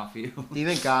 Angels in the outfield? Do you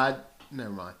think God?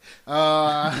 Never mind. What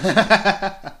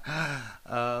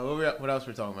else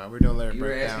we're talking about? We're doing lyric breakdown. You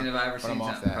were asking if I ever seen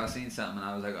something. If I seen something, and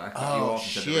I was like, I cut you off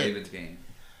and said the Ravens game.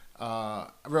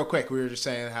 Real quick, we were just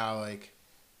saying how like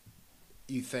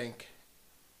you think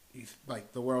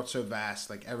like the world's so vast,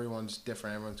 like everyone's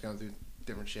different, everyone's going through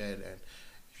different shit, and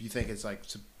if you think it's like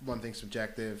one thing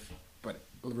subjective, but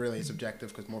really it's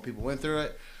objective because more people went through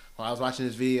it. Well, I was watching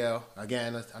this video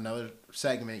again, another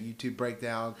segment, YouTube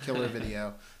breakdown, killer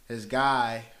video. His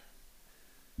guy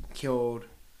killed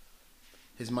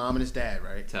his mom and his dad,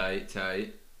 right?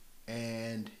 Tight.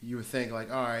 And you would think like,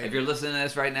 all right. If you're listening to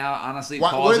this right now, honestly,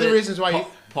 pause it. What are the reasons why you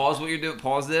pause what you're doing?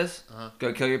 Pause this.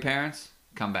 Go kill your parents.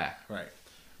 Come back. Right.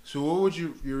 So what would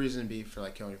your reason be for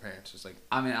like killing your parents? It's like,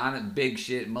 I mean, on a big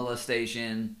shit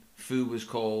molestation. Food was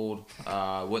cold.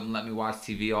 Wouldn't let me watch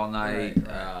TV all night.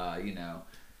 Right. You know,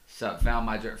 so found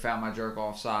my jerk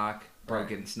off sock,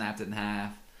 broke it and snapped it in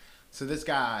half. So this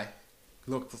guy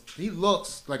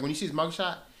looks like when you see his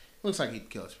mugshot, he looks like he'd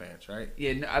kill his parents, right?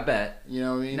 Yeah, no, I bet. You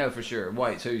know what I mean? No, for sure.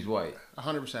 White. So he's white.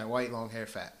 100% white, long hair,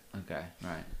 fat. Okay,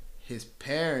 right. His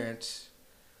parents.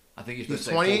 I think he's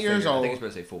 28 years old. I think he's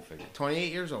supposed to say full figure.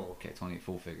 28 years old. Okay, 28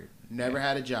 full figure. Never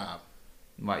had a job.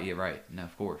 Right, yeah, right. No,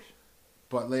 of course.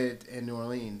 But lived in New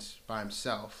Orleans by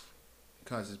himself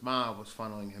because his mom was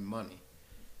funneling him money.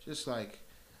 Just like,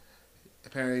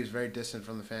 apparently he was very distant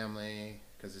from the family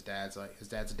because his dad's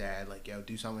a dad, like, yo,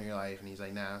 do something in your life. And he's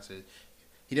like, nah. So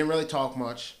he didn't really talk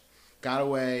much. Got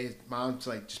away. His mom's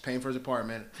like just paying for his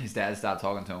apartment. His dad stopped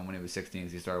talking to him when he was 16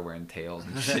 because he started wearing tails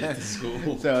and shit to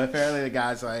school. So apparently the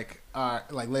guy's like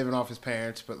living off his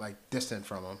parents, but like distant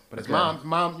from him. But his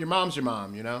mom, your mom's your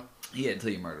mom, you know? Yeah, until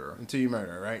you murder her. Until you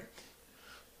murder her, right?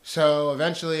 So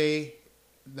eventually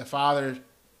the father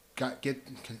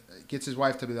gets his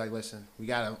wife to be like, listen, we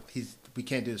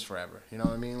can't do this forever. You know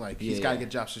what I mean? Like he's got to get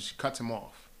a job, so she cuts him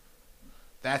off.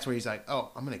 That's where he's like, oh,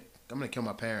 I'm gonna kill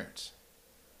my parents.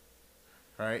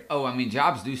 Right? Oh, I mean,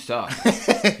 jobs do suck.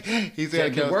 He's gonna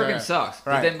kill working sucks.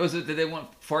 Right. Did they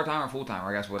want part-time or full-time?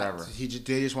 Or I guess whatever. They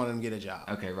just wanted him to get a job.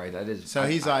 Okay, right. That is. So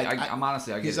he's like, I'm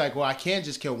honestly, I get he's like, well, I can't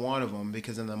just kill one of them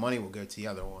because then the money will go to the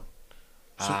other one.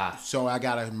 So I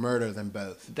gotta murder them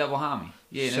both. Double homie.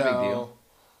 Yeah, no big deal.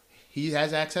 He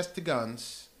has access to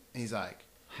guns. He's like,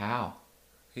 how?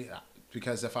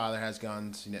 because the father has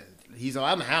guns. You know, he's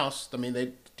allowed in the house. I mean,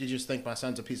 they just think my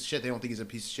son's a piece of shit. They don't think he's a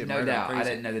piece of shit. No doubt. I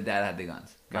didn't know the dad had the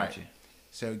guns. Gotcha. Right.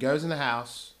 So he goes in the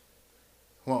house.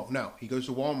 Well, no, he goes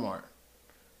to Walmart,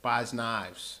 buys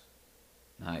knives.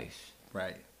 Nice.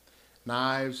 Right.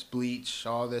 Knives, bleach,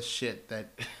 all this shit that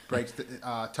breaks the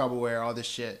Tupperware, all this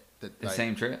shit. That, The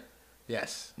same trip?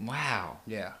 Yes. Wow.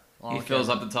 Yeah. He fills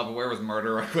up the Tupperware with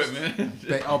murder equipment.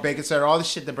 Baking soda, all the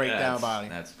shit that break down a body.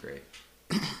 That's great.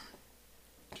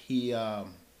 He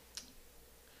goes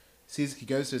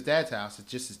to his dad's house.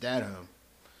 It's just his dad home.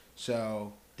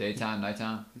 So Daytime,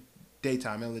 nighttime?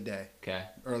 daytime, middle of the day. Okay.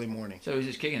 Early morning. So he's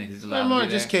just kicking it because he's Early allowed morning,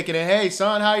 to be just there? kicking it. Hey,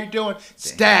 son, how you doing? Damn.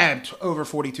 Stabbed over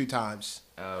 42 times.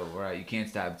 Oh, right. You can't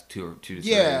stab two to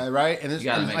three. Yeah, right. And, make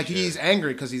sure. he's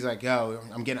angry because he's like, yo,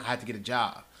 I have to get a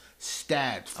job.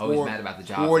 Stabbed. He's mad about the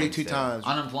job. 42 times.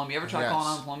 Unemployment. You ever try calling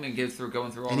unemployment and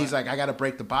going through all that? And he's like, I got to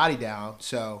break the body down.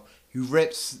 So he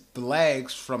rips the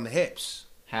legs from the hips.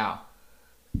 How?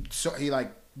 So he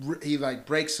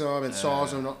breaks them and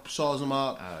saws them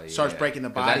up, starts breaking the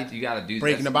body. You got to do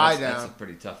breaking the body down. That's a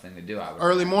pretty tough thing to do.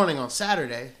 Early morning on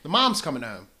Saturday, the mom's coming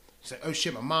home. He's like, oh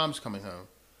shit, my mom's coming home.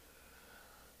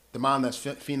 The mom that's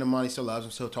feeding him money still loves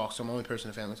him, still talks to him. Only person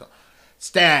in the family. So,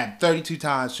 stabbed 32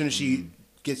 times as soon as she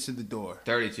gets to the door.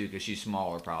 32 because she's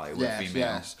smaller probably. Female.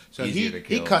 Yes. So Easier to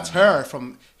he kill cuts her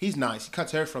from. He's nice. He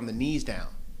cuts her from the knees down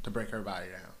to break her body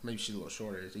down. Maybe she's a little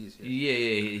shorter. It's easier. Yeah.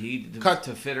 He Cut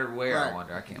to fit her where. Right. I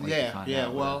wonder. I can't wait to find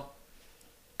out. Well,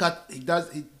 he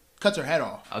cuts her head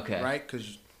off. Okay. Right,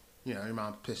 because your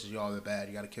mom pisses you all that bad.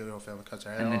 You got to kill your whole family. Cuts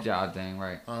her head And off. the job thing,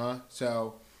 right?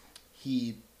 So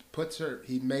he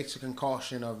makes a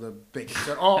concoction of the bacon.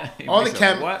 So all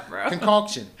the what, bro?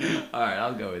 concoction. All right,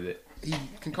 I'll go with it.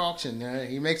 Concoction.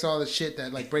 He makes all the shit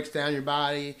that breaks down your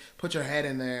body. Puts your head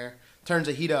in there. Turns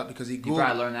the heat up because he You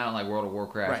probably learned that on World of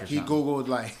Warcraft. Right. Or He something.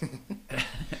 Googled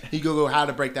he Googled how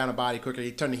to break down a body quicker.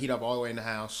 He turned the heat up all the way in the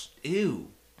house. Ew.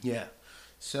 Yeah.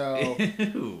 So.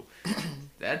 Ew.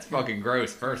 That's fucking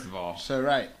gross. First of all. So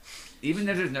right. Even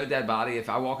if there's no dead body, if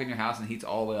I walk in your house and heat's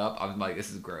all the way up, I'm like, this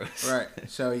is gross. Right.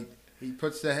 So he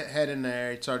puts the head in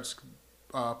there. He starts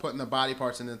putting the body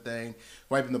parts in the thing,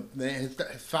 wiping his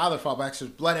father fall back. So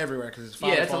there's blood everywhere because his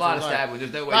father. Yeah, it's a lot of stabbing.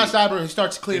 There's no way. A lot of stabbing. He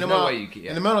starts cleaning them up.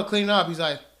 In the middle of cleaning up, he's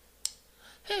like,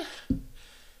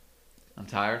 I'm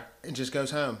tired. And just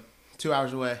goes home. 2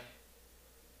 hours away.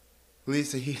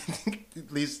 Leaves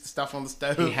the stuff on the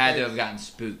stove. He had to have gotten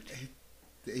spooked.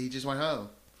 He just went home.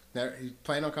 He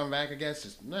planned on coming back, I guess.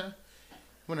 Just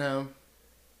went home.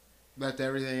 Left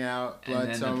everything out. Blood and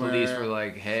then somewhere. the police were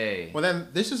like, "Hey." Well, then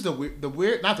this is the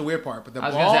weird, not the weird part, but the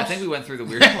boss. I think we went through the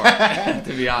weird part.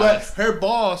 To be honest. But her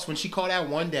boss, when she called out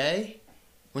one day,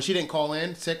 when she didn't call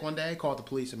in sick one day, called the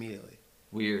police immediately.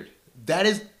 Weird. That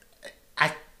is,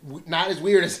 not as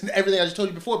weird as everything I just told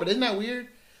you before, but isn't that weird?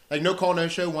 Like no call, no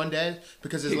show one day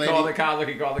because his lady. He called the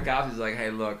cops. He's like, "Hey,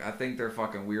 look, I think their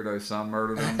fucking weirdo son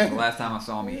murdered him. The last time I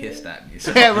saw him, he hissed at me."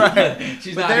 So, yeah, right.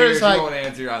 She's but not here. She won't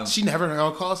answer. She never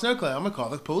gonna call Snowclap. I'm gonna call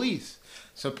the police.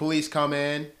 So police come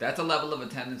in. That's a level of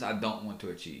attendance I don't want to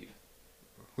achieve.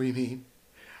 What do you mean?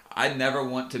 I never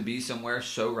want to be somewhere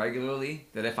so regularly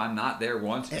that if I'm not there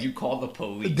once, you call the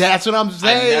police. That's what I'm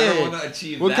saying. I never want to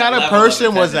achieve what that kind of level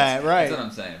person was that? Right. That's what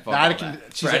I'm saying. Fuck all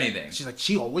that. For anything. She's like,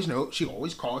 she always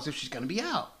calls if she's gonna be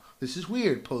out. This is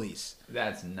weird, police.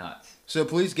 That's nuts. So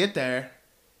police get there,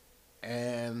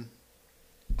 and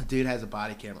the dude has a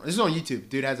body camera. This is on YouTube.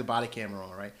 Dude has a body camera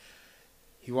on, right?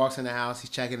 He walks in the house, he's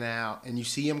checking it out, and you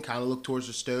see him kind of look towards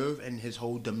the stove, and his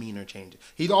whole demeanor changes.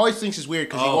 He always thinks it's weird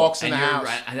because he walks in the house.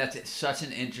 Right. That's such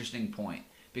an interesting point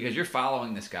because you're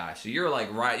following this guy, so you're like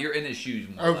you're in his shoes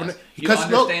more or less. Because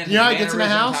look, you know how he gets in the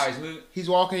house? How he's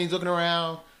walking, he's looking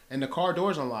around, and the car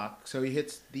door's unlocked, so he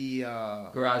hits the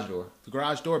garage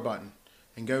door button,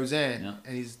 and goes in, yeah.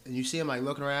 and you see him like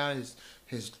looking around.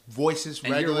 His voice is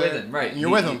and regular. You're with him, right? And you're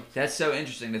with him. That's so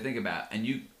interesting to think about, and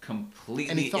you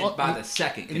completely the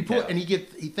second. And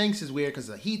he thinks it's weird because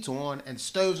the heat's on and the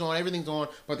stove's on, everything's on,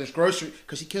 but there's groceries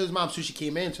because he killed his mom. Sushi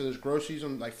came in, so there's groceries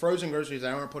on, like frozen groceries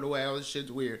that aren't put away. All this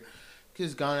shit's weird.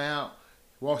 He's gone out,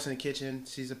 walks in the kitchen,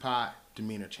 sees a pot,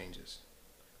 demeanor changes.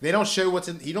 They don't show what's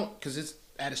in. Because it's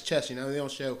at his chest. They don't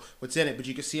show what's in it, but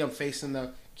you can see him facing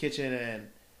the kitchen and.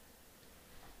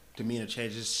 Demeanor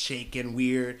changes, shaking,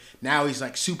 weird. Now he's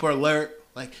like super alert,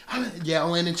 like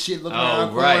yelling and shit, looking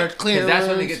around corners, clearing. That's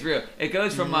when it gets real. It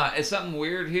goes from is something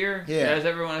weird here? Yeah. Does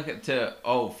everyone to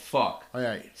oh fuck? All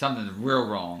right. Something's real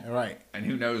wrong. All right. And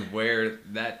who knows where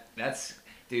that's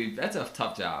dude. That's a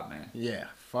tough job, man. Yeah.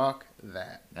 Fuck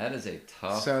that. That is a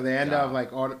tough. So they end job. up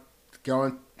like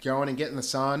going and getting the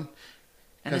son.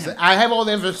 Because I have all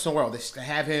the evidence in the world. They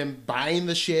have him buying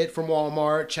the shit from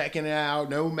Walmart, checking it out,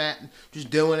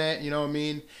 just doing it, you know what I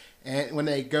mean? And when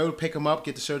they go pick him up,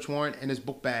 get the search warrant, in his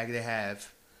book bag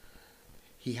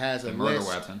he has a murder list.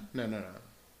 Weapon. No.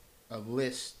 A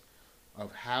list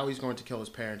of how he's going to kill his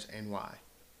parents and why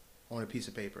on a piece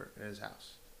of paper in his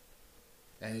house.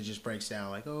 And it just breaks down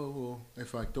like, oh, well,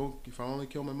 if I only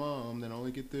kill my mom, then I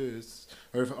only get this.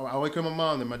 Or if I only kill my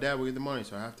mom, then my dad will get the money,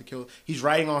 so I have to kill. He's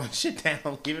writing all this shit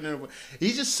down, giving it away.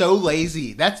 He's just so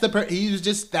lazy. He was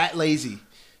just that lazy.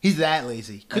 He's that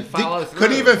lazy. Follow through.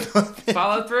 Couldn't even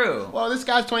follow through. Well, this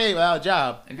guy's 28 without a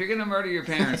job. If you're gonna murder your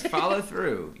parents, follow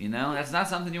through. You know, that's not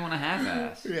something you want to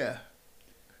half-ass. Yeah.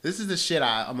 This is the shit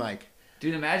I'm like.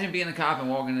 Dude, imagine being a cop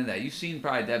and walking into that. You've seen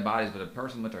probably dead bodies, but a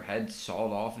person with their head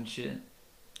sawed off and shit.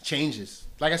 Changes.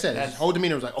 Like I said, his whole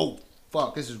demeanor was like, oh,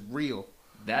 fuck, this is real.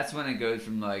 That's when it goes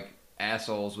from, like,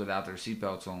 assholes without their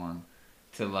seatbelts on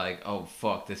to, like, oh,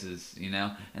 fuck, this is, you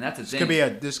know? And that's the thing.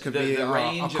 This could be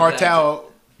a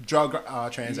cartel drug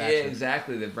transaction. Yeah,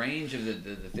 exactly. The range of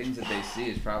the things that they see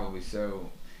is probably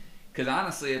so... Because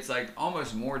honestly, it's, like,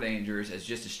 almost more dangerous as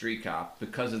just a street cop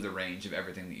because of the range of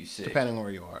everything that you see. Depending on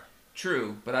where you are.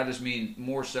 True, but I just mean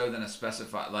more so than a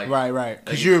specified like. Right.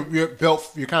 Because you're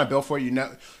built. You're kind of built for it. You know,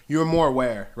 you're more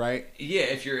aware, right? Yeah,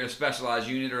 if you're a specialized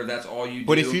unit or that's all you do.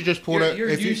 But if you just pull it,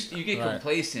 you get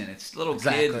complacent. It's little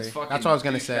kids. It's fucking. That's what I was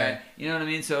gonna say. You know what I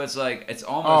mean? So it's like it's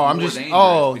almost.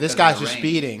 This guy's just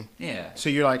speeding. Yeah. So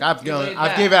you're like, I've given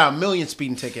out 1 million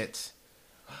speeding tickets.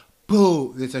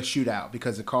 Boo! It's a shootout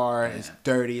because the car is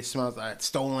dirty. It smells like it's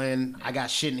stolen. I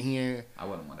got shit in here. I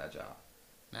wouldn't want that job.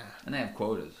 Nah. And they have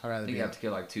quotas. I'd rather you have to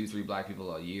kill like 2-3 black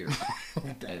people a year.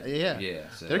 Yeah.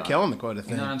 So they're killing the quota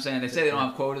thing. You know what I'm saying? They say they don't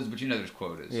have quotas, but you know there's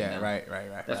quotas. Yeah, you know?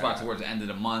 Right. That's why towards the end of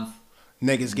the month,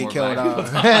 niggas get killed off.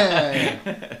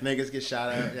 Niggas get shot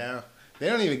up. Yeah.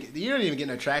 You don't even get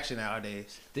no traction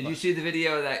nowadays. Did you see the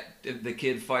video of that the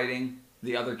kid fighting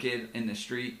the other kid in the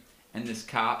street, and this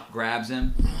cop grabs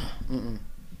him? Mm-mm.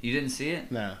 You didn't see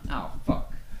it? No. Oh fuck.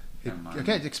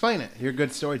 Okay, explain it. You're a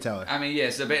good storyteller. I mean, yeah,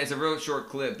 so it's a real short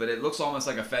clip, but it looks almost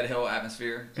like a Fed Hill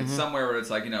atmosphere. It's somewhere where it's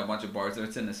like, you know, a bunch of bars.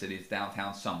 It's in the city. It's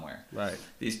downtown somewhere. Right.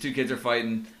 These two kids are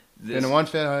fighting. Been to one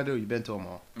Fed Hill, you've been to them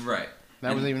all. Right.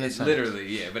 That wasn't even a sentence.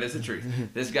 Literally, yeah, but it's the truth.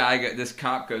 This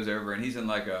cop goes over, and he's in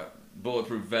like a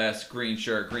bulletproof vest, green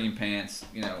shirt, green pants,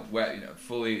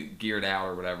 fully geared out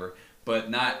or whatever, but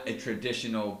not a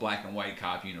traditional black and white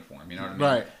cop uniform. You know what I mean?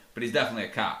 Right. But he's definitely a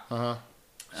cop.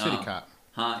 City cop.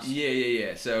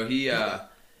 Yeah. So he,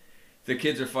 the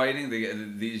kids are fighting.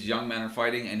 These young men are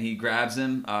fighting, and he grabs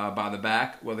him by the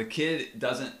back. Well, the kid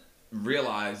doesn't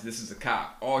realize this is a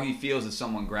cop. All he feels is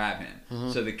someone grab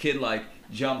him. So the kid like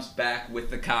jumps back with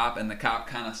the cop, and the cop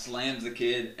kind of slams the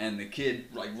kid, and the kid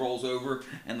like rolls over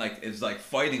and like is like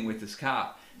fighting with this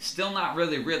cop. Still not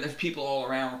really real. There's people all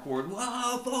around recording,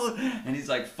 whoa, and he's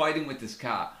like fighting with this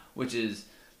cop, which is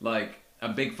like a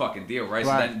big fucking deal, right?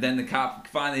 So then the cop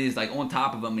finally is like on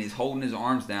top of him, and he's holding his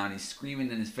arms down. He's screaming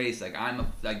in his face like you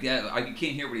can't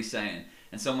hear what he's saying.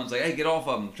 And someone's like, hey, get off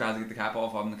of him. Tries to get the cop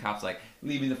off of him. The cop's like,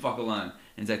 leave me the fuck alone.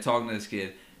 And he's like talking to this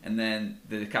kid. And then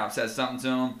the cop says something to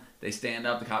him. They stand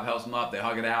up. The cop helps him up. They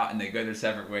hug it out, and they go their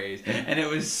separate ways. And it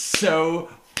was so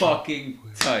fucking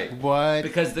tight. What?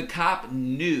 Because the cop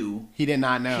knew. He did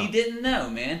not know. He didn't know,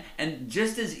 man. And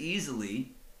just as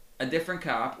easily, a different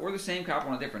cop or the same cop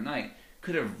on a different night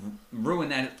could have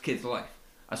ruined that kid's life.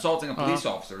 Assaulting a police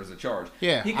officer is a charge.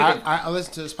 Yeah, I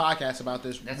listened to this podcast about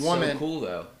this woman. That's so cool,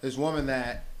 though. This woman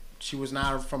that she was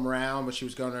not from around, but she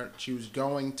was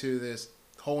going to this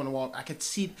hole in the wall. I could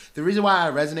see the reason why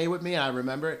it resonated with me. I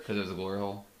remember it because it was a glory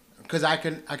hole. Because I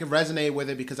could resonate with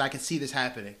it because I could see this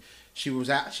happening. She was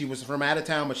from out of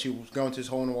town, but she was going to this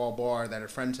hole in the wall bar that her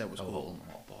friend said was cool. Hole in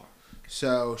the wall bar.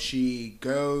 So she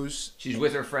goes. She's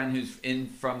with her friend who's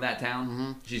from that town.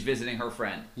 Mm-hmm. She's visiting her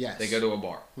friend. Yes. They go to a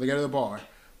bar.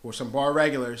 Where some bar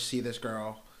regulars see this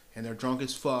girl and they're drunk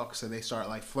as fuck, so they start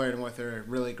like flirting with her,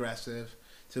 really aggressive,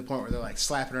 to the point where they're like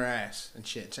slapping her ass and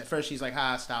shit. So at first she's like,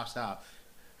 stop.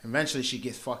 Eventually she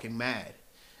gets fucking mad.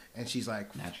 And she's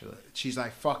like, naturally. She's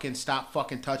like, fucking stop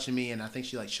fucking touching me. And I think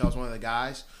she like shoves one of the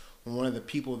guys. When one of the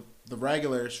people, the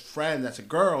regulars' friend that's a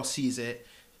girl, sees it,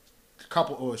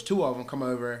 there's two of them come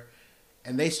over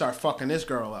and they start fucking this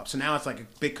girl up. So now it's like a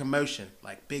big commotion,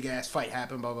 like big ass fight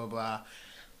happened, blah, blah, blah.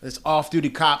 This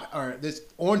on-duty cop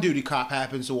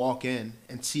happens to walk in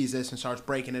and sees this and starts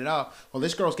breaking it up. Well,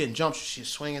 this girl's getting jumped. She's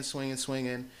swinging.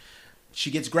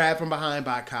 She gets grabbed from behind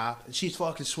by a cop, and she's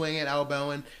fucking swinging,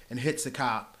 elbowing, and hits the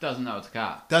cop. Doesn't know it's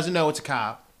a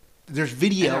cop. There's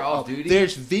video. And they're off duty?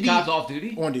 There's video. Cops off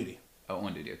duty? On duty. Oh,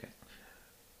 on duty, okay.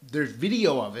 There's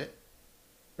video of it.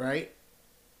 right?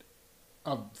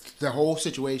 Of the whole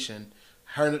situation,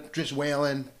 her just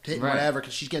wailing, hitting Right. whatever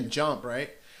because she's getting jumped,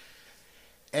 right?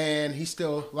 And he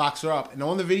still locks her up. And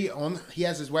on the video, he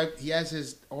has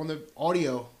his on the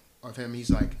audio of him. He's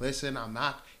like, "Listen, I'm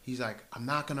not." He's like, "I'm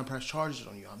not gonna press charges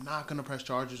on you. I'm not gonna press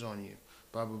charges on you."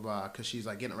 Blah blah blah. Because she's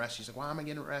like getting arrested. She's like, "Why am I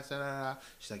getting arrested?"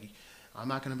 She's like, "I'm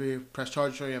not gonna press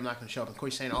charges on you. I'm not gonna show up." And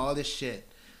Corey's saying all this shit,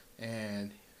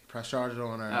 and he press charges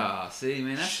on her. Oh, see,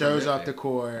 man, that's shows horrific. up to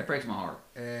court. That breaks my heart.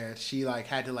 And she like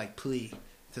had to like plea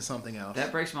to something else.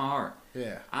 That breaks my heart.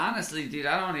 Yeah. Honestly, dude,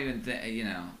 I don't even think,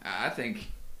 I think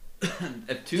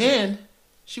if two... And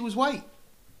she was white.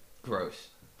 Gross.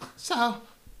 So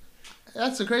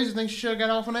that's the crazy thing. She should have got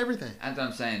off on everything. That's what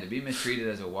I'm saying. To be mistreated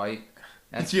as a white,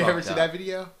 that's Did you ever fucked see up. that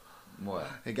video? What?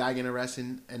 A guy getting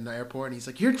arrested in the airport, and he's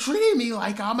like, "You're treating me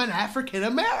like I'm an African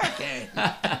American."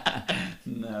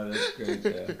 No, that's great,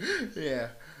 though. Yeah.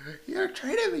 "You're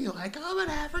treating me like I'm an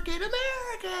African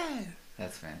American."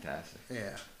 That's fantastic.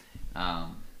 Yeah.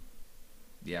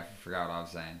 Yeah, I forgot what I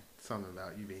was saying. Something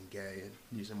about you being gay and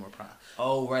using more pride.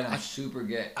 Oh, right, I'm super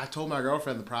gay. I told my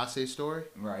girlfriend the prostate story.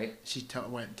 Right. She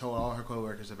went and told all her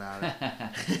coworkers about it.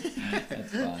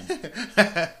 That's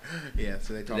fun. Yeah,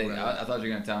 so they talked about it. I thought you were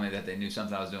going to tell me that they knew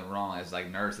something I was doing wrong. As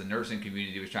like the nursing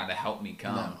community was trying to help me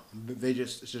come. No, they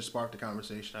just sparked a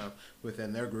conversation out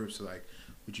within their groups. So like,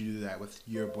 would you do that with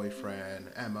your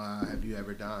boyfriend? Emma, have you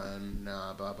ever done?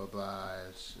 Nah, blah blah blah.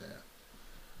 Yeah.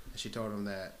 And she told him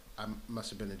that I must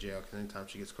have been in jail because anytime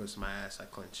she gets close to my ass, I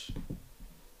clench.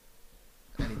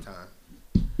 Anytime.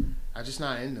 I'm just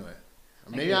not into it.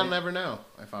 Maybe I'll never know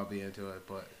if I'll be into it,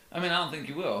 but I mean, I don't think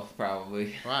you will,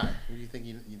 probably. why? You think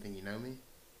you know me? You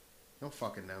don't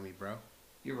fucking know me, bro.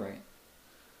 You're right.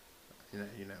 You know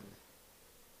me.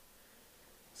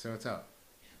 So what's up?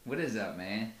 What is up,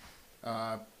 man?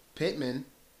 Pittman,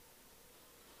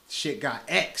 shit got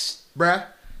X'd, bruh.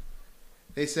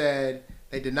 They said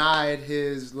they denied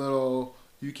his little,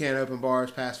 you can't open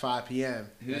bars past 5 p.m.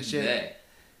 Who's they?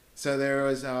 So there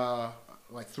was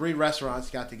like 3 restaurants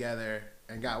got together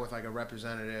and got with like a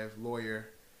representative lawyer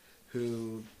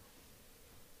who,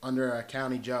 under a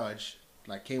county judge,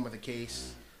 like came with a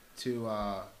case to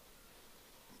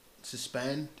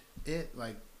suspend it,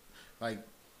 like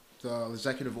the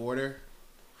executive order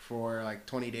for like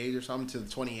 20 days or something to the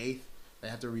 28th. They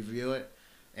have to review it,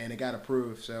 and it got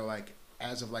approved. So like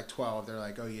as of like 12, they're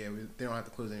like, oh yeah, they don't have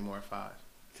to close anymore at 5.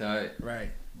 Tight. Right.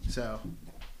 So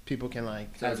people can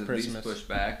like So have it's at Christmas. least pushed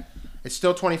back. It's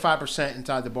still 25%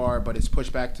 inside the bar, but it's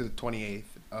pushed back to the 28th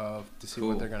to see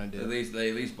what they're gonna do. They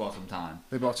at least bought some time.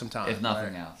 They bought some time, If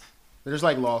nothing right? else. There's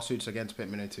like lawsuits against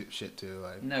Pittman and shit too.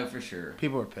 Like No, for sure.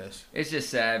 people are pissed. It's just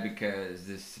sad because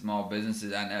this small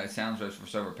businesses, I know it sounds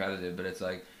so repetitive, but it's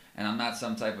like, and I'm not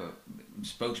some type of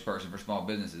spokesperson for small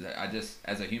businesses. I just,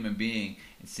 as a human being,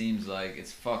 it seems like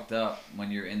it's fucked up when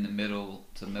you're in the middle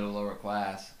to middle lower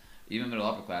class, even middle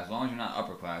upper class. As long as you're not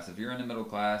upper class, if you're in the middle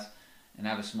class and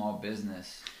have a small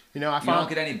business, You know, you don't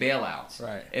get any bailouts.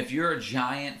 Right. If you're a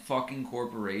giant fucking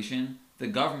corporation, the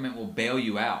government will bail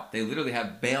you out. They literally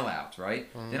have bailouts,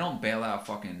 right? Mm-hmm. They don't bail out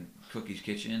fucking Cookie's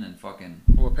Kitchen and fucking...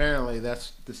 Well, apparently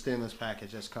that's the stimulus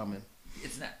package that's coming.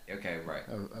 It's not... Okay, right.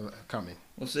 Coming.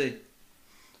 We'll see.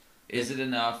 Is it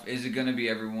enough? Is it going to be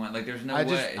everyone? Like, there's no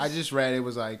way. I just read it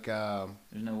was like There's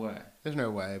no way. there's no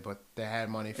way, but they had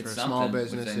money for It's small something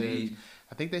which they businesses. need.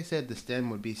 I think they said the stem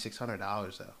would be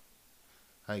 $600 though.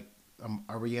 Like,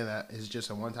 are we in that? Is it just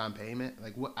a one-time payment?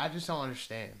 Like, what? I just don't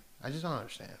understand.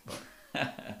 But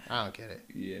I don't get it.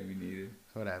 Yeah, me neither.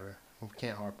 Whatever. We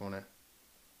can't harp on it.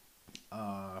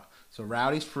 So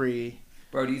Rowdy's free.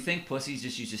 Bro, do you think pussies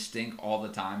just used to stink all the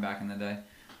time back in the day?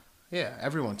 Yeah,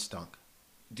 everyone stunk.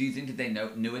 Do you think that they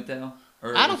knew it though?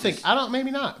 Or I don't think.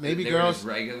 Maybe not. Maybe they were girls just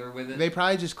regular with it. They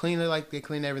probably just cleaned it like they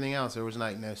cleaned everything else. There was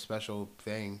like no special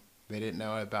thing. They didn't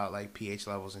know about like pH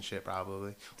levels and shit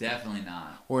probably. Definitely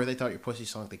not. Or they thought your pussy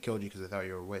stunk. They killed you because they thought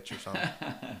you were a witch or something.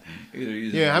 Either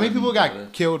Yeah, how many people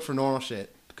got killed for normal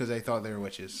shit because they thought they were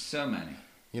witches? So many.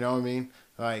 You know what I mean?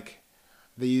 Like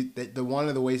the one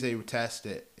of the ways they would test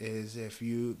it is if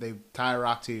they tie a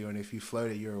rock to you and if you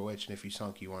floated you're a witch and if you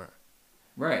sunk you weren't.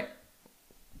 Right.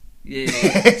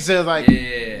 Yeah. So like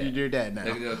you're dead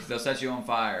now. They'll set you on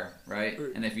fire, right?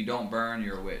 And if you don't burn,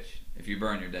 you're a witch. If you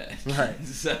burn, you're dead. Right.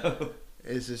 So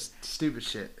it's just stupid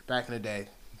shit back in the day.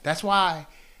 That's why.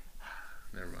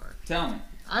 Never mind. Tell me.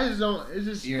 I just don't. It's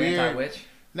just You're weird. anti-witch?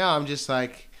 No, I'm just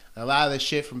like a lot of the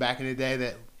shit from back in the day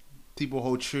that people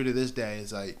hold true to this day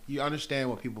is like you understand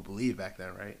what people believe back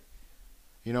then, right?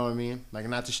 You know what I mean? Like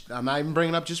I'm not even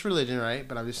bringing up just religion, right?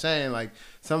 But I'm just saying like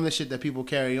some of the shit that people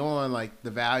carry on, like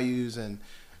the values and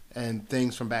and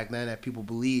things from back then that people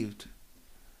believed.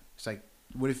 It's like,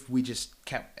 what if we just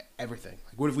kept everything?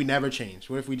 Like, what if we never changed?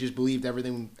 What if we just believed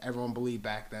everything everyone believed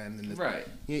back then? And right.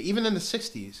 Even in the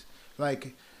 60s.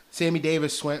 Like, Sammy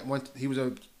Davis he was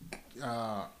a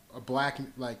black,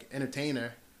 like,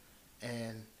 entertainer,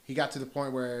 and he got to the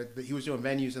point where he was doing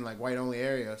venues in, like, white-only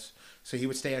areas. So he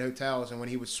would stay at hotels, and when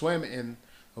he would swim in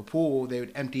a pool, they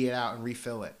would empty it out and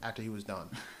refill it after he was done.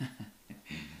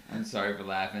 I'm sorry for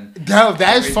laughing. No,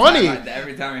 that is funny.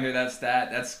 Every time I hear that stat,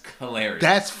 that's hilarious.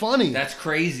 That's funny. That's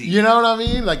crazy. You know what I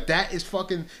mean? Like, that is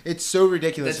fucking... It's so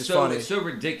ridiculous. It's funny. It's so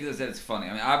ridiculous that it's funny.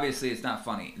 I mean, obviously, it's not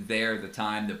funny there, the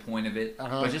time, the point of it.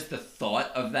 But just the thought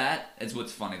of that is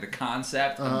what's funny. The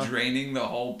concept of draining the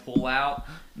whole pool out,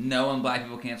 knowing black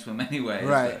people can't swim anyway.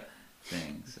 Right. Is the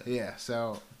thing. So. Yeah,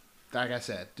 so, like I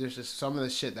said, there's just some of the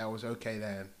shit that was okay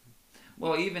then.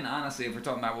 Well, even honestly, if we're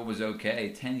talking about what was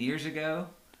okay 10 years ago...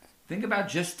 Think about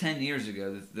just 10 years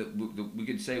ago that we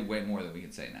could say way more than we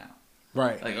can say now.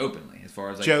 Right. Like openly, as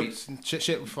far as like jokes and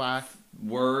shit would fly.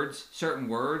 Words, certain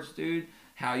words, dude.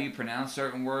 How you pronounce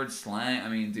certain words, slang. I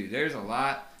mean, dude, there's a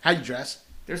lot. How you dress.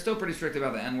 They're still pretty strict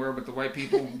about the N-word with the white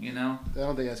people, you know. I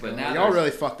don't think that's good. Y'all really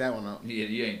fucked that one up. Yeah,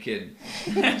 you ain't kidding.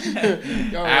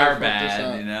 Our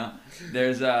bad, you know.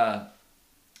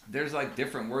 There's like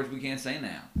different words we can't say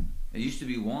now. It used to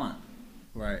be one.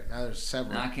 Right. Now there's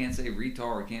several. Now I can't say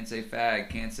retard, can't say fag,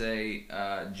 can't say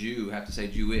Jew, have to say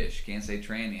Jewish, can't say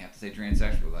tranny, have to say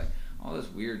transsexual. Like, all this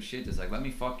weird shit that's like, let me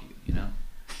fuck you, you know?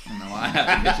 I don't know why I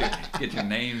have to get your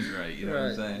names right, you know what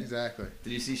I'm saying? Exactly.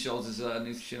 Did you see Schultz's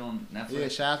new shit on Netflix? Yeah,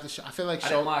 shout out to I feel like Schultz.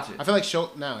 I didn't watch it. I feel like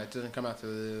Schultz. No, it doesn't come out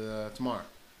to tomorrow.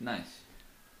 Nice.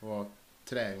 Well,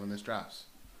 today when this drops.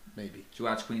 Maybe. Did you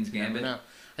watch Queen's Gambit? No.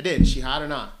 I did. Is she hot or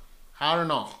not? Hot or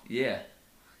not? Yeah.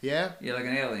 Yeah? Yeah, like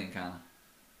an alien kind of.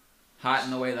 Hot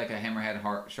in the way like a hammerhead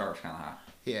shark's kind of hot.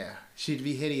 Yeah. She'd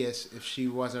be hideous if she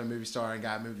wasn't a movie star and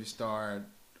got movie star.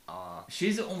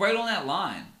 She's right on that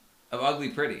line of ugly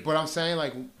pretty. But I'm saying,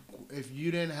 like, if you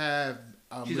didn't have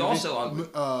she's also ugly.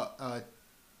 A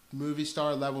movie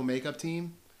star level makeup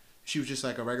team, she was just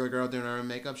like a regular girl doing her own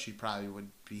makeup, she probably would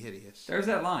be hideous. There's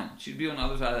that line. She'd be on the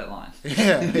other side of that line.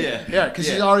 Yeah, because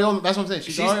she's already on. That's what I'm saying.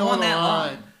 She's already on that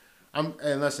line.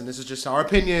 And listen, this is just our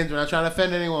opinions. We're not trying to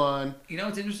offend anyone. You know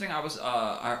what's interesting?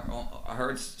 I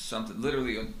heard something.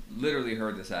 Literally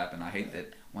heard this happen. I hate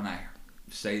that when I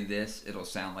say this, it'll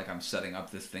sound like I'm setting up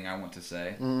this thing I want to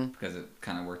say because it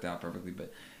kind of worked out perfectly.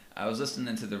 But I was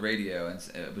listening to the radio and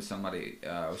it was somebody,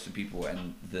 with some people,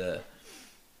 and the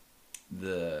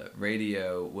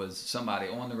radio was somebody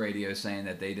on the radio saying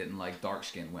that they didn't like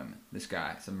dark-skinned women. This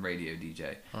guy, some radio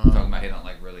DJ, talking about he don't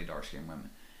like really dark-skinned women.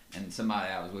 And somebody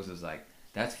I was with was like,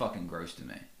 that's fucking gross to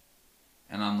me.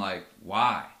 And I'm like,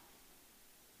 why?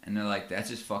 And they're like, that's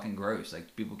just fucking gross.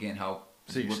 Like, people can't help.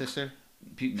 So your sister?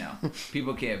 No.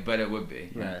 People can't, but it would be.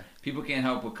 Right. Know? People can't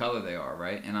help what color they are,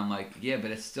 right? And I'm like, yeah, but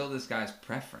it's still this guy's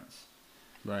preference.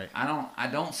 Right. I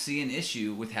don't see an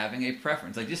issue with having a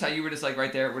preference. Like, just how you were just like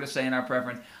right there, we're just saying our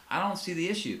preference. I don't see the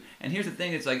issue. And here's the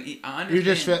thing, it's like, I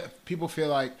understand. People feel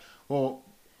like, well,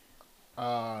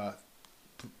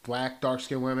 black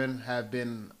dark-skinned women have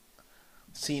been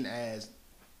seen as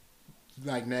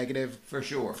like negative for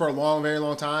sure for a very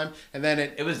long time, and then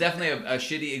it was definitely a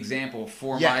shitty example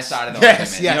for my side of the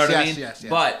argument. You know what I mean? Yes.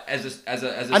 But as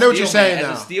a I know what you're saying man,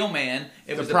 now. As a steel man,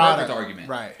 it was the product, perfect argument,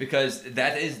 right? Because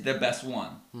that is the best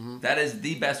one. Mm-hmm. That is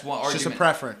the best one. It's just a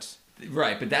preference,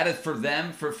 right? But that is for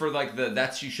them for like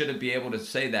that's you shouldn't be able to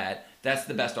say that. That's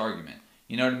the best argument.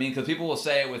 You know what I mean? Because people will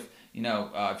say it with. You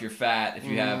know, if you're fat, if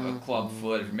you have a club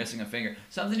foot, if you're missing a finger,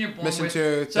 something you're born with,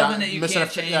 something that you can't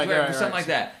change, something like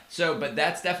that. So, but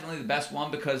that's definitely the best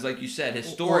one because, like you said,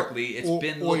 historically, it's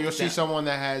been. Or you'll see someone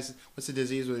that has what's the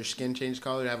disease where their skin changes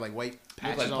color, they have like white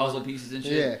patches, like puzzle pieces and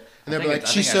shit. Yeah, and they'll be like,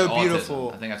 "She's so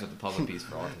beautiful." I think that's what the puzzle piece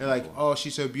for autism. They're like, "Oh,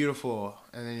 she's so beautiful,"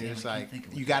 and then you're just like,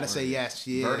 "You got to say yes."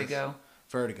 She is.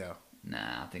 Vertigo.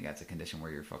 Nah, I think that's a condition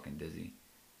where you're fucking dizzy.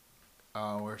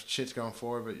 Where shit's going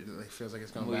forward, but it feels like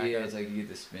it's going back. Yeah, it's like you get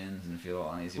the spins and feel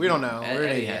all uneasy. We don't know.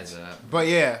 Eddie has that. But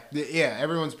yeah,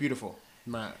 everyone's beautiful.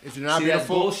 If you're not beautiful, that's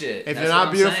bullshit. If you're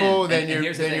not beautiful, then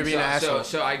you're being an asshole.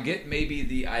 So I get maybe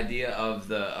the idea of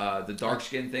the dark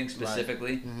skin thing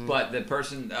specifically, right. Mm-hmm. But the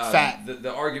person fat.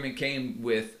 The argument came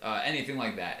with anything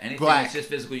like that. Anything black. That's just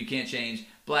physical, you can't change.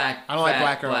 Black. I don't like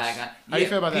black girls. How do you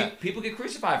feel about that? People get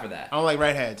crucified for that. I don't like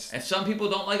redheads. And some people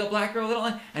don't like a black girl. They don't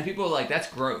like, and people are like, "That's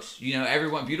gross." You know,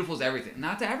 everyone beautiful is everything.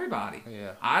 Not to everybody.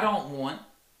 Yeah. I don't want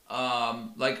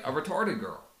like a retarded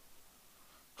girl.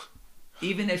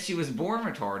 even if she was born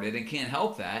retarded and can't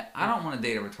help that, I don't want to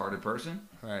date a retarded person.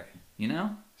 Right. You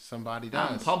know? Somebody does.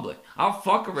 Out in public. I'll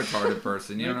fuck a retarded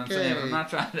person. You know what I'm saying? But I'm not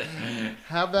trying to.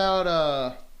 How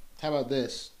about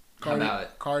this? How about it?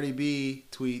 Cardi B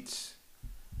tweets.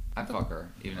 I'd fuck her,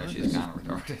 even though she's kind of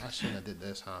retarded. I shouldn't have did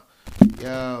this, huh?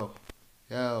 Yo.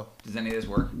 Does any of this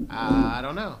work? I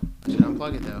don't know. I should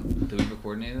unplug it though. Do we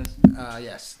record any of this?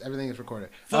 Yes. Everything is recorded.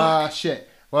 Fuck. Shit.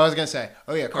 What I was gonna say.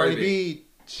 Oh yeah, Cardi Cardi B.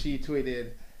 She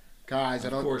tweeted, guys,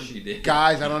 Of course she did.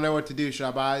 Guys, I don't know what to do. Should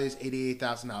I buy this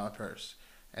 $88,000 purse?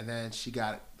 And then she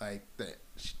got like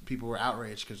people were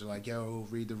outraged because they're like, yo,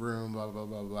 read the room, blah blah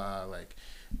blah blah. Like,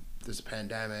 there's a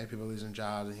pandemic, people losing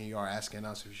jobs, and here you are asking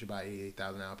us if you should buy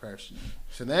 $88,000 purse.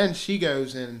 So then she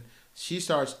goes and she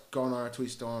starts going on her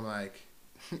tweet storm like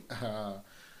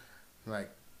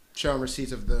showing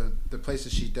receipts of the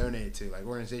places she donated to, like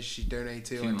organizations she donated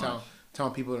to, and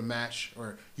telling people to match,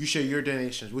 or you show your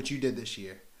donations, what you did this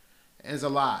year. And it's a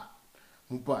lot.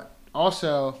 But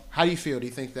also, how do you feel? Do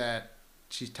you think that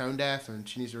she's tone deaf and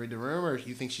she needs to read the room, or do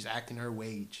you think she's acting her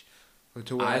wage?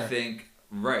 I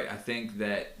think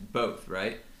that both,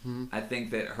 right? Mm-hmm. I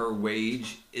think that her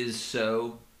wage is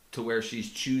so to where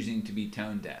she's choosing to be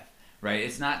tone deaf, right?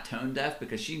 It's not tone deaf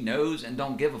because she knows and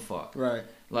don't give a fuck. Right.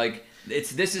 Like,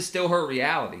 this is still her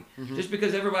reality. Mm-hmm. Just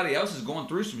because everybody else is going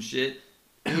through some shit,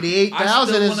 88,000. I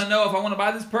still want to know if I want to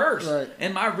buy this purse. Right.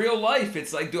 In my real life,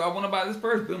 it's like, do I want to buy this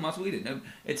purse? Boom, I'll tweet it. No,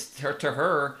 it's to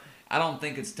her. I don't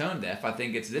think it's tone deaf. I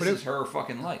think this is her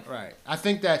fucking life. Right. I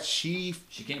think that she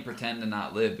can't pretend to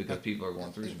not live because people are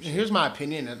going through some shit. Here's my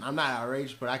opinion, and I'm not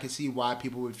outraged, but I can see why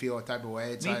people would feel a type of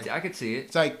way. I could see it.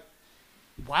 It's like,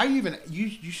 why are you even? You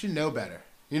should know better.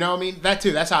 You know what I mean? That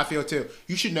too. That's how I feel too.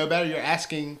 You should know better. You're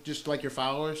asking just like your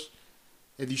followers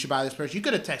if you should buy this purse. You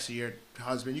could have texted your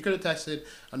husband. You could have texted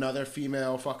another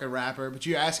female fucking rapper, but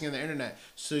you're asking on the internet.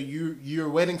 So you're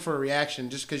waiting for a reaction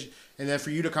just because, and then for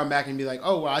you to come back and be like,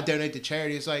 oh well, I donate to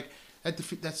charity. It's like that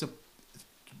defeats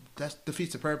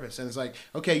the purpose. And it's like,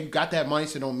 okay, you got that money,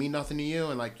 so it don't mean nothing to you,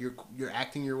 and like you're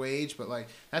acting your wage. But like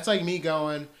that's like me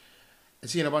going and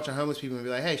seeing a bunch of homeless people and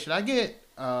be like, hey, should I get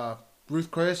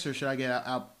Ruth Chris or should I get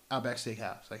Outback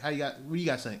Steakhouse? Like, what do you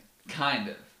guys think? Kind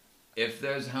of. If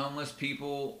those homeless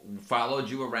people followed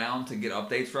you around to get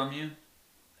updates from you,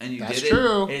 and you That's did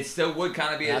true. it still would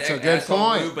kind of be That's an a good asshole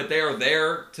point. move, but they are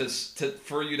there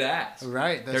for you to ask.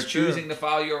 Right, that's They're true. choosing to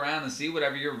follow you around and see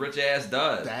whatever your rich ass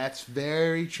does. That's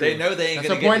very true. They know they ain't That's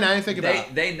gonna a point I didn't think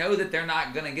about. They know that they're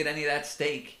not gonna get any of that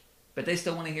steak, but they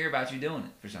still want to hear about you doing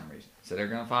it for some reason. So they're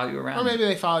gonna follow you around. Or maybe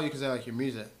they follow you because they like your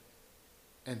music,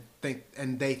 and they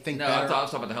think No, better. I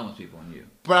was talking about the homeless people and you.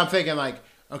 But I'm thinking like,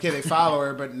 okay, they follow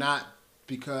her, but not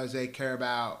because they care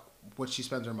about what she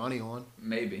spends her money on.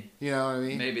 Maybe. You know what I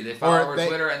mean? Maybe they follow her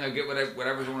Twitter and they'll get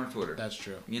whatever's on her Twitter. That's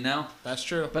true. You know? That's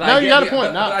true. But no, you got a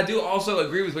point. But I do also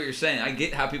agree with what you're saying. I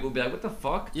get how people be like, "What the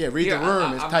fuck?" Yeah, read the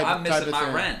room. I'm missing my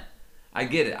thing. rent. I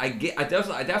get it. I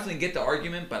definitely get the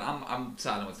argument, but I'm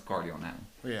siding with Cardi on that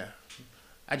one. Yeah,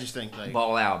 I just think like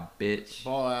ball out, bitch.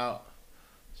 Ball out.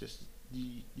 Just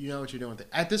you know what you're doing with it.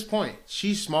 At this point,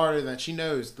 she's smarter than she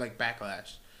knows. Like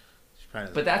backlash.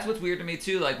 But that's what's weird to me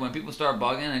too. Like when people start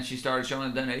bugging and she started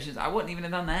showing the donations, I wouldn't even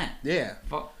have done that. Yeah.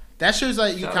 Fuck. That shows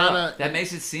like you kind of. That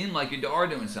makes it seem like you are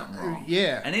doing something wrong.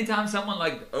 Yeah. Anytime someone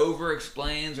like over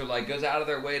explains or like goes out of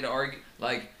their way to argue,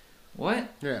 like what?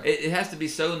 Yeah. It has to be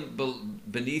so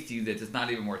beneath you that it's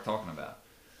not even worth talking about.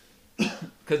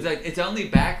 Because like it's only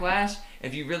backlash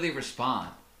if you really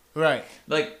respond. Right.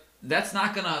 Like. That's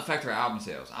not going to affect her album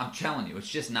sales. I'm telling you, it's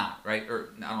just not, right? Or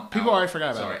I don't. People already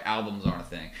forgot about it. Sorry, albums aren't a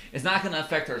thing. It's not going to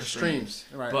affect her streams.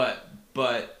 Right.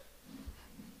 But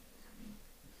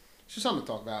it's just something to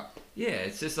talk about. Yeah,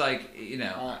 it's just like, you know.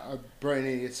 A Brain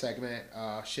Idiot segment,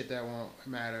 shit that won't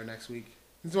matter next week.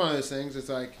 It's one of those things. It's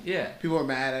like, yeah, people are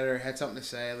mad at her, had something to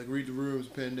say, like read the room's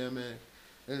pandemic.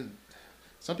 And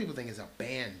some people think it's a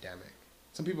pandemic.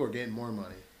 Some people are getting more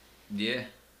money. Yeah.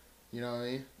 You know what I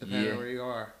mean? Depending on where you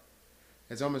are.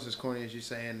 It's almost as corny as you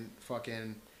saying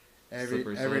fucking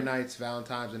every night's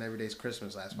Valentine's and every day's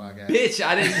Christmas last podcast. Bitch,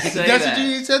 I didn't say That's that. What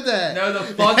you said that. No, the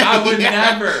fuck, I would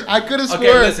never. I could have sworn.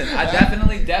 Okay, listen, I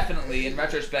definitely, in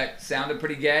retrospect, sounded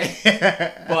pretty gay,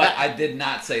 but I did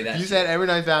not say that. You said every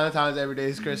night's Valentine's, every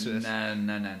day's Christmas. No.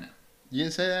 You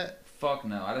didn't say that? Fuck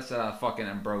no. I just said I fucking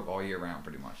am broke all year round,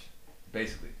 pretty much.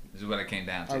 Basically. This is what it came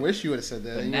down to. I wish you would have said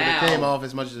that. But you now, came off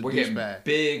as much as a we're getting douchebag.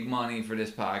 Big money for this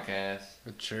podcast.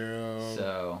 True.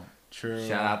 So, true.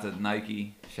 Shout out to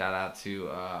Nike. Shout out to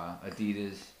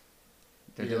Adidas.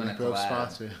 They're doing a collab.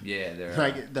 Sponsor. Yeah, they're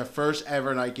like the first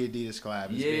ever Nike Adidas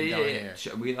collab is being done here.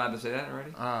 Are we allowed to say that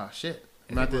already? Shit.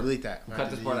 I'm about to delete that. Cut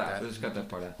this part out. We'll just cut that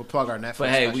part out. We'll plug our Netflix. But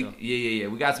hey,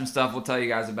 special. we got some stuff we'll tell you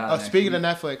guys about. Oh, speaking of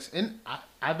Netflix, and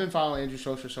I've been following Andrew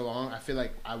Schultz for so long. I feel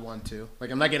like I want to.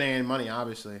 Like, I'm not getting any money,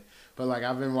 obviously, but like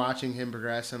I've been watching him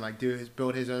progress and like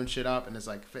build his own shit up, and it's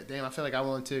like, damn, I feel like I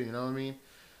want to. You know what I mean?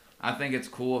 I think it's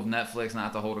cool of Netflix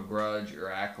not to hold a grudge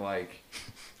or act like.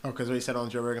 Oh, because what he said on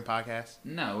the Joe Rogan podcast?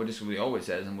 No, just what he always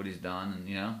says and what he's done,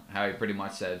 and how he pretty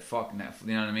much said, "Fuck Netflix."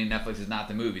 You know what I mean? Netflix is not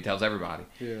the movie. He tells everybody.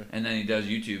 Yeah. And then he does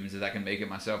YouTube and says, "I can make it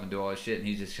myself and do all this shit," and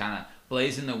he's just kind of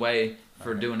blazing the way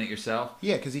for doing it yourself.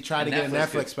 Yeah, because he tried to get a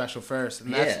Netflix special first,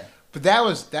 and yeah. But that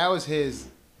was his.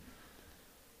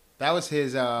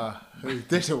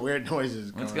 There's some weird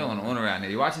noises. What's going on around here?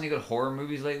 You watching any good horror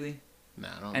movies lately? No,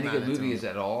 I don't. Any good movies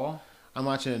at all? I'm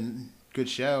watching a good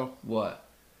show. What?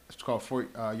 It's called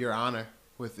Your Honor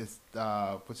with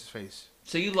what's his face.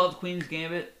 So you loved Queen's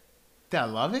Gambit? Did I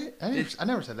love it? I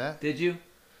never said that. Did you?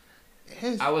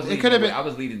 I was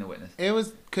leading the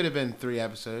witness. Could have been 3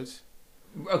 episodes.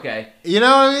 Okay. You know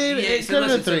what I mean? Yeah, it could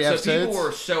have been 3 episodes. So people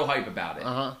were so hype about it.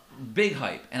 Uh-huh. Big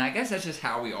hype. And I guess that's just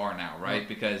how we are now, right?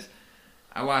 Because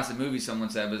I watched a movie someone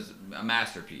said was a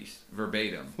masterpiece,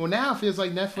 verbatim. Well, now it feels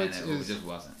like Netflix it just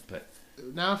wasn't. But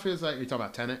now it feels like... You're talking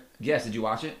about Tenet? Yes. Did you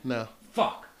watch it? No.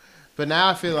 Fuck. But now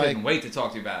I feel like... I couldn't wait to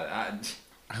talk to you about it.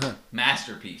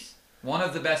 Masterpiece. One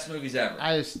of the best movies ever.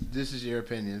 This is your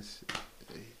opinions.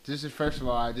 First of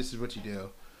all, this is what you do.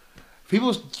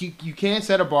 People, you can't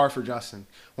set a bar for Justin.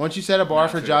 Once you set a bar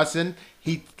for Justin,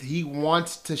 he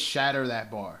wants to shatter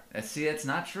that bar. It's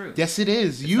not true. Yes, it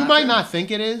is. You might not think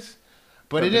it is,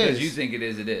 but it is. Because you think it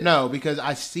is, it is. No, because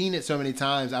I've seen it so many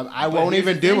times. I won't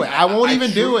even do it. I won't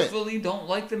even do it. I truthfully don't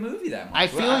like the movie that much. I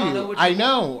feel you.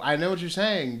 I know what you're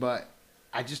saying, but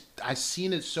I've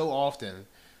seen it so often.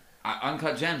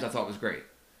 Uncut Gems I thought was great.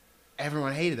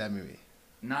 Everyone hated that movie.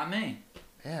 Not me.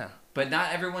 Yeah. But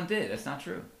not everyone did. That's not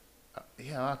true.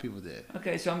 Yeah, a lot of people did.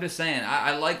 Okay, so I'm just saying.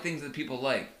 I like things that people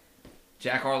like.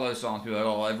 Jack Harlow songs, people are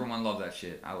like, oh, everyone loves that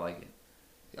shit. I like it.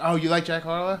 Oh, you like Jack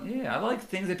Harlow? Yeah, I like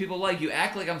things that people like. You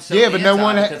act like I'm so but no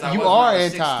one... You are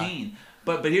anti. 16.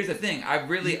 But here's the thing. I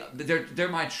really... They're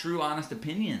my true, honest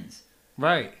opinions.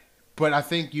 Right. But I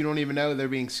think you don't even know they're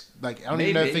being... Like, I don't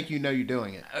even think you know you're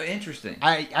doing it. Oh, interesting.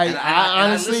 I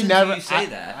honestly never... You say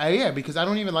that. Yeah, because I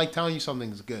don't even like telling you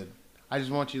something's good. I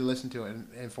just want you to listen to it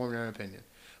and form your own opinion.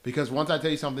 Because once I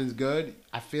tell you something's good,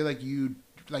 I feel like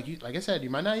like I said, you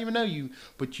might not even know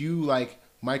but you like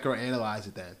microanalyze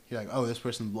it. Then you're like, oh, this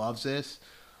person loves this.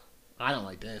 I don't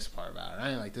like this part about it. I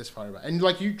didn't like this part about it. And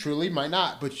like you truly might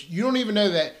not, but you don't even know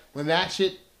that when that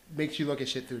shit makes you look at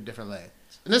shit through a different lens.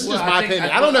 And this is just my opinion.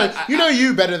 I don't know. You know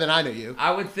you better than I know you.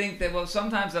 I would think that,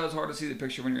 sometimes that was hard to see the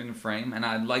picture when you're in the frame, and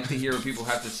I'd like to hear what people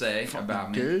have to say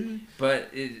about me. But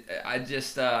I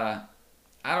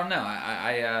don't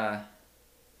know.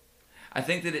 I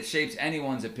think that it shapes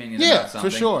anyone's opinion about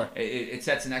something. Yeah, for sure. It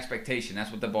sets an expectation. That's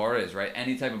what the bar is, right?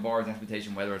 Any type of bar is an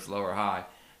expectation, whether it's low or high.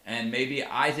 And maybe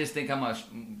I just think I'm a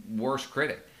worse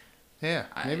critic. Yeah,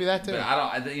 maybe that too.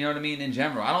 But you know what I mean? In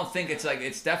general, I don't think it's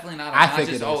definitely not. I think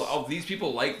it's these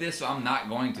people like this, so I'm not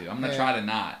going to. I'm gonna try to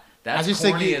not. That's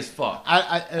corny as fuck.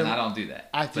 And I don't do that.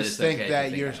 I just think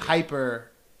that you're hyper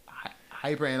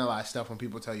analyze stuff when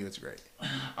people tell you it's great.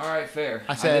 All right, fair.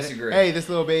 I disagree. Hey, this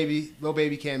little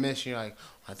baby can't miss. You're like,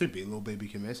 I think little baby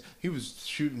can miss. He was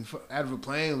shooting out of a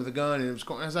plane with a gun, and it was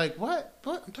going. I was like, what?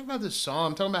 I'm talking about this song.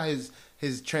 I'm talking about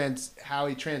how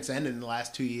he transcended in the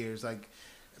last 2 years. Like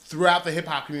throughout the hip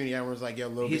hop community, everyone was like, yo,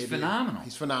 little baby. He's phenomenal.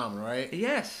 He's phenomenal, right?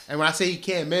 Yes. And when I say he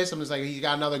can't miss, I'm just like, he's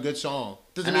got another good song.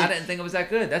 I didn't think it was that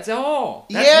good. That's all.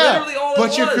 That's literally all but it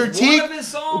was. Your critique, one of his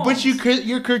songs. But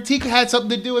your critique had something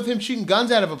to do with him shooting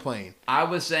guns out of a plane. I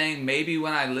was saying maybe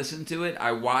when I listened to it,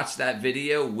 I watched that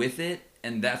video with it,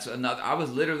 and that's another. I was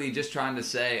literally just trying to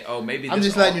say, oh, maybe. I'm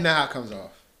just letting you know how it comes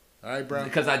off. All right, bro.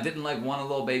 Because I didn't like one of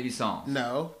Lil Baby's songs.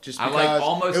 No, just because I like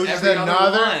almost it was every just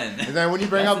other one. And then when you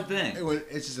bring up, the thing.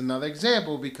 It's just another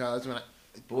example because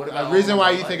the reason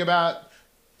why you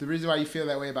feel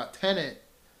that way about Tenet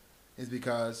is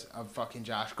because of fucking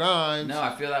Josh Grimes. No,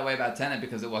 I feel that way about Tenet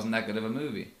because it wasn't that good of a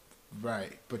movie.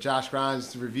 Right, but Josh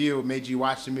Grimes' review made you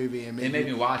watch the movie and made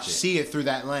me watch it, see it through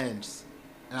that lens,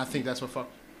 and I think that's what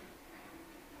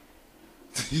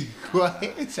what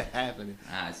is happening?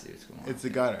 I see what's going on. It's the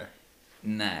gutter.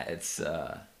 Nah, it's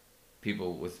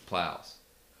people with plows.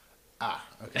 Ah,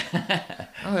 okay.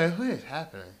 Okay, what is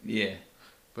happening? Yeah.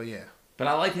 But yeah. But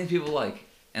I like things people like,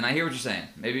 and I hear what you're saying.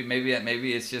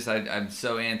 Maybe it's just I'm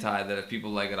so anti that if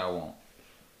people like it, I won't.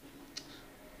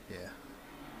 Yeah.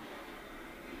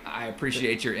 I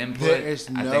appreciate your input. There's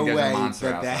no way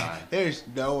there's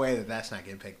no way that that's not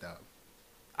getting picked up.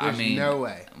 There's no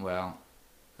way. Well,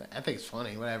 I think it's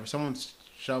funny. Whatever. Someone's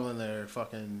shoveling their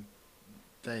fucking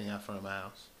thing out front of my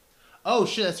house. Oh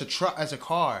shit! That's a truck. That's a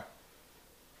car.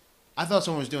 I thought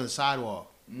someone was doing the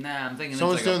sidewalk. Nah, I'm thinking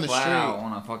someone's it's like doing a the plow street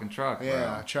on a fucking truck. Bro.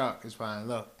 Yeah, a truck is fine.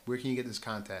 Look, where can you get this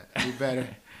content? Who better?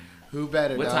 Who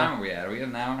better? What dog? time are we at? Are we at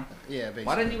an hour? Yeah, basically.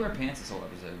 Why didn't you wear pants this whole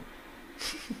episode?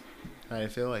 I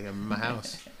didn't feel like I'm in my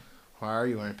house. Why are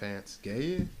you wearing pants?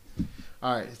 Gay?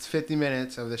 All right, it's 50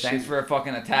 minutes of the shit. Thanks for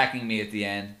fucking attacking me at the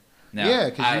end. No, yeah,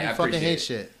 because you fucking hate it.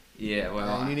 shit. Yeah,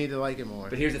 well, and you need to like it more.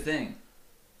 But here's the thing: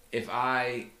 if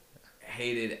I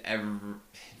hated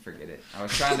forget it. I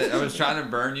was trying to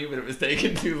burn you, but it was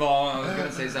taking too long. I was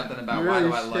gonna say something about why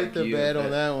do I like you. You really shit the bed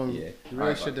on that one. Yeah. You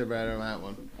really shit the bed on that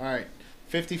one. All right,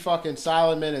 50 fucking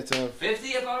solid minutes of.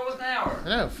 50? I thought it was an hour. I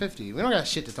know 50. We don't got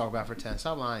shit to talk about for 10.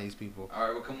 Stop lying to these people. All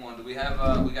right, well come on. Do we have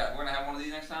we're gonna have one of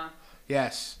these next time?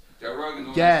 Yes. Joe Rogan's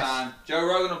on next time. Joe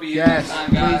Rogan will be here yes. next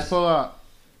time, guys. Please pull up.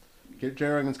 Get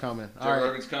Joe Rogan's coming. Joe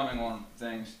Rogan's coming on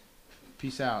things.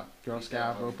 Peace out. Girl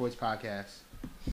Scout, Broke Boys Podcast.